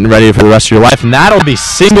and getting ready for the rest of your life. And that'll be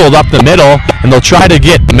singled up the middle, and they'll try to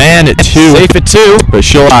get the man at 2. Safe at 2. But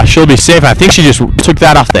she'll be safe. I think she just took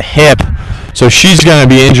that off the hip. So she's going to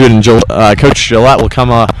be injured, and Coach Gillette will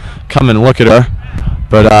come and look at her.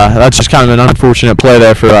 But that's just kind of an unfortunate play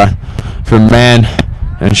there for Man.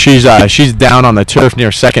 And she's down on the turf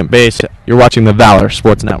near second base. You're watching the Valor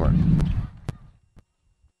Sports Network.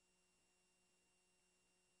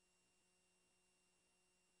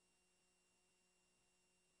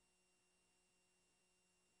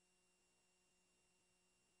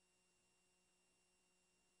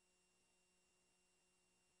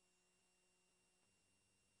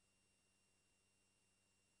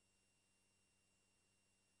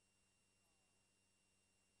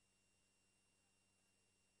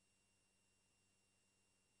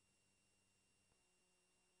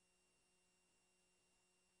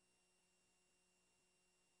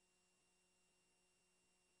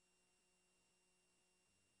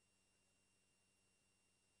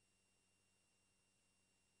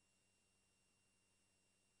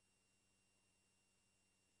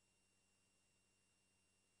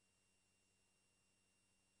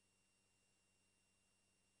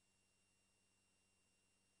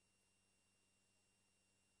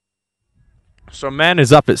 So Man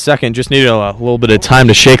is up at second. Just needed a little bit of time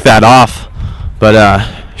to shake that off, but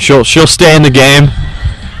she'll stay in the game.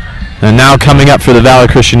 And now coming up for the Valor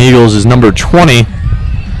Christian Eagles is number 20,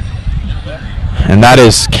 and that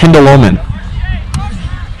is Kendall Oman.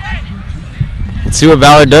 Let's see what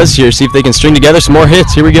Valor does here. See if they can string together some more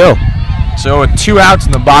hits. Here we go. So with 2 outs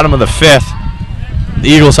in the bottom of the 5th, the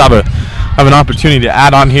Eagles have an opportunity to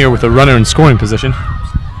add on here with a runner in scoring position.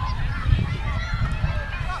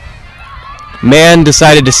 Man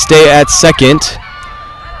decided to stay at second.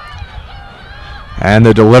 And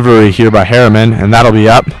the delivery here by Harriman, and that'll be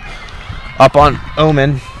up on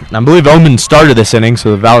Oman. I believe Oman started this inning,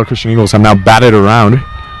 so the Valor Christian Eagles have now batted around.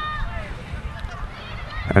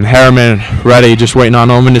 And Harriman ready, just waiting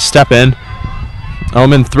on Oman to step in.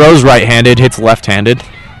 Oman throws right-handed, hits left-handed.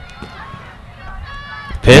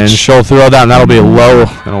 Pitch. And she'll throw that, and that'll be a low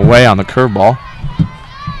and away on the curveball.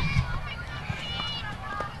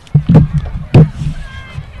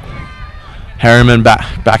 Harriman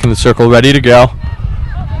back in the circle, ready to go.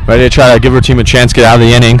 Ready to try to give her team a chance to get out of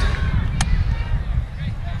the inning.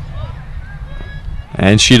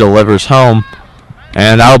 And she delivers home.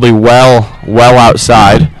 And that'll be well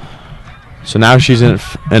outside. So now she's in a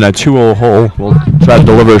 2-0 hole. We'll try to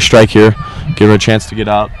deliver a strike here. Give her a chance to get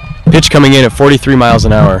out. Pitch coming in at 43 miles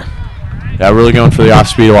an hour. Yeah, really going for the off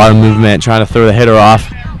speed, a lot of movement, trying to throw the hitter off.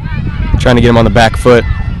 Trying to get him on the back foot.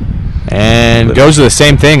 And goes to the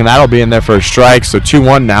same thing, and that'll be in there for a strike. So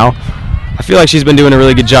 2-1 now. I feel like she's been doing a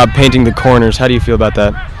really good job painting the corners. How do you feel about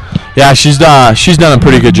that? Yeah, she's done a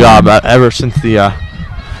pretty good job ever since the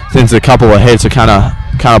couple of hits are kind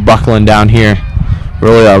of buckling down here.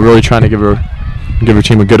 Really trying to give her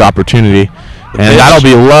team a good opportunity. And that'll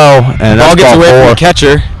be low, and ball gets away from the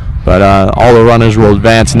catcher. But all the runners will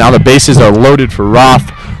advance. Now the bases are loaded for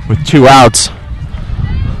Roth with 2 outs.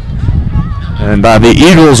 And the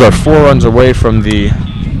Eagles are 4 runs away from the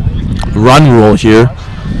run rule here.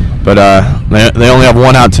 But they only have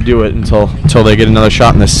 1 out to do it until they get another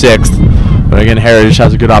shot in the 6th. But again, Heritage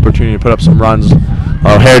has a good opportunity to put up some runs.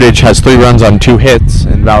 Heritage has 3 runs on 2 hits,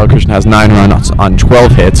 and Valor Christian has 9 runs on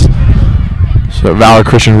 12 hits. So Valor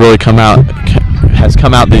Christian really has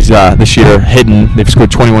come out this year hitting. They've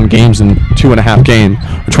scored 21 games in 2.5 games,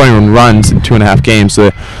 or 21 runs in 2.5 games.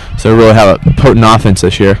 So they really have a potent offense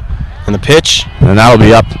this year. And the pitch, and that'll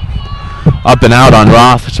be up and out on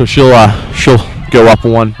Roth. So she'll go up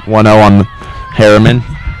 1-0 on Harriman.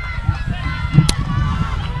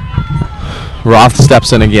 Roth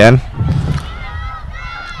steps in again.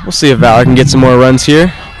 We'll see if Valor can get some more runs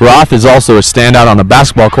here. Roth is also a standout on the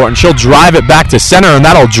basketball court, and she'll drive it back to center, and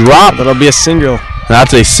that'll drop. That'll be a single.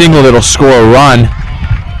 That's a single that'll score a run.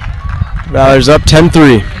 Valor's up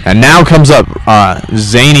 10-3. And now comes up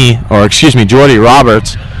Jordy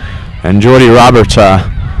Roberts. And Jordy Roberts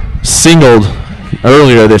singled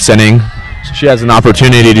earlier this inning. So she has an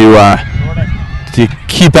opportunity to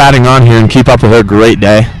keep adding on here and keep up with her great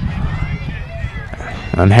day.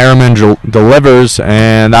 And Harriman delivers,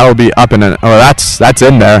 and that'll be up and in. Oh, that's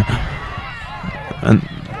in there. And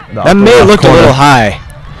that may have looked a little high.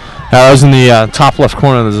 That was in the top left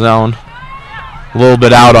corner of the zone. A little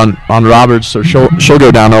bit out on Roberts, so she'll go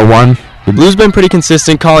down 0-1. The Blues been pretty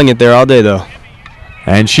consistent calling it there all day, though.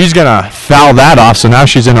 And she's gonna foul that off, so now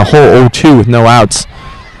she's in a hole 0-2 with no outs.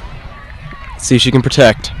 Let's see if she can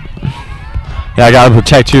protect. Yeah, I gotta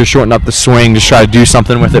protect here, shorten up the swing, just try to do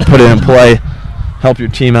something with it, put it in play, help your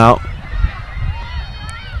team out.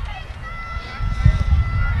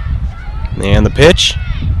 And the pitch.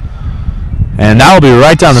 And that'll be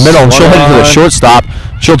right down the middle, and she'll hit it to the shortstop.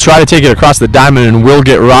 She'll try to take it across the diamond, and will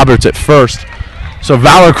get Roberts at first. So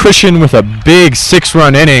Valor Christian with a big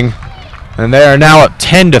 6-run inning, and they are now up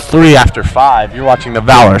 10-3 after 5. You're watching the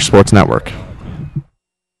Valor Sports Network.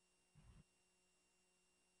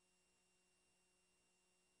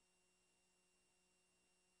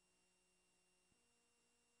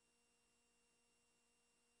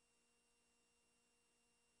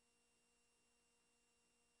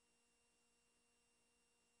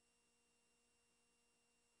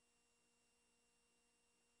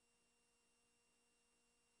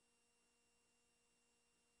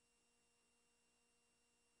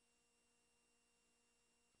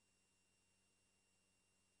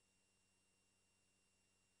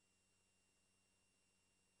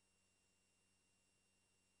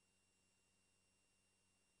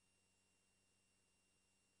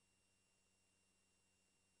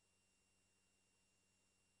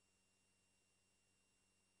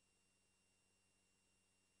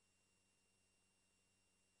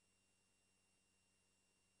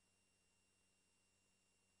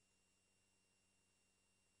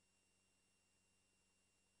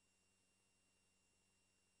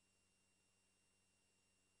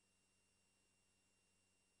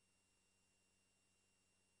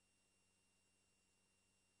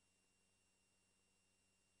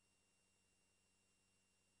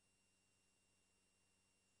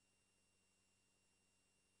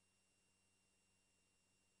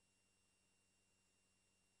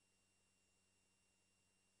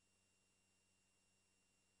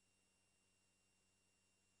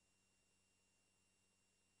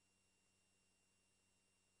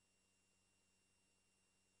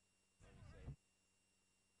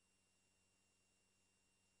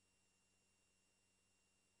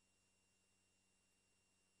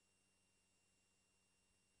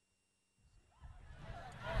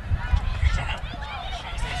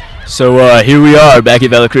 So here we are back at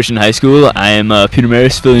Valor Christian High School. I am Peter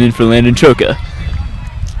Maris filling in for Landon Choka.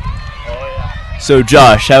 So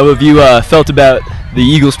Josh, how have you felt about the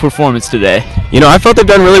Eagles' performance today? You know, I felt they've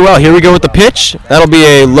done really well. Here we go with the pitch. That'll be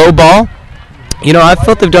a low ball. You know, I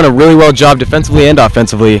felt they've done a really well job defensively and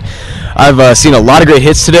offensively. I've seen a lot of great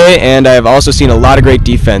hits today, and I've also seen a lot of great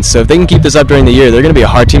defense. So if they can keep this up during the year, they're going to be a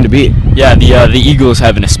hard team to beat. Yeah, the Eagles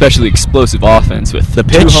have an especially explosive offense with The 2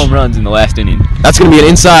 pitch? home runs in the last inning. That's going to be an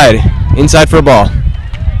inside for a ball.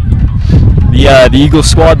 The Eagles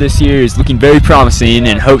squad this year is looking very promising,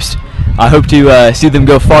 and I hope to see them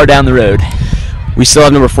go far down the road. We still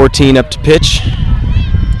have number 14 up to pitch.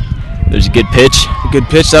 There's a good pitch. Good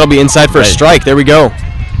pitch. That'll be inside for a strike. There we go.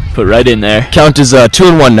 Put right in there. Count is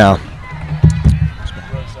 2-1 now.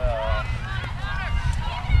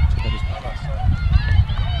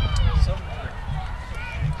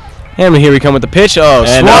 And here we come with the pitch. Oh,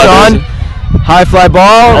 And, swung on. High fly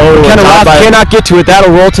ball. Oh, Kind of high rough. fly. Cannot get to it.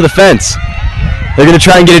 That'll roll to the fence. They're going to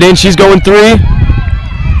try and get it in. She's going 3.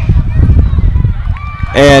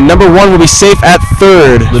 And number 1 will be safe at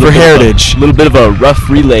third for Heritage. A little bit of a rough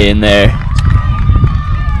relay in there.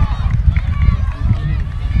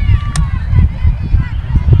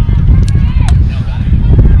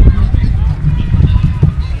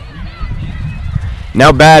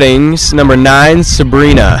 Now batting's number 9,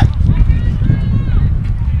 Sabrina.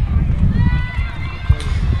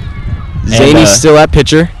 Zany's still at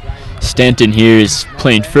pitcher. Stanton here is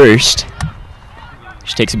playing first.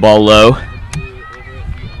 She takes the ball low.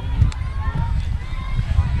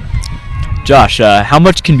 Josh, how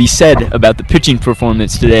much can be said about the pitching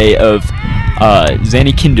performance today of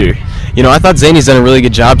Zanny Kinder? You know, I thought Zany's done a really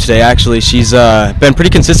good job today, actually. She's been pretty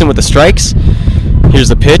consistent with the strikes. Here's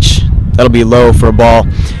the pitch. That'll be low for a ball.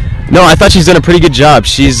 No, I thought she's done a pretty good job.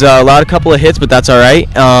 She's allowed a couple of hits, but that's all right.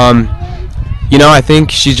 You know, I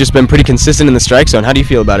think she's just been pretty consistent in the strike zone. How do you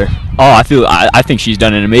feel about her? Oh, I think she's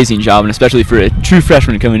done an amazing job, and especially for a true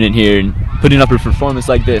freshman coming in here and putting up her performance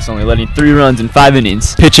like this, only letting 3 runs in 5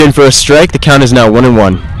 innings. Pitch in for a strike. The count is now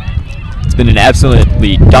 1-1. It's been an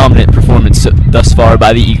absolutely dominant performance thus far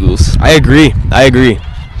by the Eagles. I agree.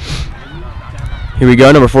 Here we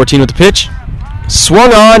go, number 14 with the pitch.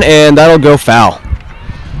 Swung on, and that'll go foul.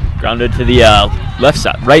 Grounded to the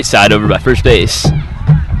right side over by first base.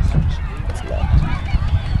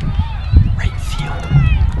 Right field.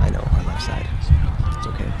 I know, our left side. It's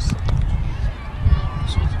okay.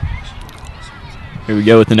 Here we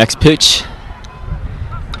go with the next pitch.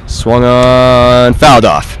 Swung on, fouled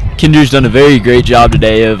off. Kinder's done a very great job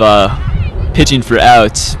today of pitching for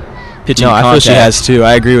outs. Pitching No, I feel she has too.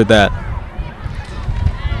 I agree with that.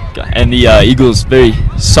 And the Eagles very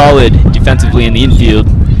solid defensively in the infield.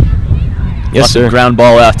 Yes, Lots of sir. ground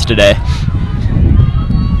ball outs today.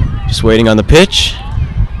 Just waiting on the pitch.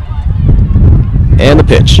 And the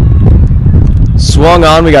pitch. Swung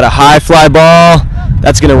on. We got a high fly ball.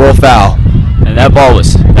 That's gonna roll foul. And that ball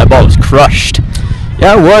was crushed.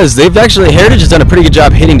 Yeah, it was. Heritage has done a pretty good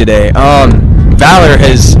job hitting today. Valor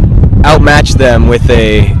has outmatched them with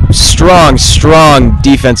a strong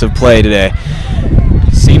defensive play today.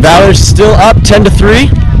 Valor's still up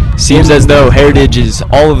 10-3. Seems as though Heritage is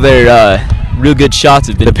all of their real good shots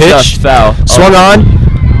have been The pitch. just foul. Swung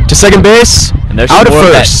on to second base. And there's out of more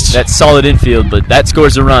first. Of that solid infield, but that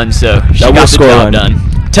scores a run, so she That will got the score a job run. done.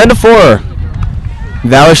 10-4.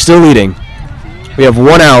 Valor still leading. We have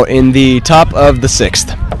 1 out in the top of the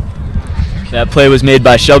 6th. That play was made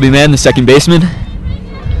by Shelby Mann, the second baseman.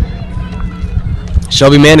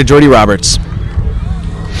 Shelby Mann to Jordy Roberts.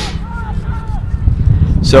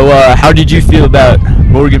 So how did you feel about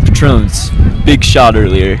Morgan Patron's big shot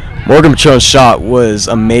earlier? Morgan Patron's shot was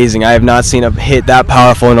amazing. I have not seen a hit that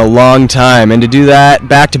powerful in a long time. And to do that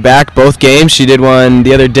back-to-back, both games, she did one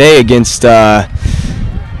the other day against that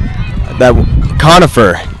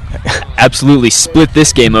Conifer. Absolutely split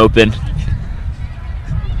this game open.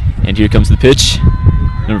 And here comes the pitch.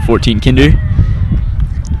 Number 14, Kinder.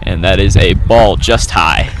 And that is a ball just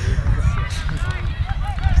high.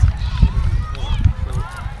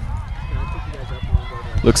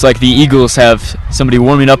 Looks like the Eagles have somebody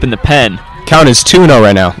warming up in the pen. Count is 2-0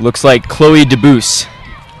 right now. Looks like Chloe DeBoose.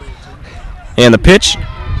 And the pitch,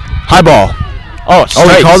 high ball. Oh,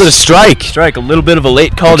 Oh, he called it a strike. Strike, a little bit of a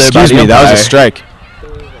late call there by Excuse the me, that was a umpire. strike.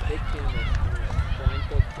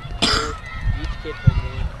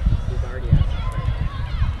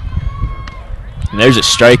 And there's a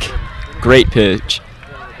strike. Great pitch.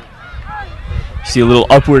 See a little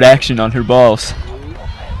upward action on her balls.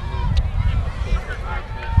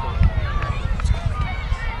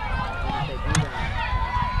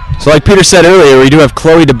 So like Peter said earlier, we do have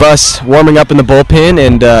Chloe DeBus warming up in the bullpen,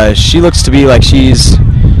 and she looks to be like she's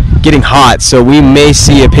getting hot, so we may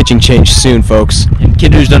see a pitching change soon, folks. And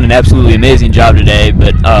Kinder's done an absolutely amazing job today,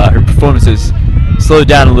 but her performance has slowed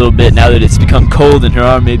down a little bit now that it's become cold and her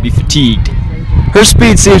arm may be fatigued. Her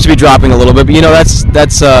speed seems to be dropping a little bit, but you know,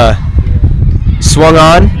 that's swung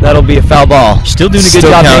on. That'll be a foul ball. Still doing a good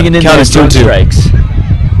job hanging in there with throwing strikes.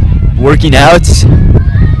 Working out.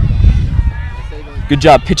 Good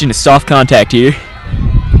job pitching to soft contact here.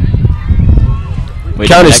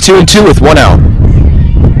 Count is 2-2 with 1 out.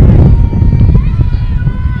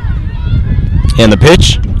 And the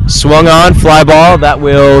pitch, swung on, fly ball, that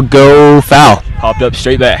will go foul. Popped up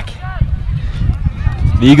straight back.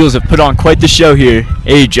 The Eagles have put on quite the show here.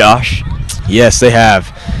 Hey, Josh. Yes, they have.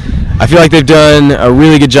 I feel like they've done a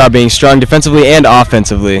really good job being strong defensively and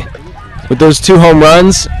offensively. With those 2 home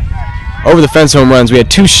runs, over the fence home runs, we had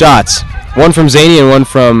 2 shots. One from Zaney and one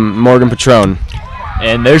from Morgan Patron.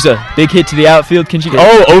 And there's a big hit to the outfield. Can she go?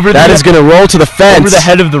 Oh, over that is going to roll to the fence. Over the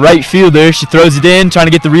head of the right fielder. She throws it in, trying to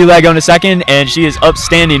get the relay going a second, and she is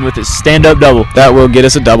upstanding with a stand-up double. That will get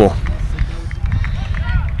us a double.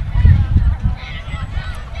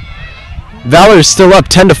 Valor is still up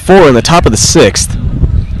 10-4 in the top of the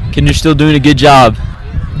 6th. Kinder's still doing a good job.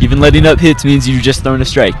 Even letting up hits means you're just throwing a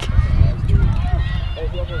strike.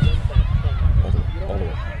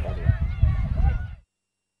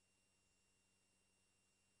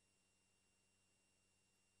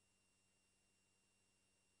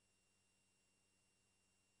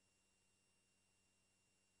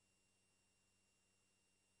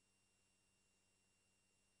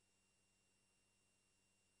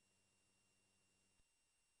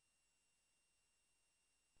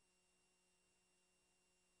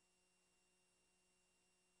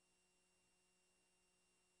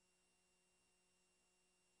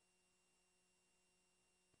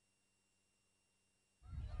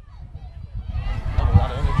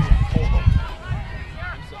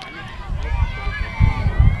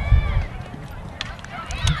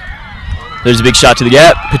 There's a big shot to the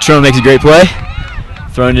gap. Patron makes a great play.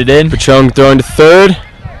 Throwing it in. Patron throwing to third.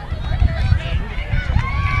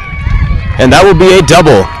 And that will be a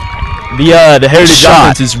double. The Heritage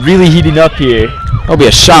offense is really heating up here. That'll be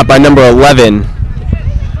a shot by number 11.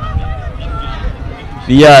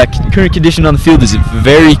 The current condition on the field is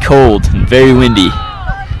very cold and very windy.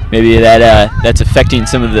 Maybe that's affecting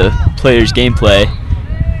some of the players' gameplay.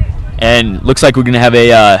 And looks like we're going to have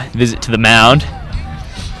a visit to the mound.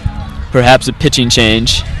 Perhaps a pitching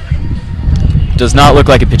change. Does not look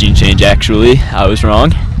like a pitching change, actually. I was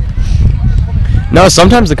wrong. No,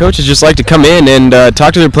 sometimes the coaches just like to come in and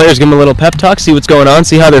talk to their players, give them a little pep talk, see what's going on,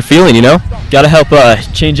 see how they're feeling, you know? Got to help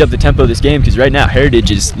change up the tempo of this game, because right now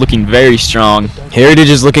Heritage is looking very strong. Heritage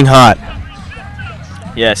is looking hot.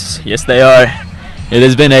 Yes, they are. It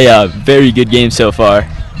has been a very good game so far.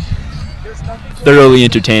 Thoroughly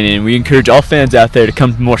entertaining. We encourage all fans out there to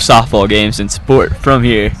come to more softball games and support from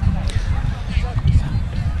here.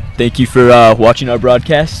 Thank you for watching our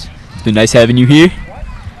broadcast. It's been nice having you here.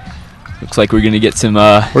 Looks like we're gonna get some.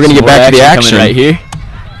 We're gonna get back to the action right here.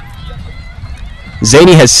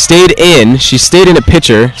 Zaney has stayed in. She stayed in a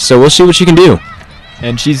pitcher, so we'll see what she can do.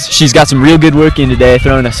 And she's got some real good work in today,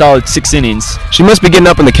 throwing a solid 6 innings. She must be getting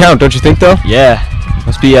up in the count, don't you think, though? Yeah,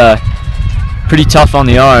 must be pretty tough on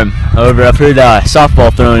the arm. However, I've heard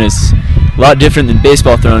softball throwing is a lot different than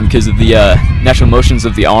baseball throwing because of the natural motions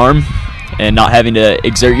of the arm and not having to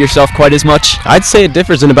exert yourself quite as much. I'd say it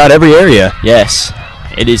differs in about every area. Yes,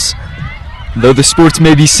 it is. Though the sports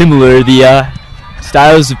may be similar, the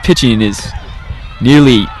styles of pitching is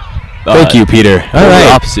nearly Thank you, Peter. All right.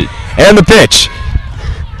 Opposite. And the pitch.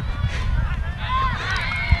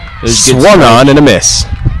 Swung on and a miss.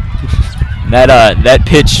 That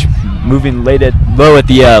pitch moving low at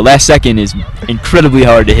the last second is incredibly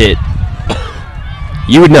hard to hit.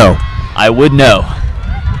 You would know. I would know.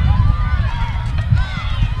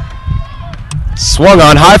 Swung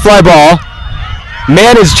on, high fly ball.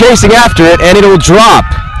 Man is chasing after it, and it will drop.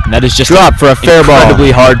 And that is just drop for a fair ball. Incredibly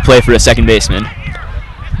hard play for a second baseman.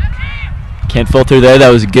 Can't falter there. That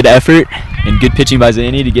was a good effort and good pitching by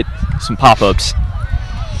Zaney to get some pop-ups.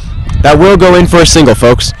 That will go in for a single,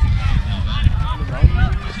 folks.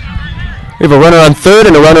 We have a runner on third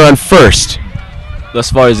and a runner on first. Thus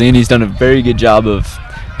far, Zaney's done a very good job of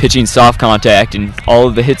pitching soft contact, and all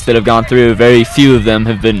of the hits that have gone through, very few of them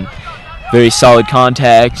have been very solid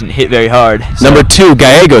contact and hit very hard. So Number 2,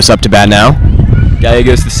 Gallegos up to bat now.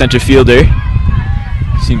 Gallegos, the center fielder.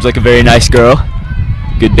 Seems like a very nice girl.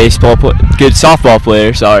 Good good softball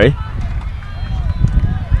player, sorry.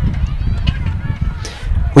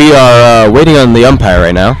 We are waiting on the umpire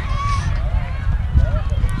right now.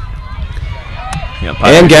 Yeah,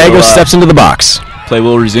 And Gallagher will, steps into the box. Play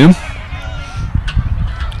will resume.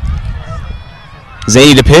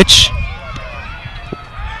 Zaney to pitch.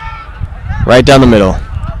 Right down the middle.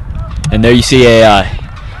 And there you see a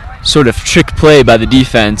sort of trick play by the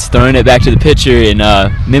defense, throwing it back to the pitcher in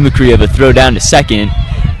mimicry of a throw down to second,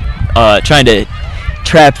 trying to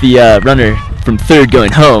trap the runner from third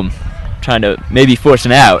going home, trying to maybe force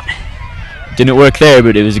an out. Didn't work there,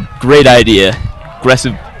 but it was a great idea.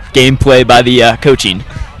 Aggressive gameplay by the coaching.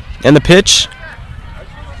 And the pitch.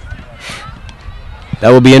 That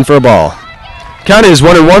will be in for a ball. Count is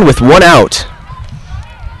 1-1 with 1 out.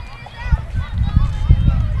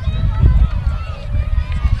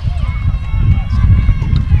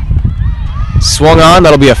 Swung on,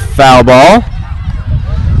 that'll be a foul ball.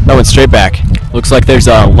 That went straight back. Looks like there's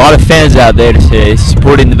a lot of fans out there today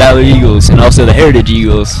supporting the Valor Eagles and also the Heritage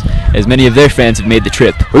Eagles, as many of their fans have made the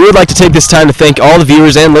trip. We would like to take this time to thank all the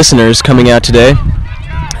viewers and listeners coming out today.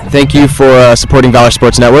 Thank you for supporting Valor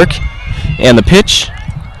Sports Network. And the pitch,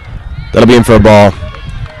 that'll be in for a ball.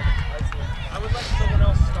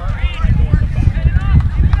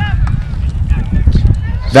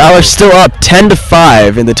 Valor still up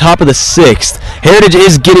 10-5 in the top of the 6th. Heritage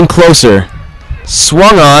is getting closer.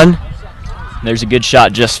 Swung on. There's a good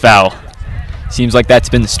shot, just foul. Seems like that's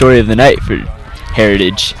been the story of the night for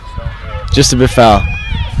Heritage. Just a bit foul.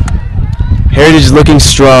 Heritage is looking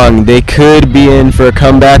strong. They could be in for a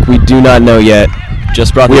comeback. We do not know yet.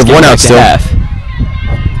 Just brought We this have game one back out to still. half.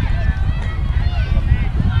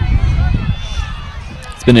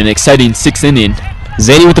 It's been an exciting 6th inning.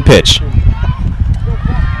 Zaney with the pitch.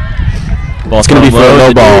 Ball's It's going to be for a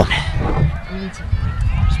low ball.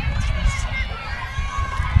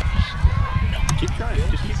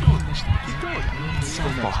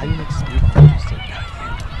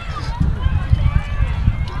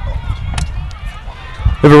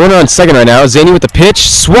 We have a runner on second right now. Zaney with the pitch.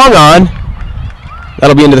 Swung on.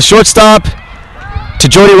 That'll be into the shortstop. To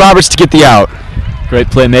Jordy Roberts to get the out.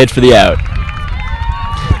 Great play made for the out.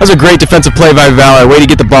 That was a great defensive play by Valor. Way to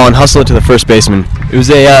get the ball and hustle it to the first baseman. It was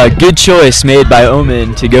a good choice made by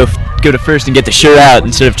Omen to go to first and get the sure out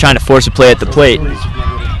instead of trying to force a play at the plate.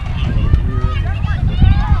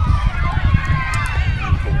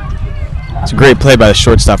 It's a great play by the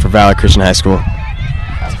shortstop for Valor Christian High School.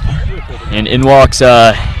 And in walks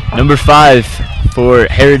number 5 for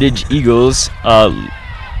Heritage Eagles,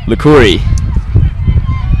 Licori.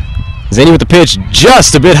 Zaney with the pitch,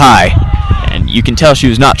 just a bit high. And you can tell she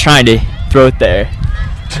was not trying to throw it there.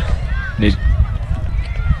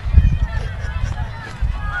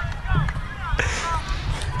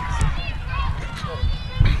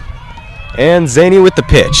 And Zaney with the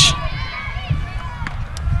pitch.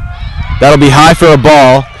 That'll be high for a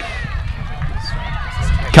ball.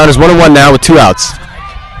 Count is 1-1 now with 2 outs.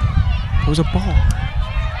 That was a ball.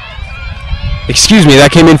 Excuse me,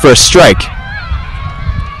 that came in for a strike.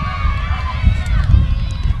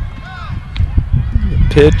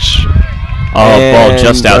 Pitch. Oh, ball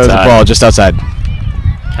just that was a outside. ball just outside.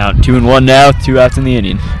 Count 2-1 now, 2 outs in the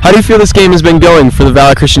inning. How do you feel this game has been going for the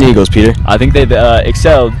Valor Christian Eagles, Peter? I think they've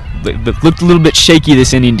excelled. They looked a little bit shaky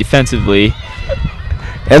this inning defensively.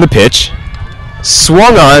 And the pitch.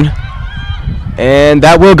 Swung on. And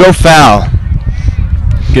that will go foul.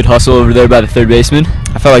 Good hustle over there by the third baseman.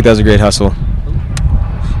 I felt like that was a great hustle.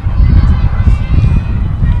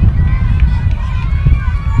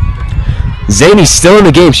 Zaney's still in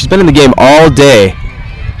the game. She's been in the game all day.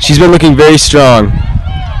 She's been looking very strong.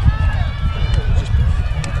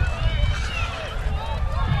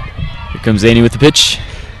 Here comes Zaney with the pitch.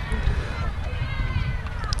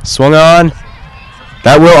 Swung on.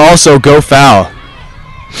 That will also go foul.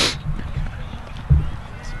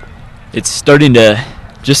 It's starting to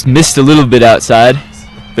just mist a little bit outside.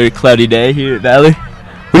 Very cloudy day here at Valor.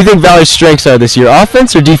 What do you think Valor's strengths are this year?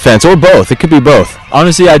 Offense or defense? Or both? It could be both.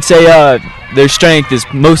 Honestly, I'd say their strength is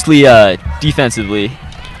mostly defensively.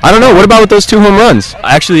 I don't know. What about with those 2 home runs?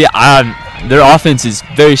 Actually, their offense is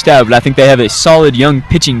very stout, but I think they have a solid young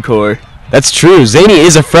pitching core. That's true. Zaney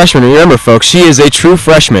is a freshman. Remember, folks, she is a true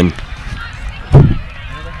freshman.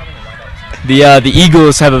 The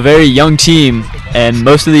Eagles have a very young team, and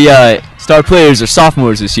most of the star players are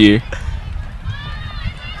sophomores this year.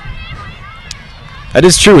 That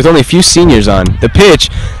is true, with only a few seniors on. The pitch,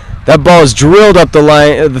 that ball is drilled up the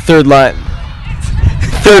line, the third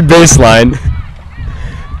base line,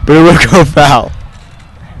 but it will go foul.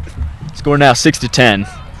 Score now 6-10,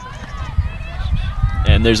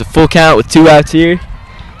 and there's a full count with 2 outs here.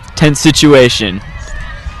 Tense situation.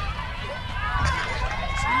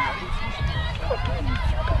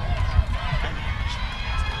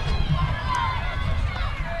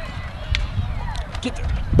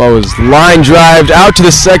 Ball was line drived out to the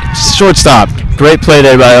shortstop. Great play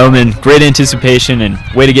there by Omen. Great anticipation and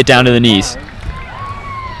way to get down to the knees.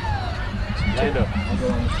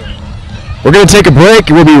 We're going to take a break.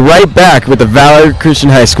 We'll be right back with the Valor Christian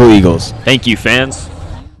High School Eagles. Thank you, fans.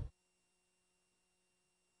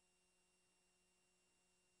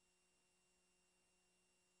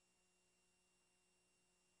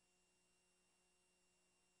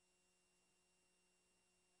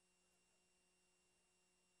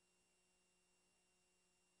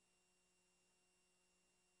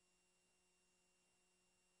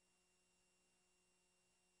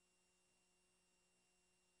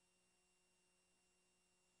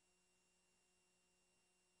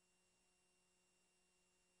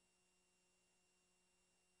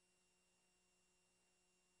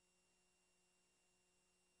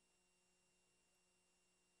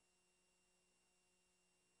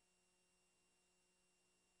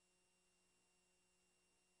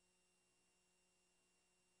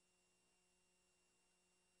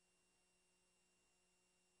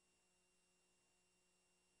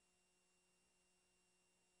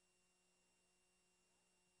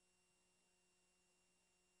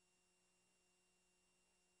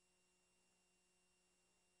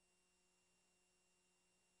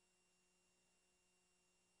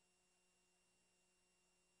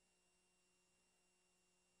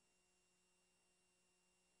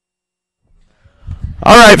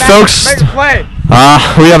 All right, folks.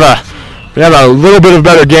 We have a little bit of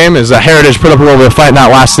better game as Heritage put up a little bit of fight in that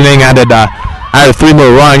last inning. Added 3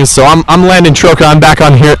 more runs. So I'm Landon Troca. I'm back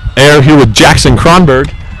on air here with Jackson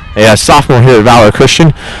Kronberg, a sophomore here at Valor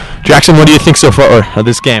Christian. Jackson, what do you think so far of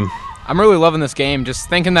this game? I'm really loving this game. Just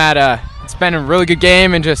thinking that it's been a really good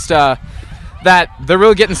game, and just that they're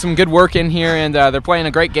really getting some good work in here, and they're playing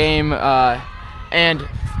a great game. And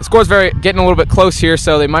the score's getting a little bit close here,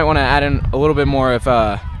 so they might want to add in a little bit more of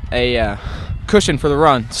a cushion for the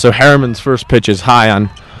run. So Harriman's first pitch is high on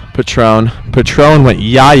Patron. Patron went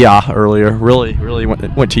yah earlier. Really went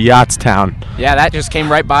to Yachtstown. Yeah, that just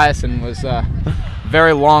came right by us and was a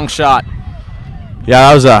very long shot.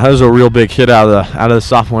 Yeah, that was a real big hit out of the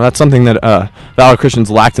sophomore. That's something that Valor Christian's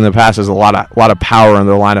lacked in the past, is a lot of power in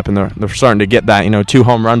their lineup, and they're starting to get that. 2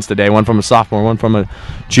 home runs today, one from a sophomore, one from a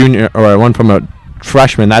junior, or one from a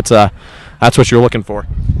freshman. That's what you're looking for.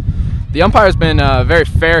 The umpire's been very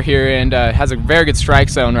fair here, and has a very good strike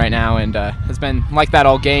zone right now, and has been like that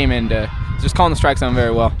all game, and just calling the strike zone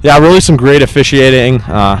very well. Yeah, really some great officiating.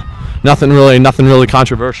 Nothing really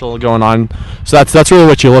controversial going on. So that's really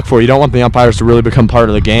what you look for. You don't want the umpires to really become part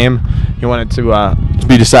of the game. You want it to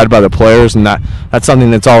be decided by the players, and that's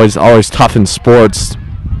something that's always tough in sports.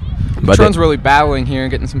 But Patron's really battling here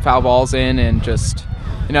and getting some foul balls in, and just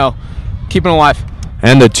keeping alive.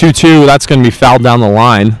 And the 2-2, that's going to be fouled down the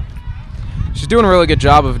line. She's doing a really good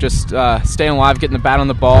job of just staying alive, getting the bat on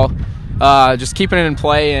the ball, just keeping it in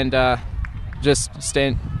play, and just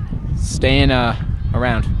staying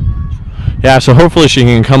around. Yeah, so hopefully she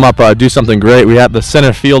can come up, do something great. We have the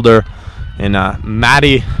center fielder in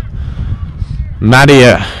Maddie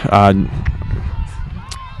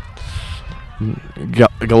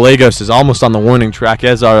Gallegos is almost on the warning track,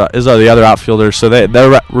 as are the other outfielders. So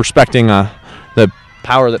they're respecting the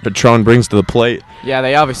power that Patron brings to the plate. Yeah,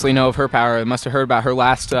 they obviously know of her power. They must have heard about her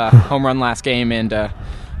last home run last game, and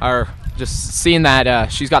are just seeing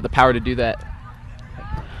that she's got the power to do that.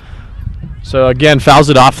 So again, fouls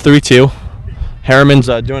it off, 3-2. Harriman's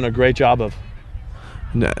doing a great job of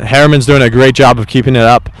keeping it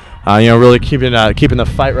up. Really keeping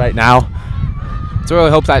the fight right now. So really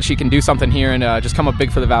hope that she can do something here and just come up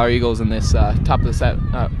big for the Valor Eagles in this bottom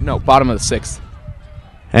of the 6th.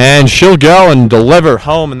 And she'll go and deliver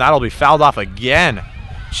home, and that'll be fouled off again.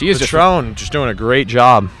 She is Patron just doing a great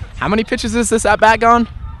job. How many pitches is this at bat gone?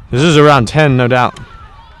 This is around 10, no doubt.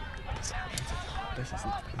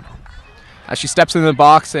 As she steps into the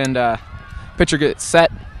box and pitcher gets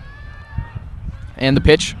set, and the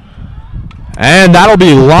pitch. And that'll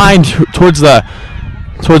be lined towards the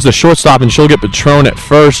shortstop, and she'll get Patron at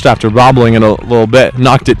first after bobbling it a little bit.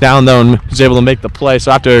 Knocked it down, though, and was able to make the play.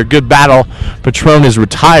 So after a good battle, Patron is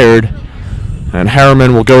retired, and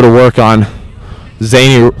Harriman will go to work on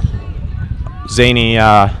Zany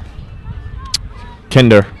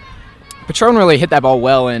Kinder. Patron really hit that ball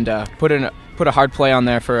well and put a hard play on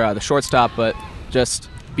there for the shortstop, but just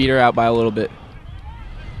beat her out by a little bit.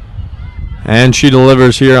 And she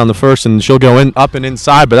delivers here on the first, and she'll go up and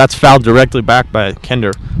inside, but that's fouled directly back by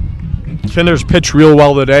Kinder. Kinder's pitched real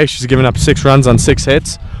well today. She's given up 6 runs on 6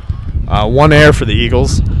 hits. 1 error for the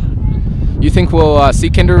Eagles. You think we'll see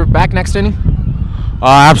Kinder back next inning?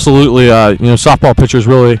 Absolutely. Softball pitchers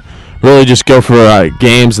really really just go for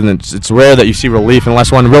games, and it's rare that you see relief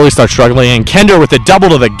unless one really starts struggling. And Kender with a double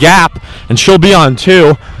to the gap, and she'll be on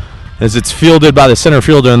 2 as it's fielded by the center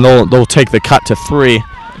fielder, and they'll take the cut to 3.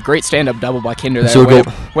 Great stand-up double by Kinder there. So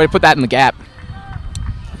way to put that in the gap.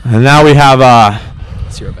 And now we have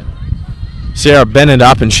Sierra Bennett. Sarah Bennett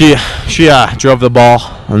up, and she drove the ball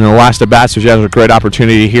on the last at bat, so she has a great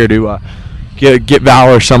opportunity here to get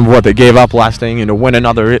Valor some of what they gave up last inning and to win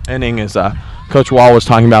another inning. As Coach Wall was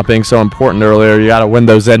talking about being so important earlier, you got to win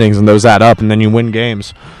those innings, and those add up, and then you win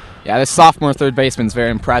games. Yeah, this sophomore third baseman is very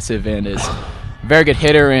impressive and is a very good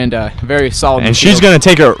hitter and very solid. And she's going to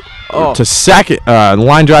take her to second,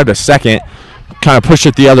 line drive to second, kind of push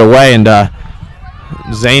it the other way, and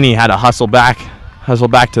Zaney had to hustle back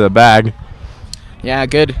to the bag. Yeah,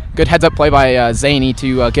 good heads-up play by Zaney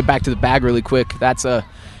to get back to the bag really quick. That's a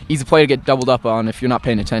easy play to get doubled up on if you're not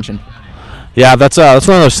paying attention. Yeah, that's one of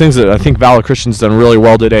those things that I think Valor Christian's done really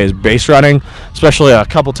well today is base running, especially a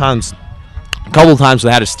couple times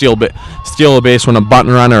they had to steal a base when a bunt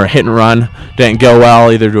run or a hit and run didn't go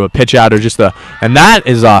well, either to a pitch out or just and that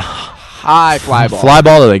is a high fly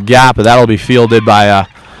ball to the gap, and that'll be fielded by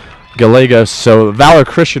Gallegos. So Valor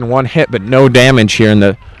Christian 1 hit but no damage here in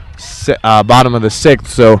the bottom of the 6th.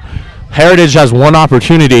 So Heritage has 1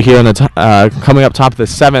 opportunity here in the coming up top of the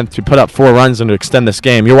 7th to put up 4 runs and to extend this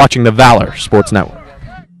game. You're watching the Valor Sports Network.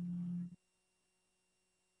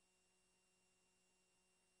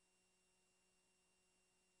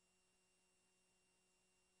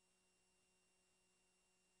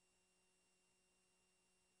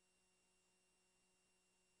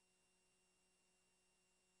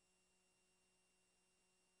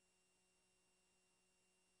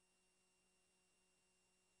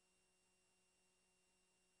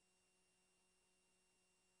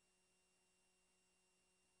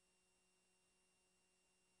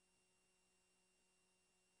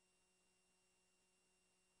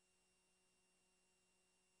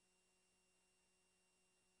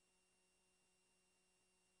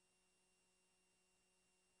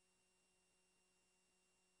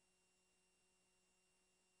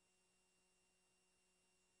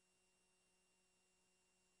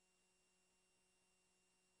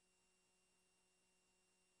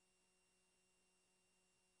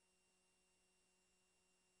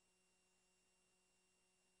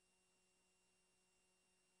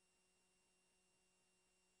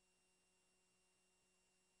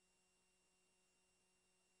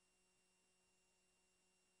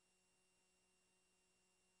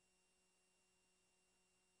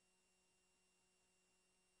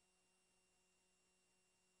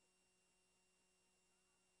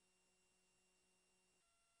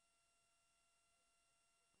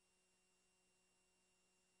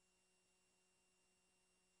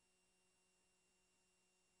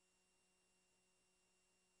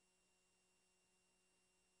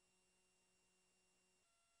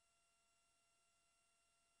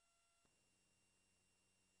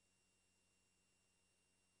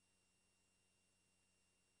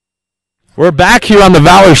 We're back here on the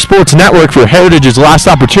Valor Sports Network for Heritage's last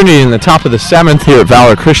opportunity in the top of the 7th here at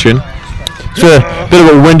Valor Christian. It's a bit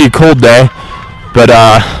of a windy, cold day, but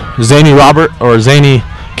Zaney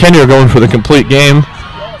Kenya are going for the complete game,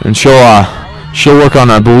 and she'll work on,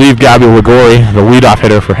 I believe, Gabby Ligori, the leadoff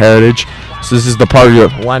hitter for Heritage. So this is the part of your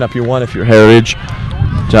lineup you want if you're Heritage,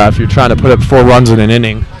 if you're trying to put up 4 runs in an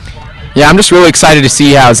inning. Yeah, I'm just really excited to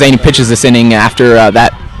see how Zaney pitches this inning after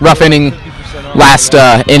that rough inning last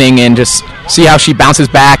inning, and just see how she bounces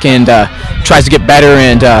back and tries to get better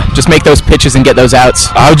and just make those pitches and get those outs.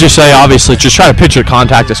 I would just say, obviously, just try to pitch your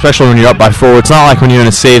contact, especially when you're up by 4. It's not like when you're in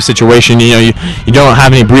a save situation, you don't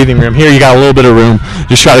have any breathing room. Here you got a little bit of room.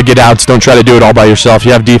 Just try to get outs. Don't try to do it all by yourself.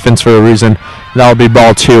 You have defense for a reason. That'll be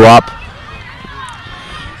ball 2 up.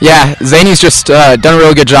 Yeah, Zaney's just done a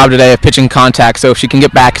really good job today of pitching contact, so if she can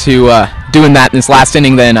get back to doing that in this last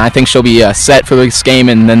inning, then I think she'll be set for this game,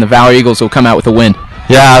 and then the Valor Eagles will come out with a win.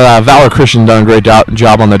 Yeah, Valor Christian done a great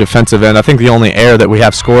job on the defensive end. I think the only error that we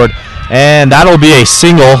have scored, and that'll be a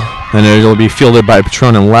single, and it'll be fielded by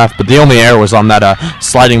Patron and left, but the only error was on that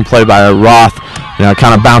sliding play by Roth.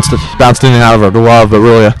 Kind of bounced in and out of her glove, but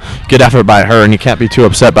really a good effort by her, and you can't be too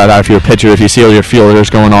upset by that if you're a pitcher, if you see all your fielders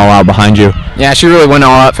going all out behind you. Yeah, she really went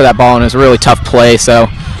all out for that ball, and it was a really tough play, so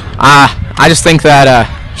I just think that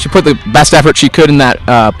she put the best effort she could in that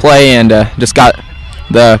play, and just got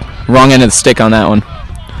the wrong end of the stick on that one.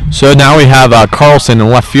 So now we have Carlson in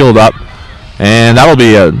left field up, and that'll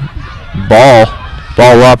be a ball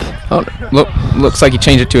up. Oh, looks like he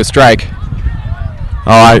changed it to a strike.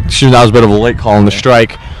 All right, that was a bit of a late call on the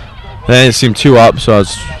strike. Then it seemed 2 up, so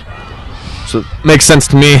it makes sense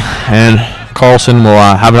to me. And Carlson will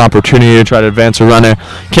have an opportunity to try to advance a runner.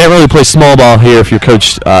 Can't really play small ball here if you're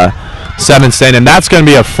Coach Sevenstein, and that's going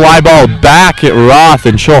to be a fly ball back at Roth,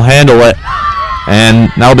 and she'll handle it.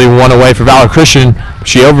 And that'll be one away for Valor Christian.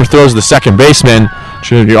 She overthrows the second baseman.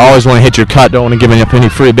 You always want to hit your cut, don't want to give up any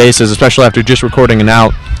free bases, especially after just recording an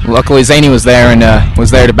out. Luckily, Zany was there and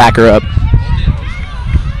was there to back her up.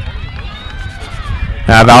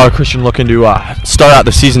 Valor Christian looking to start out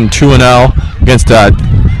the season 2-0 against a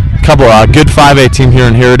couple good 5A team here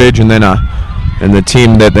in Heritage, and then and the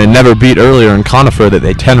team that they never beat earlier in Conifer that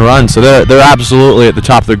they 10 runs. So they're absolutely at the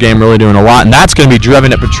top of their game, really doing a lot. And that's going to be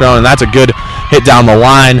driven at Patron, and that's a good hit down the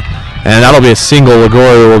line, and that'll be a single.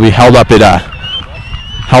 Lagoria will be held up at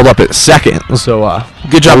second. So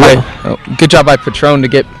good job by Patron to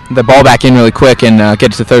get the ball back in really quick and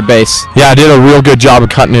get it to third base. Yeah, I did a real good job of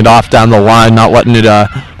cutting it off down the line, not letting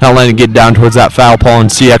it get down towards that foul pole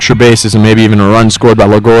and see extra bases and maybe even a run scored by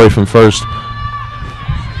Lagoria from first.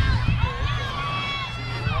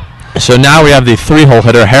 So now we have the 3-hole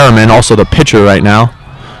hitter Harriman, also the pitcher right now.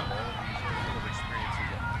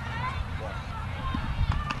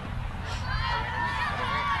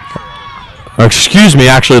 Or excuse me,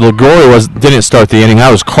 actually, Lagoria didn't start the inning. That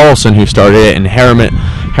was Carlson who started it, and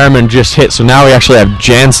Harriman just hit. So now we actually have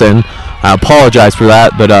Jansen. I apologize for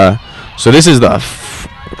that, but so this is this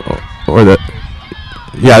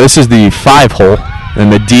is the 5-hole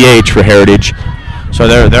and the DH for Heritage. So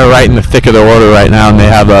they're right in the thick of the order right now, and they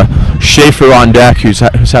have Schaefer on deck, who's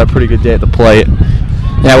had a pretty good day at the plate.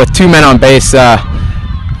 Yeah, with 2 men on base,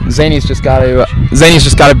 Zany's just got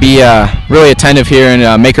to be really attentive here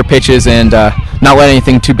and make her pitches and not let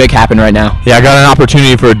anything too big happen right now. Yeah, I got an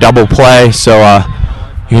opportunity for a double play, so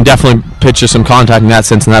you can definitely pitch to some contact in that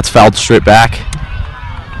sense, and that's fouled straight back.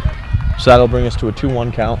 So that'll bring us to a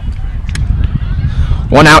 2-1 count.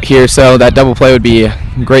 1 out here, so that double play would be a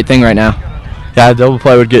great thing right now. Yeah, double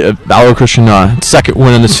play would get Valor Christian second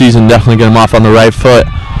win of the season, definitely get them off on the right foot.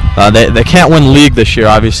 They can't win league this year,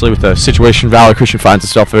 obviously, with the situation Valor Christian finds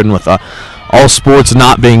itself in, with all sports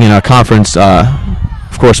not being in a conference,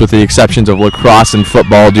 of course, with the exceptions of lacrosse and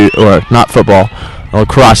football, or not football,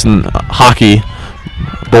 lacrosse and hockey,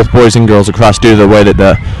 both boys and girls lacrosse, due to the way that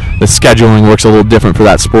the scheduling works a little different for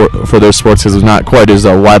that sport, for those sports, because it's not quite as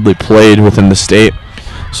widely played within the state.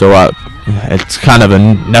 So it's kind of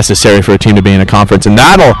necessary for a team to be in a conference, and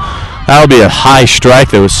that'll be a high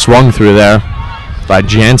strike that was swung through there by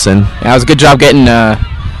Jansen. Yeah, it was a good job getting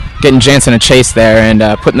Jansen a chase there and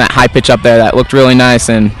putting that high pitch up there. That looked really nice,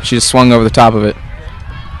 and she just swung over the top of it.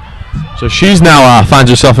 So she's now finds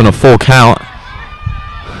herself in a full count,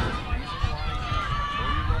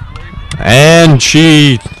 and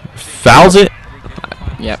she fouls it.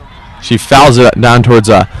 Yep. She fouls it down towards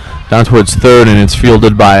third, and it's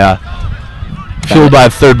fielded by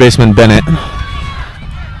third baseman Bennett.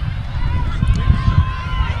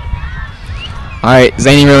 All right,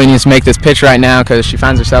 Zany really needs to make this pitch right now because she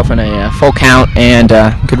finds herself in a full count and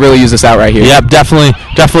could really use this out right here. Yep, definitely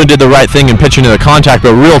did the right thing in pitching to the contact,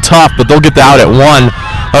 but real tough. But they'll get the out at 1.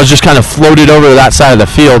 That was just kind of floated over to that side of the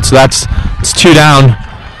field, so it's 2 down.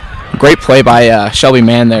 Great play by Shelby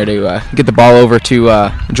Mann there to get the ball over to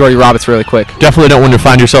Jordy Roberts really quick. Definitely don't want to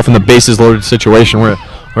find yourself in the bases loaded situation where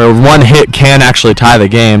 1 hit can actually tie the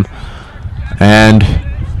game. And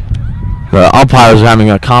the umpires are having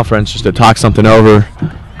a conference just to talk something over.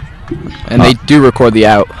 And they do record the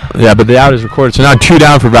out. Yeah, but the out is recorded. So now 2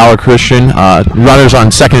 down for Valor Christian. Runners on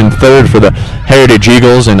second and third for the Heritage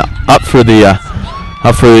Eagles, and up for the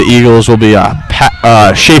Eagles will be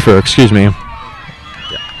Schaefer. Excuse me.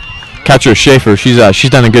 Catcher Schaefer. She's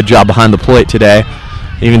done a good job behind the plate today.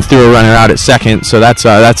 Even threw a runner out at second. So that's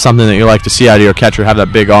something that you like to see out of your catcher, have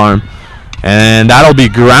that big arm. And that'll be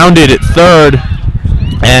grounded at third,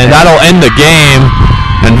 and that'll end the game.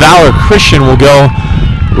 And Valor Christian will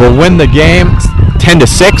win the game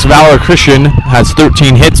 10-6. Valor Christian has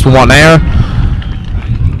 13 hits, 1 error.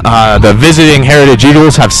 The visiting Heritage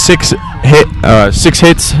Eagles have 6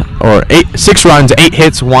 runs, 8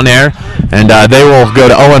 hits, 1 error, and they will go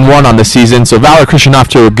to 0-1 on the season. So Valor Christian off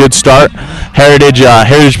to a good start.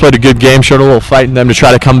 Heritage played a good game, showed a little fight in them to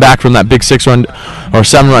try to come back from that big 6-run or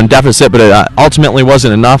 7-run deficit, but it ultimately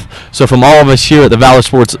wasn't enough. So from all of us here at the Valor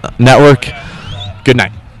Sports Network, good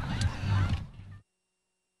night.